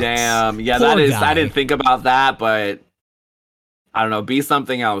sucks. Damn. Yeah, poor that is. guy. I didn't think about that, but I don't know. Be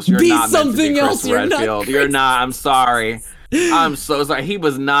something else. You're not meant to be Chris Redfield. You're not. I'm sorry. I'm so sorry. He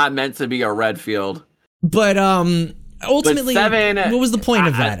was not meant to be a Redfield. But ultimately, but 7, what was the point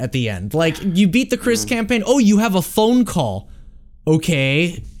of that at the end? Like, you beat the Chris campaign. Oh, you have a phone call.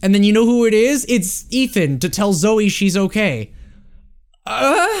 Okay. And then you know who it is? It's Ethan to tell Zoe she's okay.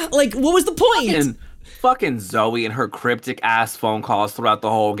 Like, what was the point? fucking Zoe and her cryptic ass phone calls throughout the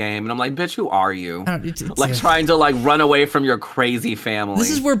whole game, and I'm like, bitch, who are you? Like trying to like run away from your crazy family.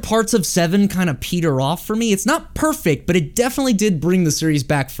 This is where parts of 7 kind of peter off for me. It's not perfect, but it definitely did bring the series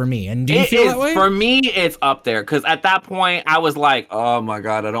back for me. And do you feel that way? For me, it's up there because at that point I was like, oh my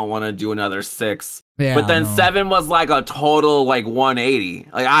god, I don't want to do another 6. Yeah, but then 7 was like a total like 180.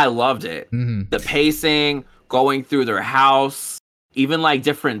 Like I loved it. The pacing, going through their house, even like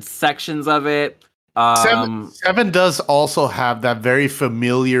different sections of it. 7 does also have that very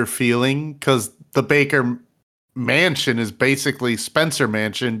familiar feeling because the Baker mansion is basically Spencer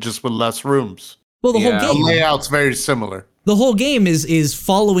Mansion, just with less rooms. Well, the whole The game, layout's very similar. the whole game is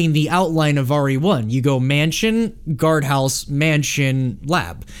following the outline of RE1. You go mansion, guardhouse, mansion,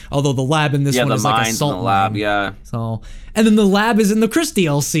 lab. Although the lab in this one the is like a mines in salt the lab, mine. yeah. So, and then the lab is in the Chris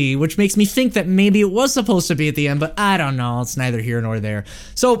DLC, which makes me think that maybe it was supposed to be at the end, but I don't know. It's neither here nor there.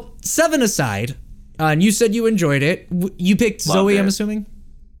 So 7 aside, and you said you enjoyed it. You picked Loved Zoe, it. I'm assuming?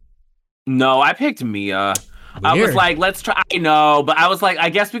 No, I picked Mia. I was Weird. like, let's try. I know, but I was like, I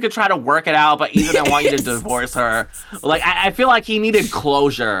guess we could try to work it out. But Ethan didn't want you to divorce her. Like, I feel like he needed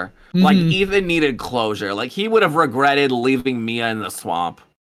closure. Like, Ethan needed closure. Like, he would have regretted leaving Mia in the swamp.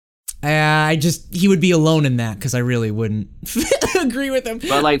 He would be alone in that because I really wouldn't agree with him.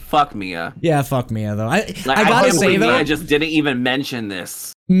 But like, fuck Mia. Yeah, fuck Mia though. I Like, gotta can't say believe though, Mia just didn't even mention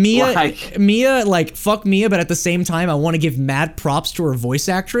this. Mia, Like- fuck Mia, but at the same time, I want to give mad props to her voice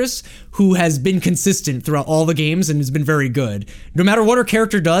actress, who has been consistent throughout all the games and has been very good. No matter what her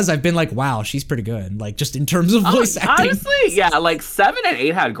character does, I've been like, wow, she's pretty good. Like, just in terms of voice acting. Honestly, yeah, like 7 and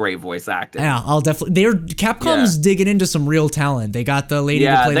 8 had great voice acting. Yeah, I'll definitely. Capcom's digging into some real talent. They got the lady to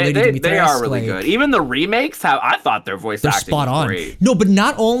Yeah, play Lady they Dimitrescu. are really good. Even the remakes have. I thought their voice They're acting spot was on. great. No, but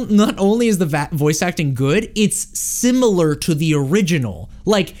not only is the voice acting good, it's similar to the original.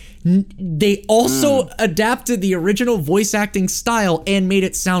 Like they also adapted the original voice acting style and made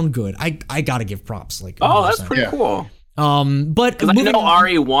it sound good. I gotta give props. Like, Oh, that's 100%. pretty cool. But Because I moving know on-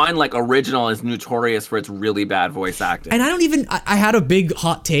 RE1, like original, is notorious for its really bad voice acting. and I don't even. I had a big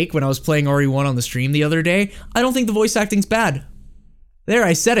hot take when I was playing RE1 on the stream the other day. I don't think the voice acting's bad. There,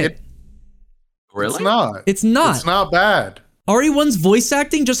 I said it. Really? It's not. It's not. It's not bad. RE1's voice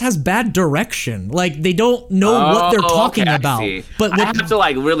acting just has bad direction. Like they don't know what they're talking okay, I about. see. But I what, have to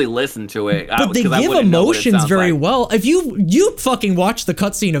like really listen to it. but they 'cause I give wouldn't know what it emotions sounds very like. well. If you fucking watch the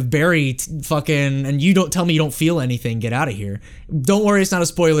cutscene of Barry fucking and you don't tell me you don't feel anything, get out of here. Don't worry, it's not a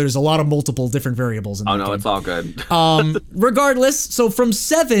spoiler. There's a lot of multiple different variables in Oh that no, game. it's all good. Regardless, so from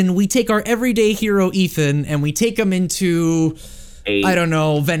 7, we take our everyday hero Ethan and we take him into 8. I don't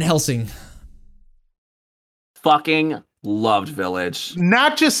know, Van Helsing. Fucking loved Village.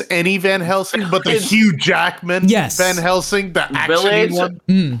 Not just any Van Helsing, but the Hugh Jackman Yes. Van Helsing, the action Village.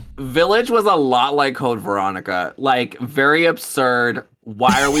 one. Village was a lot like Code Veronica. Like very absurd.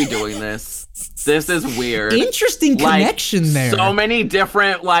 Why are we doing this? This is weird. Interesting Like, connection there. So many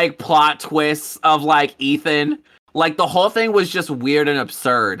different like plot twists of like Ethan. Like the whole thing was just weird and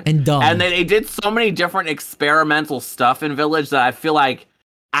absurd. And dumb. And they did so many different experimental stuff in Village that I feel like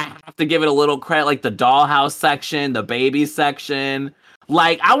I have to give it a little credit, like the dollhouse section, the baby section.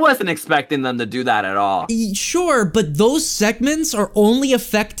 Like I wasn't expecting them to do that at all. Sure, but those segments are only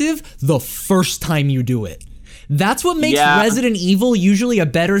effective the first time you do it. That's what makes Yeah. Resident Evil usually a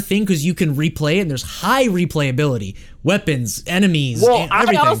better thing because you can replay it and there's high replayability. Weapons, enemies, Well, and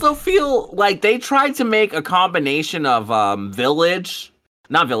everything. I also feel like they tried to make a combination of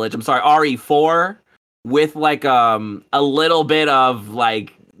RE4 with like a little bit of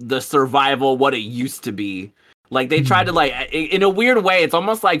like the survival what it used to be. Like they tried to like in a weird way, it's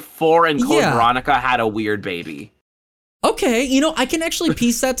almost like 4 and Code Yeah. Veronica had a weird baby. Okay, I can actually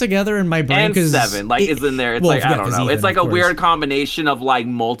piece that together in my brain And because 7, like it's in there. It's like I don't know. It's like a weird combination of like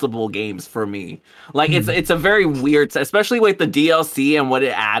multiple games for me. Like it's a very weird, especially with the DLC and what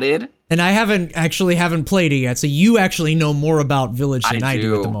it added. And I haven't played it yet, so you actually know more about Village than I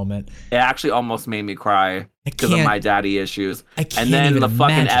do at do. the moment. It actually almost made me cry because of can't- my daddy issues. I can't And then even the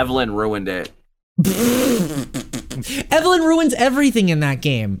fucking imagine. Evelyn ruined it. Evelyn ruins everything in that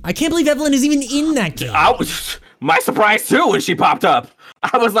game. I can't believe Evelyn is even in that game. I was my surprise too when she popped up.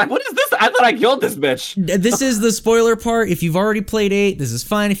 I was like, "What is this? I thought I killed this bitch." This is the spoiler part. If you've already played 8, this is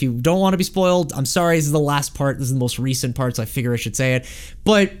fine. If you don't want to be spoiled, I'm sorry. This is the last part. This is the most recent part, so I figure I should say it.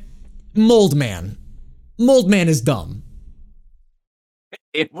 But Mold Man is dumb.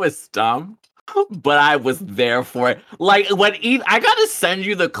 It was dumb, but I was there for it. Like when I gotta send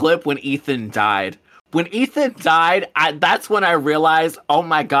you the clip when Ethan died. when Ethan died, that's when I realized, oh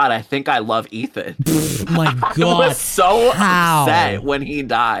my god, I think I love Ethan. My god. I was so How? upset when he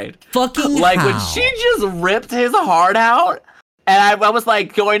died. Fucking like how? when she just ripped his heart out. And I was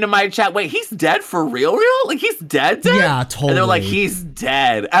like going to my chat, wait, he's dead for real? Like he's dead? Yeah, totally. And they're like, he's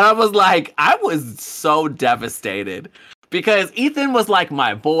dead. And I was like, I was so devastated because Ethan was like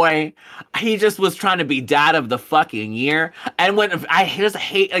my boy. He just was trying to be dad of the fucking year. And when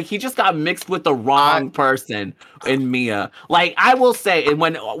he just got mixed with the wrong person in Mia. Like I will say, and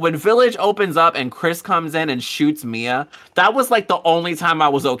when Village opens up and Chris comes in and shoots Mia, that was like the only time I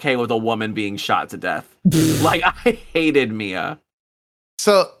was okay with a woman being shot to death. Like I hated Mia.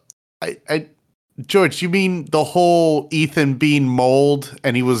 So, George, you mean the whole Ethan being mold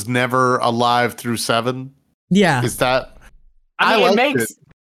and he was never alive through 7? Yeah. Is that? I mean, it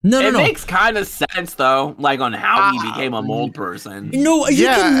No. makes kind of sense though, like on how he became a mold person. No, you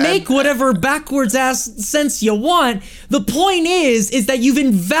can make whatever backwards ass sense you want. The point is that you've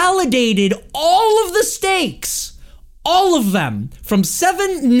invalidated all of the stakes. All of them from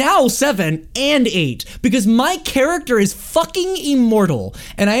 7 and 8 because my character is fucking immortal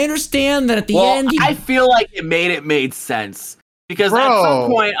and I understand that at the end I feel like it made sense because at some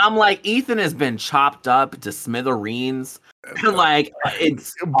point I'm like Ethan has been chopped up to smithereens and like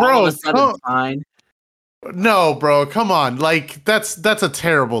it's all of a sudden fine. No, bro, come on. Like that's a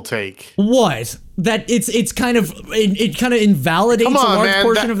terrible take. What? That it kind of invalidates a large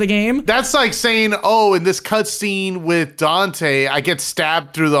portion of the game? That's like saying, oh, in this cutscene with Dante, I get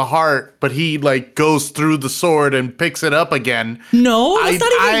stabbed through the heart, but he like goes through the sword and picks it up again. No, that's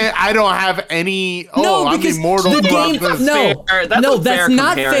not even. I don't have any. No, I'm because immortal. the game. That's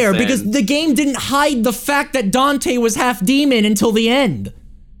not fair because the game didn't hide the fact that Dante was half demon until the end.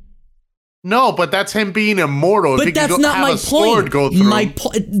 No, but that's him being immortal. But that's not my point.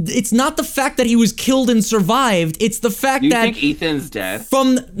 It's not the fact that he was killed and survived. It's the fact that. Do you think Ethan's dead?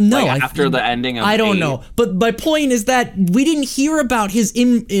 After the ending of I don't know. But my point is that we didn't hear about his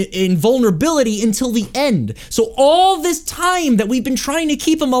invulnerability until the end. So all this time that we've been trying to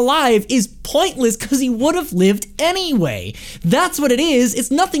keep him alive is pointless because he would have lived anyway. That's what it is.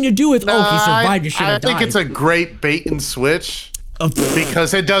 It's nothing to do with, he survived, you should have died. I think it's a great bait and switch.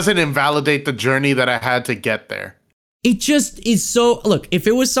 Because it doesn't invalidate the journey that I had to get there. It just is so. Look, if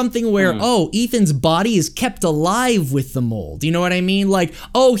it was something where, Ethan's body is kept alive with the mold, you know what I mean? Like,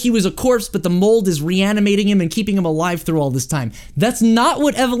 he was a corpse, but the mold is reanimating him and keeping him alive through all this time. That's not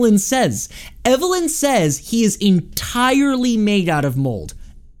what Evelyn says. Evelyn says he is entirely made out of mold.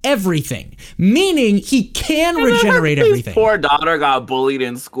 Everything. Meaning he can regenerate everything. His poor daughter got bullied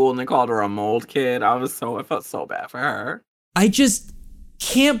in school and they called her a mold kid. I felt so bad for her. I just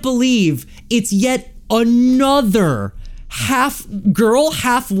can't believe it's yet another half girl,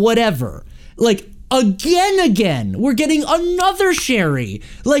 half whatever. Like, again, we're getting another Sherry.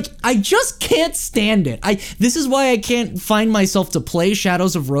 Like, I just can't stand it. This is why I can't find myself to play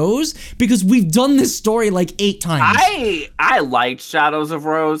Shadows of Rose, because we've done this story like 8 times. I liked Shadows of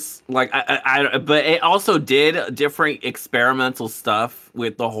Rose, like but it also did different experimental stuff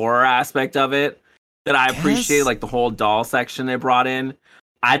with the horror aspect of it. That I appreciate, like the whole doll section they brought in.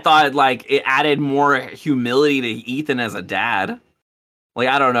 I thought like it added more humility to Ethan as a dad. Like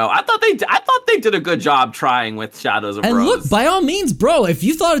I don't know. I thought they did a good job trying with Shadows of Rose. And look, by all means, bro, if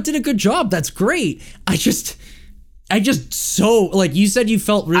you thought it did a good job, that's great. I just so like you said you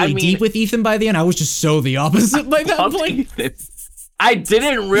felt really deep with Ethan by the end. I was just so the opposite by that point. Ethan. I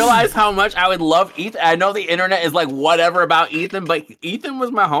didn't realize how much I would love Ethan. I know the internet is like whatever about Ethan, but Ethan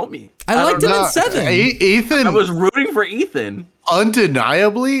was my homie. I liked him in 7. Ethan. I was rooting for Ethan.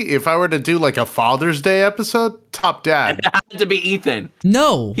 Undeniably, if I were to do like a Father's Day episode, top dad. It had to be Ethan.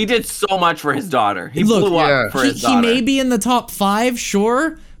 No. He did so much for his daughter. He blew up for his daughter. He may be in the top 5,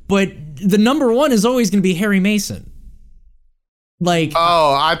 sure, but the number 1 is always going to be Harry Mason. Like.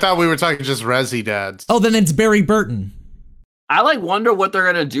 Oh, I thought we were talking just Resi dads. Oh, then it's Barry Burton. I like wonder what they're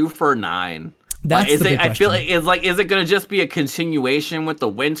gonna do for 9. That's the big question. I feel like is it gonna just be a continuation with the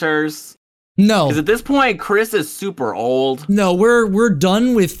Winters? No, because at this point Chris is super old. No, we're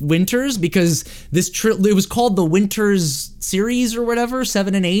done with Winters because it was called the Winters series or whatever,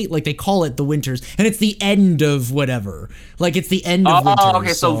 7 and 8. Like they call it the Winters, and it's the end of whatever. Like it's the end of Winters. Oh,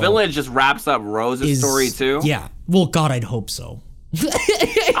 okay. So Village just wraps up Rose's story too. Yeah. Well, God, I'd hope so.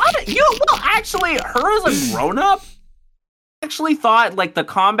 Actually, her as a grown up. Actually thought like the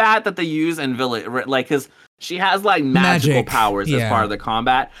combat that they use in Village, like because she has like magical powers as part of the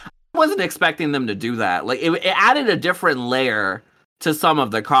combat. I wasn't expecting them to do that. Like it added a different layer to some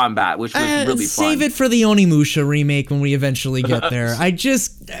of the combat, which was really save fun. it for the Onimusha remake when we eventually get there.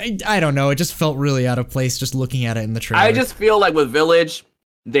 I don't know. It just felt really out of place just looking at it in the trailer. I just feel like with Village,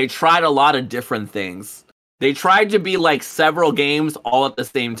 they tried a lot of different things. They tried to be like several games all at the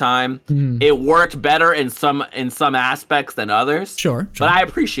same time. Mm. It worked better in some aspects than others. Sure. But I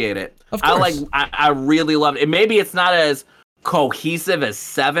appreciate it. Of course. I really love it. Maybe it's not as cohesive as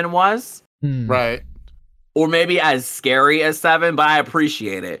 7 was. Right. Or maybe as scary as 7, but I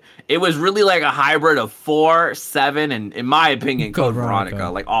appreciate it. It was really like a hybrid of 4, 7, and in my opinion, Code Veronica,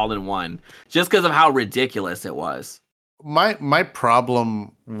 like all in one. Just because of how ridiculous it was. My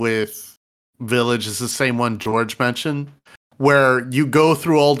problem with Village is the same one George mentioned, where you go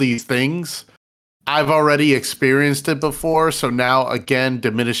through all these things. I've already experienced it before, so now again,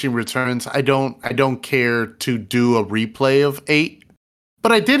 diminishing returns. I don't care to do a replay of 8,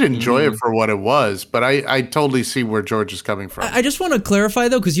 but I did enjoy it for what it was. But I totally see where George is coming from. I just want to clarify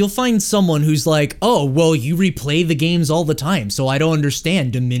though, because you'll find someone who's like, "Oh, well, you replay the games all the time, so I don't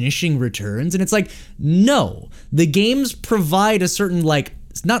understand diminishing returns." And it's like, no, the games provide a certain like.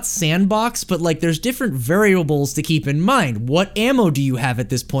 It's not sandbox, but like there's different variables to keep in mind. What ammo do you have at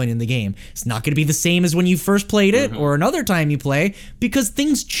this point in the game? It's not going to be the same as when you first played it or another time you play because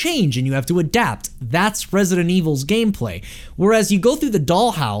things change and you have to adapt. That's Resident Evil's gameplay. Whereas you go through the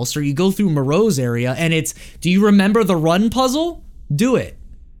dollhouse or you go through Moreau's area and it's, do you remember the run puzzle? Do it.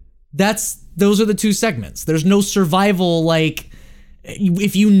 Those are the two segments. There's no survival like...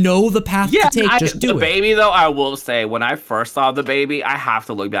 If you know the path to take, just do it. The baby, though, I will say, when I first saw the baby, I have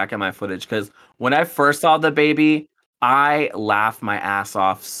to look back at my footage because when I first saw the baby, I laughed my ass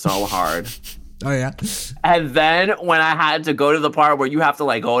off so hard. Oh, yeah? And then when I had to go to the part where you have to,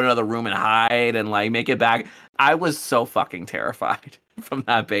 like, go in another room and hide and, like, make it back, I was so fucking terrified from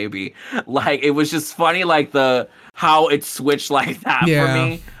that baby. Like, it was just funny, like, how it switched like that for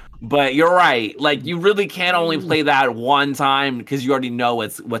me. But you're right. Like, you really can't only play that one time because you already know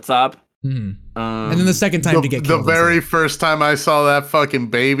what's up. And then the second time to get killed. The very first time I saw that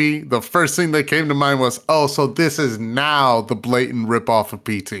fucking baby, the first thing that came to mind was, oh, so this is now the blatant ripoff of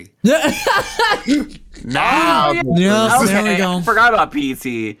PT. Now. Yeah, okay, there we go. I forgot about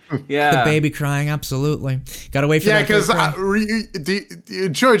PT. Yeah. The baby crying, absolutely. Gotta wait for that. Yeah,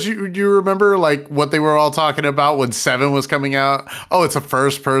 because George, you remember like what they were all talking about when 7 was coming out? Oh, it's a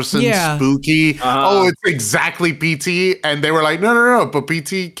first person spooky. Oh, it's exactly PT. And they were like, no, but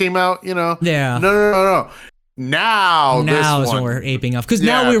PT came out, Yeah. No. Now is when we're aping off. Because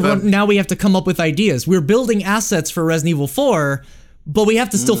now we have to come up with ideas. We're building assets for Resident Evil 4, but we have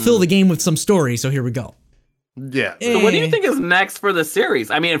to still fill the game with some story, so here we go. Yeah. So what do you think is next for the series?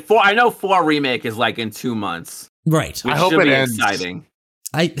 I mean, I know 4 remake is like in 2 months. Right. I hope it ends. Exciting.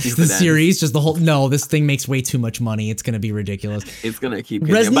 The series, just the whole... No, this thing makes way too much money. It's going to be ridiculous. It's going to keep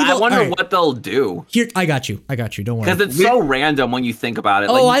getting... But I wonder what they'll do. Here, I got you. Don't worry. Because it's so random when you think about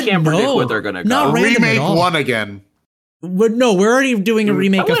it. Like, you can't predict where they're going to go. Not random remake at all. 1 again. No, we're already doing a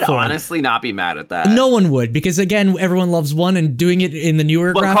remake of 4. I would honestly not be mad at that. No one would, because again, everyone loves 1, and doing it in the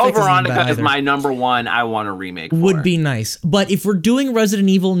newer graphics Code Veronica isn't bad is my number 1. I want a remake for. Would be nice. But if we're doing Resident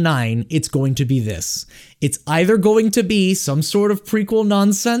Evil 9, it's going to be this. It's either going to be some sort of prequel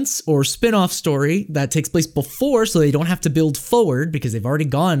nonsense or spin-off story that takes place before so they don't have to build forward because they've already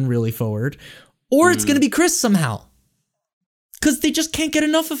gone really forward, or it's going to be Chris somehow. Because they just can't get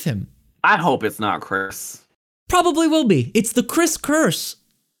enough of him. I hope it's not Chris. Probably will be. It's the Chris curse.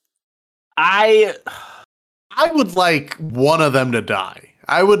 I would like one of them to die.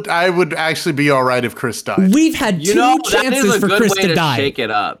 I would actually be all right if Chris died. We've had two chances for Chris to die. Shake it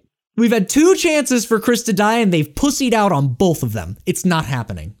up. We've had 2 chances for Chris to die, and they've pussied out on both of them. It's not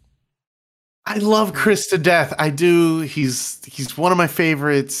happening. I love Chris to death. I do. He's one of my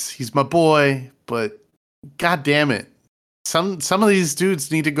favorites. He's my boy. But god damn it, some of these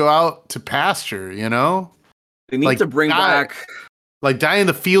dudes need to go out to pasture. They need to bring back... Like, die in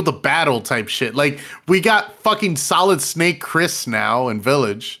the field of battle type shit. Like, we got fucking Solid Snake Chris now in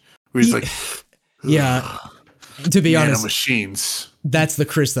Village. Where he's like... Yeah. To be honest... machines. That's the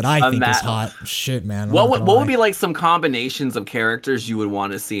Chris that I think is hot. Shit, man. What would be like some combinations of characters you would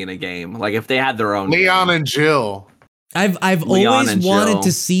want to see in a game? Like, if they had their own... Leon and Jill. I've always wanted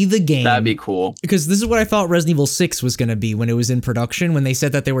to see the game. That'd be cool. Because this is what I thought Resident Evil 6 was going to be when it was in production, when they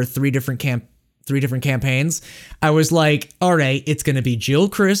said that there were 3 different campaigns. I was like, all right, it's going to be Jill,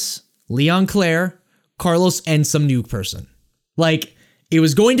 Chris, Leon, Claire, Carlos, and some new person. Like, it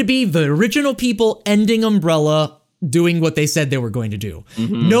was going to be the original people ending Umbrella doing what they said they were going to do.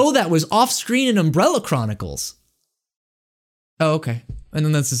 Mm-hmm. No, that was off screen in Umbrella Chronicles. Oh, okay. And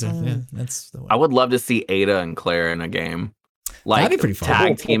then that's just it. Yeah, that's the way. I would love to see Ada and Claire in a game. like That'd be pretty fun.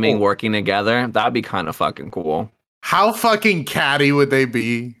 tag teaming, working together. That'd be kind of fucking cool. How fucking catty would they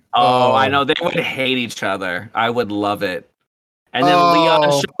be? Oh, I know they would hate each other. I would love it. And then Oh.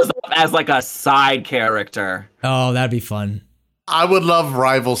 Leon shows up as like a side character. Oh, that'd be fun. I would love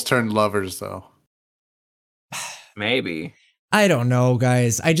rivals turned lovers though. Maybe. I don't know,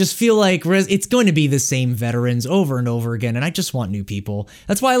 guys. I just feel like it's going to be the same veterans over and over again, and I just want new people.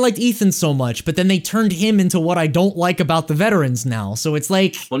 That's why I liked Ethan so much, but then they turned him into what I don't like about the veterans now. So it's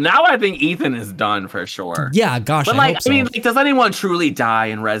like, Well, now I think Ethan is done for sure. yeah, gosh, But I like, hope so. I mean, like, does anyone truly die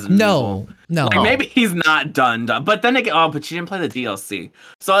in Resident Evil? No. Like maybe he's not done. But then again, but you didn't play the DLC,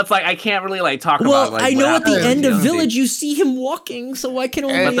 so it's like I can't really like talk Well, about. Like, I what know at the happened in end of DLC. Village you see him walking, so I can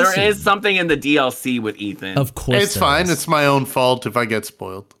only But there assume. is something in the DLC with Ethan. Of course, It's there fine. is. It's my own fault if I get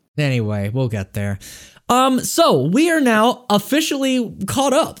spoiled. Anyway, we'll get there. So we are now officially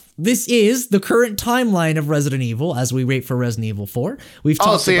caught up. This is the current timeline of Resident Evil as we wait for Resident Evil 4. We've Oh,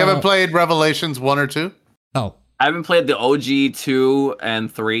 talked so you about, haven't played Revelations 1 or 2? Oh, I haven't played the OG 2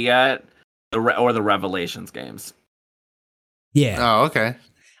 and 3 yet, or the Revelations games. yeah. Oh, okay.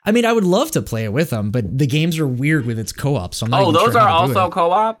 I mean, I would love to play it with them, but the games are weird with its co-op, so I'm not Oh, even those sure are how to do also it.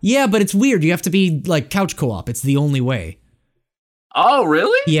 co-op? Yeah, but it's weird. You have to be like couch co-op. It's the only way. Oh,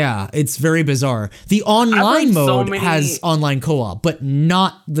 really? Yeah, it's very bizarre. The online heard so mode many- has online co-op, but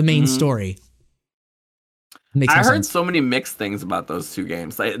not the main story. Makes I no heard sense. so many mixed things about those two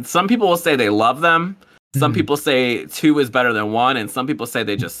games. Like, some people will say they love them. Some Mhm. people say 2 is better than 1, and some people say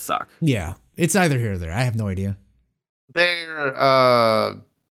they just suck. Yeah, it's either here or there. I have no idea. They're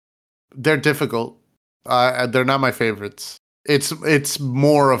difficult. They're not my favorites. It's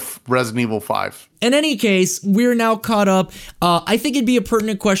more of Resident Evil 5. In any case, we're now caught up. I think it'd be a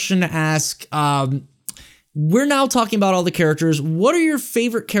pertinent question to ask. We're now talking about all the characters. What are your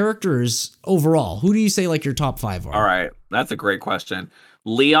favorite characters overall? Who do you say like your top 5 are? All right, that's a great question.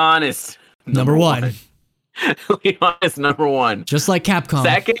 Leon is Number one. Leon is number 1. Just like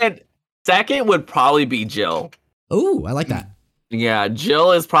Capcom. Second would probably be Jill. Oh, I like that. Yeah,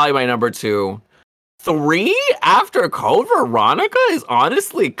 Jill is probably my number 2. 3 after Code Veronica is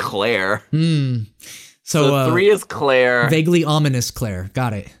honestly Claire. So 3 is Claire. vaguely ominous Claire.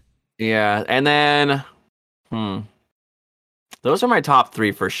 Got it. Yeah, and then those are my top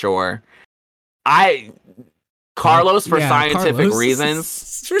 3 for sure. Carlos for Yeah, scientific Carlos.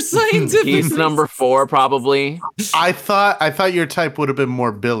 reasons. For scientific He's reasons. number 4 probably. I thought your type would have been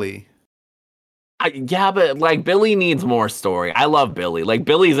more Billy. Yeah, but like Billy needs more story. I love Billy. Like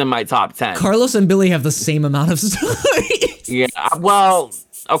Billy's in my top 10. Carlos and Billy have the same amount of stories. Yeah, well,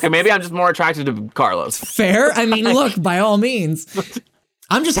 okay, maybe I'm just more attracted to Carlos. Fair. I mean, look, by all means.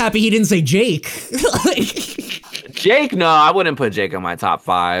 I'm just happy he didn't say Jake. Jake, no, I wouldn't put Jake in my top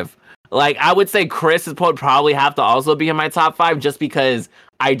 5. Like, I would say Chris would probably have to also be in my top 5 just because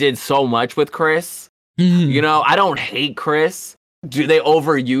I did so much with Chris. You know, I don't hate Chris. Do they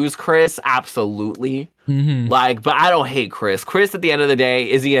overuse Chris? Absolutely. Like, but I don't hate Chris. Chris, at the end of the day,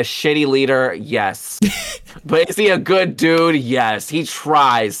 is he a shitty leader? Yes. But is he a good dude? Yes. He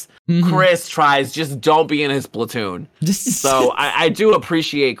tries. Chris tries. Just don't be in his platoon. So I do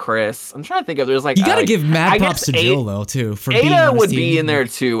appreciate Chris. I'm trying to think of there's like You gotta like, give I mad guess props to Jill though too for being Ada on would this be team. in there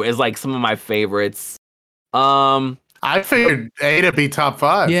too as like some of my favorites. I figured Ada be top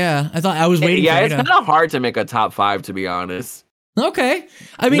 5. Yeah, I was waiting Yeah, for it's Ada. kind of hard to make a top 5 to be honest. Okay.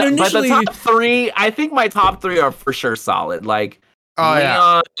 I mean, But initially, the top 3, I think my top 3 are for sure solid. Like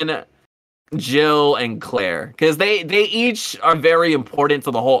Oh, Leon, Jill, and Claire, because they each are very important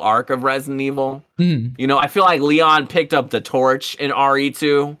to the whole arc of Resident Evil. You know, I feel like Leon picked up the torch in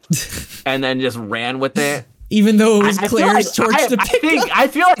RE2 and then just ran with it. even though it was I feel Claire's like- torch to pick up. I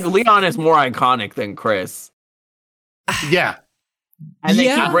feel like Leon is more iconic than Chris, Yeah. and they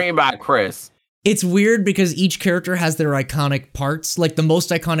Yeah. keep bringing back Chris. It's weird because each character has their iconic parts. Like the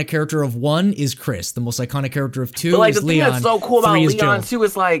most iconic character of 1 is Chris. The most iconic character of 2 But like is the thing Leon. that's so cool about 3 is Leon Jill. too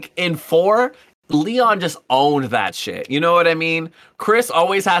is like in 4, Leon just owned that shit. You know what I mean? Chris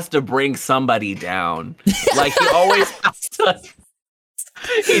always has to bring somebody down. Like he always has to.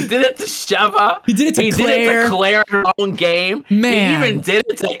 He did it to Sheva. He did it to Did it to Claire in her own game. Man. He even did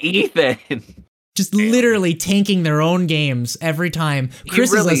it to Ethan. Just literally tanking their own games every time.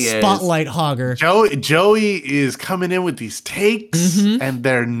 Chris really is a is. spotlight hogger. Joey is coming in with these takes, Mm-hmm. and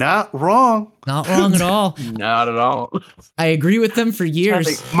they're not wrong. Not wrong at all. Not at all. I agree with them for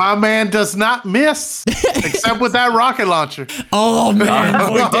years. My man does not miss, except with that rocket launcher. Oh man,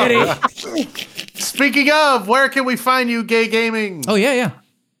 boy did he. Speaking of, where can we find you, Gay Gaming? Oh yeah, yeah.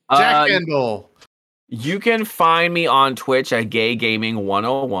 Jack Kendall. You can find me on Twitch at Gay Gaming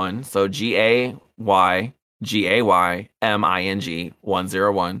 101. So GAY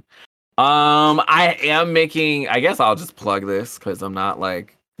GAYMING101. I am making, I guess I'll just plug this because I'm not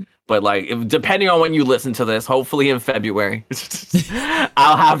like, but like, depending on when you listen to this, hopefully in February,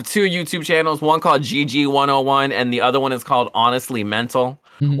 I'll have 2 YouTube channels, one called GG101 and the other one is called Honestly Mental,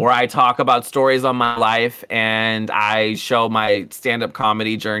 where I talk about stories on my life and I show my stand-up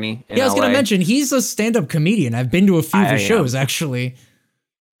comedy journey in Yeah, I was going to LA. mention, he's a stand-up comedian. I've been to a few of his shows, actually.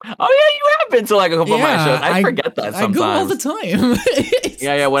 Oh yeah, you have been to like a couple of my shows. I forget that sometimes. I go all the time.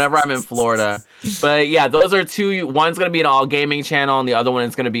 Yeah, whenever I'm in Florida. But yeah, those are 2. One's going to be an all gaming channel, and the other one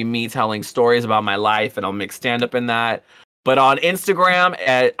is going to be me telling stories about my life, and I'll mix stand-up in that. But on Instagram,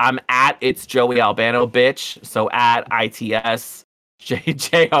 I'm at It's Joey Albano Bitch. So at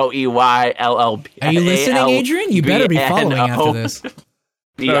ITSJOEYLLB. Are you listening, Adrian? You better be following after this.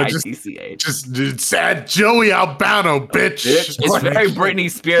 BITCH. Just at Joey Albano, bitch. It's very Britney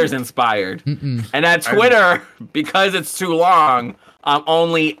Spears inspired. And at Twitter, because it's too long, I'm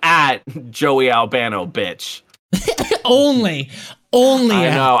only at Joey Albano, bitch. only. I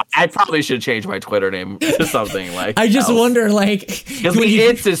know. I probably should change my Twitter name to something like. I just wonder, like, because the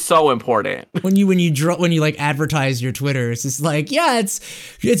 "it's" is so important. When you like advertise your Twitter, it's just like, yeah, it's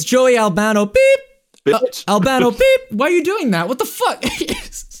Joey Albano, beep. Albano, beep. Why are you doing that? What the fuck?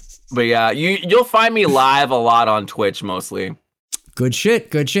 But yeah, you'll find me live a lot on Twitch mostly. Good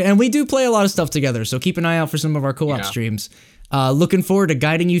shit. And we do play a lot of stuff together, so keep an eye out for some of our co-op streams. Looking forward to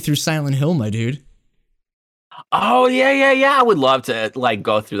guiding you through Silent Hill, my dude. Oh yeah. I would love to like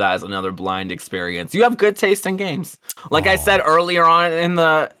go through that as another blind experience. You have good taste in games. Like I said earlier on in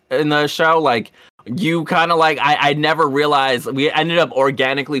the show, like you kind of like I never realized we ended up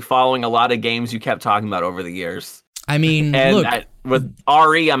organically following a lot of games you kept talking about over the years. I mean, and look, with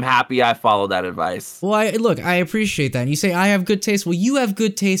RE, I'm happy I followed that advice. Well, I appreciate that. And you say I have good taste. Well, you have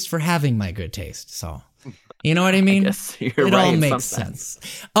good taste for having my good taste. So, you know what I mean? I guess you're it right all makes sense.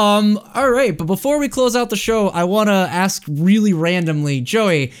 All right, but before we close out the show, I want to ask really randomly,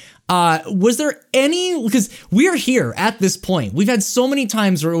 Joey, was there any, because we're here at this point, we've had so many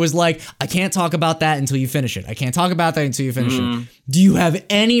times where it was like, I can't talk about that until you finish it. I can't talk about that until you finish it. Do you have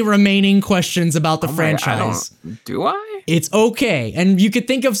any remaining questions about the franchise? Do I? It's okay. And you could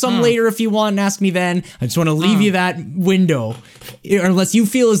think of some later if you want and ask me then. I just want to leave you that window. Unless you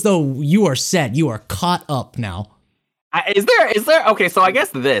feel as though you are set. You are caught up now. Is there okay, so I guess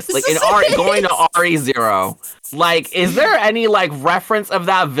this like in going to RE0, like is there any like reference of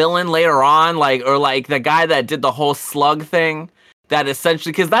that villain later on, like, or like the guy that did the whole slug thing that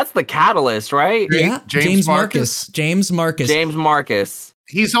essentially, because that's the catalyst, right? Yeah, James Marcus.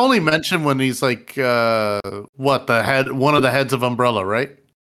 He's only mentioned when he's like one of the heads of Umbrella, right?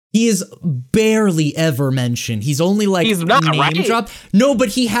 He is barely ever mentioned. He's only like he's not name dropped. No, but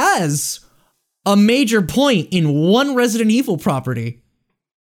he has a major point in one Resident Evil property.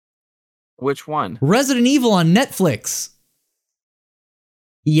 Which one? Resident Evil on Netflix.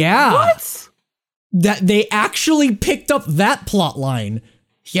 Yeah. What? That they actually picked up that plot line.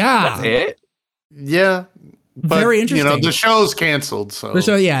 Yeah. That's it? Yeah. But, very interesting. You know, the show's canceled, so. It's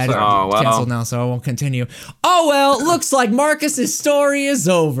canceled now, so I won't continue. Oh, well, looks like Marcus's story is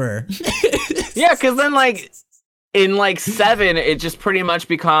over. Yeah, because then, like, in, like, 7, it just pretty much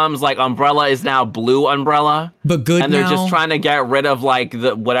becomes, like, Umbrella is now Blue Umbrella. But good and they're just trying to get rid of, like,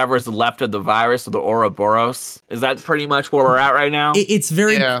 the whatever's left of the virus, or the Ouroboros. Is that pretty much where we're at right now? It's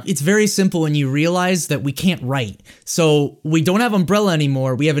very simple when you realize that we can't write. So we don't have Umbrella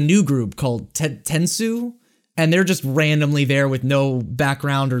anymore. We have a new group called Tensu. And they're just randomly there with no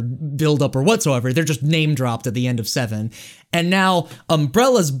background or build up or whatsoever. They're just name dropped at the end of 7. And now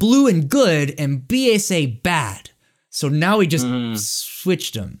Umbrella's blue and good and BSA bad. So now we just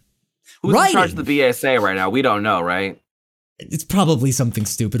switched them. Who's in charge of the BSA right now? We don't know, right? It's probably something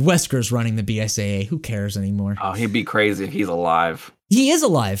stupid. Wesker's running the BSAA. Who cares anymore? Oh, he'd be crazy if he's alive. He is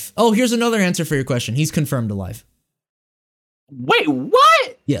alive. Oh, here's another answer for your question. He's confirmed alive. Wait,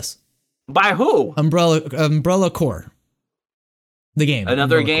 what? Yes. By who? Umbrella Corps. The game.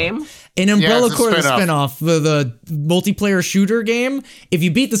 Another Umbrella game? Corps. In Umbrella Corps, the spinoff, the multiplayer shooter game, if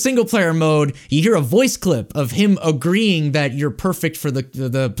you beat the single player mode, you hear a voice clip of him agreeing that you're perfect for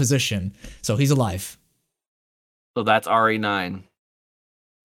the position. So he's alive. So that's RE9.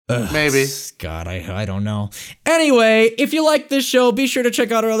 Maybe. God, I don't know. Anyway, if you like this show, be sure to check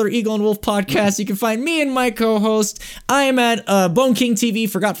out our other Eagle and Wolf podcasts. You can find me and my co-host. I am at Bone King TV,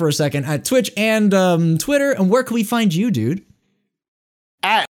 forgot for a second, at Twitch and Twitter. And where can we find you, dude?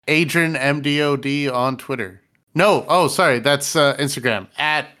 At Adrian MDOD on Twitter. No, oh, sorry, that's Instagram.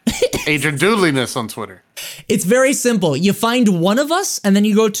 At Agent Doodliness on Twitter. It's very simple. You find one of us, and then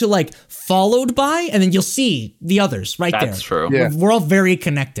you go to like followed by, and then you'll see the others right there. That's true. Yeah. We're all very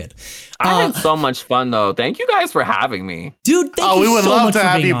connected. I had so much fun though. Thank you guys for having me. Dude, thank you We would so love much to for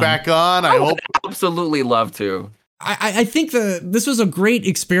have being you on. back on. I hope. Absolutely love to. I think this was a great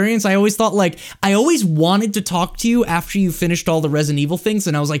experience. I always thought I always wanted to talk to you after you finished all the Resident Evil things,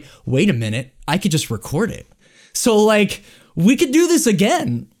 and I was like, wait a minute, I could just record it. So like we could do this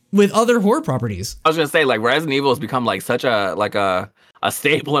again with other horror properties. I was gonna say like Resident Evil has become like such a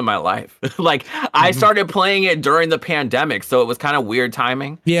staple in my life. Like I started playing it during the pandemic, so it was kind of weird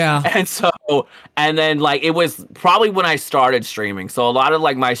timing. Yeah. And then like it was probably when I started streaming. So a lot of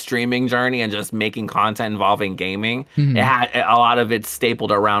like my streaming journey and just making content involving gaming, it had a lot of it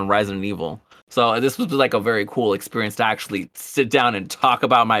stapled around Resident Evil. So this was like a very cool experience to actually sit down and talk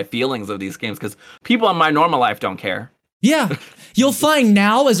about my feelings of these games because people in my normal life don't care. Yeah. You'll find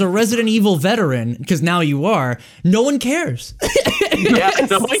now as a Resident Evil veteran, because now you are, no one cares. Yeah,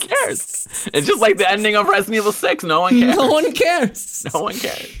 no one cares. It's just like the ending of Resident Evil 6. No one cares. No one cares. No one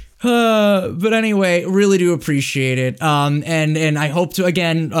cares. But anyway, really do appreciate it. And I hope to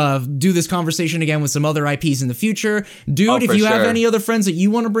again do this conversation again with some other IPs in the future. Dude, if you have any other friends that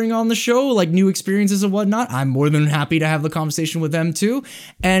you want to bring on the show, like new experiences and whatnot, I'm more than happy to have the conversation with them too.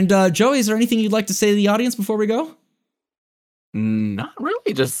 And Joey, is there anything you'd like to say to the audience before we go? Not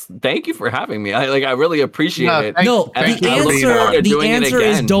really. Just thank you for having me. I really appreciate it. The answer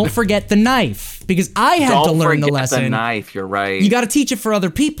is don't forget the knife, because I had to learn the lesson. The knife, you're right. You got to teach it for other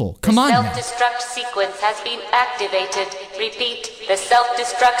people. Come on. Self-destruct sequence has been activated. Repeat, the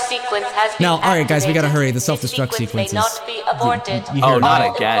self-destruct sequence has been Now, all right, guys, we got to hurry. The This self-destruct sequence may not be aborted. you hear not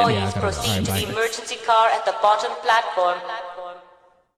it. again. All employees Yeah, I got it. proceed All right, to bye. the emergency car at the bottom platform.